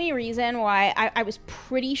only reason why I was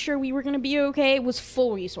pretty sure we were gonna be okay was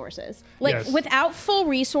full resources. Like Yes. without full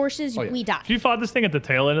resources, Oh, yeah. we die. If you fought this thing at the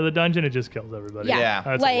tail end of the dungeon, it just kills everybody. Yeah, Yeah.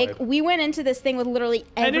 That's a like wipe. we went into this thing with literally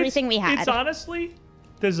And everything we had. It's honestly,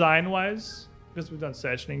 design-wise, because we've done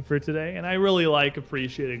sessioning for today, and I really like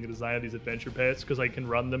appreciating the design of these adventure paths because I can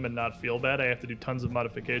run them and not feel bad. I have to do tons of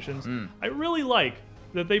modifications. I really like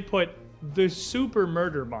that they put the super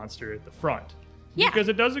murder monster at the front. Yeah. Because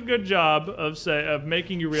it does a good job of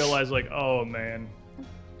making you realize, like, oh man,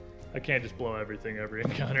 I can't just blow everything every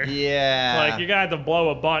encounter. Yeah. Like, you gotta blow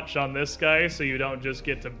a bunch on this guy so you don't just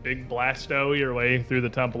get to big blasto your way through the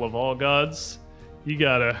Temple of All Gods. You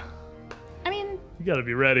gotta You gotta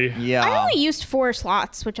be ready. Yeah. I only used 4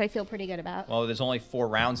 slots, which I feel pretty good about. Well, there's only 4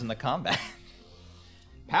 rounds in the combat.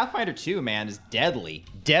 Pathfinder 2, man, is deadly.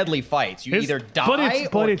 Deadly fights. You It's- either die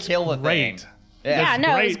but or it's kill the great. thing. Yeah,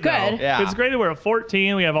 no, it's Great, though. good. Yeah. It's great that we're at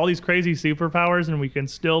 14. We have all these crazy superpowers, and we can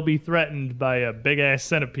still be threatened by a big ass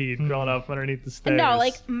centipede crawling up underneath the stairs. No,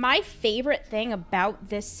 like my favorite thing about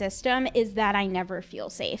this system is that I never feel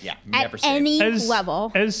safe. Yeah, at never safe. any as,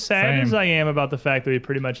 level. As sad Same. as I am about the fact that we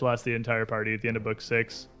pretty much lost the entire party at the end of book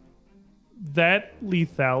 6, that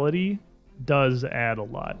lethality does add a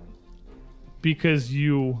lot because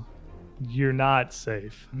you're not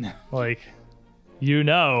safe. Like,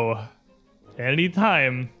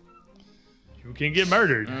 anytime you can get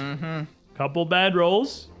murdered. Couple bad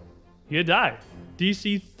rolls, you die.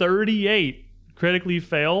 DC 38 critically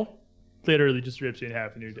fail, literally just rips you in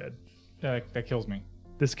half and you're dead. That kills me.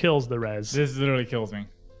 This kills the res. This literally kills me.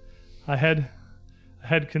 I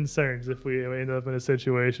had concerns if we ended up in a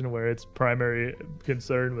situation where its primary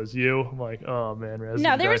concern was you. I'm like, oh man, Raz.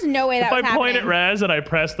 No, is there was dead. no way that if was I point at happening. Raz and I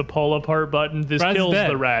press the pull apart button, this Raz is kills dead.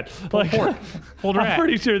 the rat. Like, Hold I'm rat.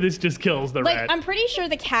 pretty sure this just kills the Like, rat. I'm pretty sure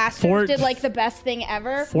the casters Fort- did like the best thing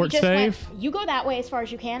ever. Fort we just save? went, you go that way as far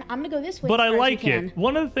as you can. I'm gonna go this way. But as I far like as you can. it.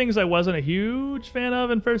 One of the things I wasn't a huge fan of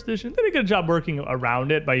in first edition, they did a good job working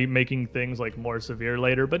around it by making things like more severe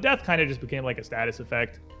later. But death kind of just became like a status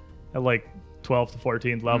effect at like 12th to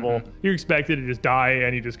 14th level. You're expected to just die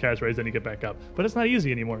and you just cast raise, then you get back up. But it's not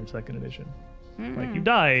easy anymore in second edition. Like you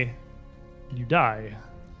die, and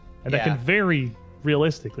that Yeah. can very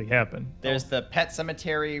realistically happen. There's the Pet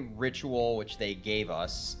Cemetery ritual, which they gave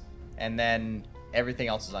us, and then everything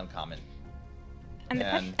else is uncommon.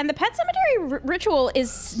 And the pet cemetery ritual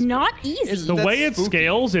is not easy. The That's way it spooky.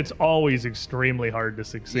 scales, it's always extremely hard to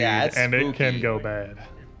succeed, Yeah, it's and it can spooky. go bad.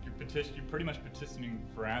 You're pretty much petitioning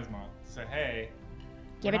Pharasma to say, hey,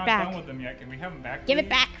 Give we're it not back. done with them yet. Can we have them back? Give it please?"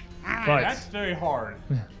 back. But That's very hard.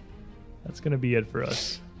 that's going to be it for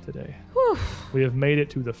us today. Whew. We have made it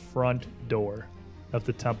to the front door of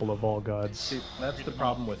the Temple of All Gods. See, that's the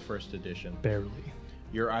problem with first edition. Barely.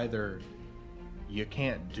 You're either you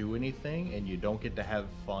can't do anything and you don't get to have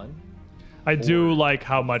fun. I do like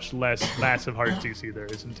how much less massive heart CC there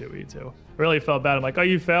is in 2E2. Really felt bad. I'm like, oh,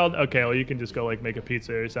 you failed? Okay, well, you can just go like make a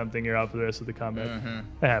pizza or something. You're out for the rest of the combat.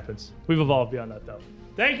 That happens. We've evolved beyond that, though.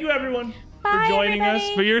 Thank you, everyone, Bye, for joining us,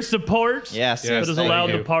 everybody. for your support. Yes, That has thank allowed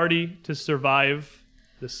you. the party to survive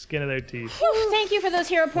the skin of their teeth. Whew, thank you for those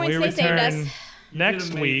hero points. We They saved return us. next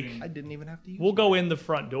amazing. week. I didn't even have to use We'll it. go in the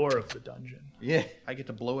front door of the dungeon. Yeah. I get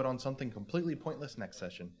to blow it on something completely pointless next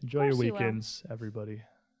session. Enjoy your course you will. weekends, everybody.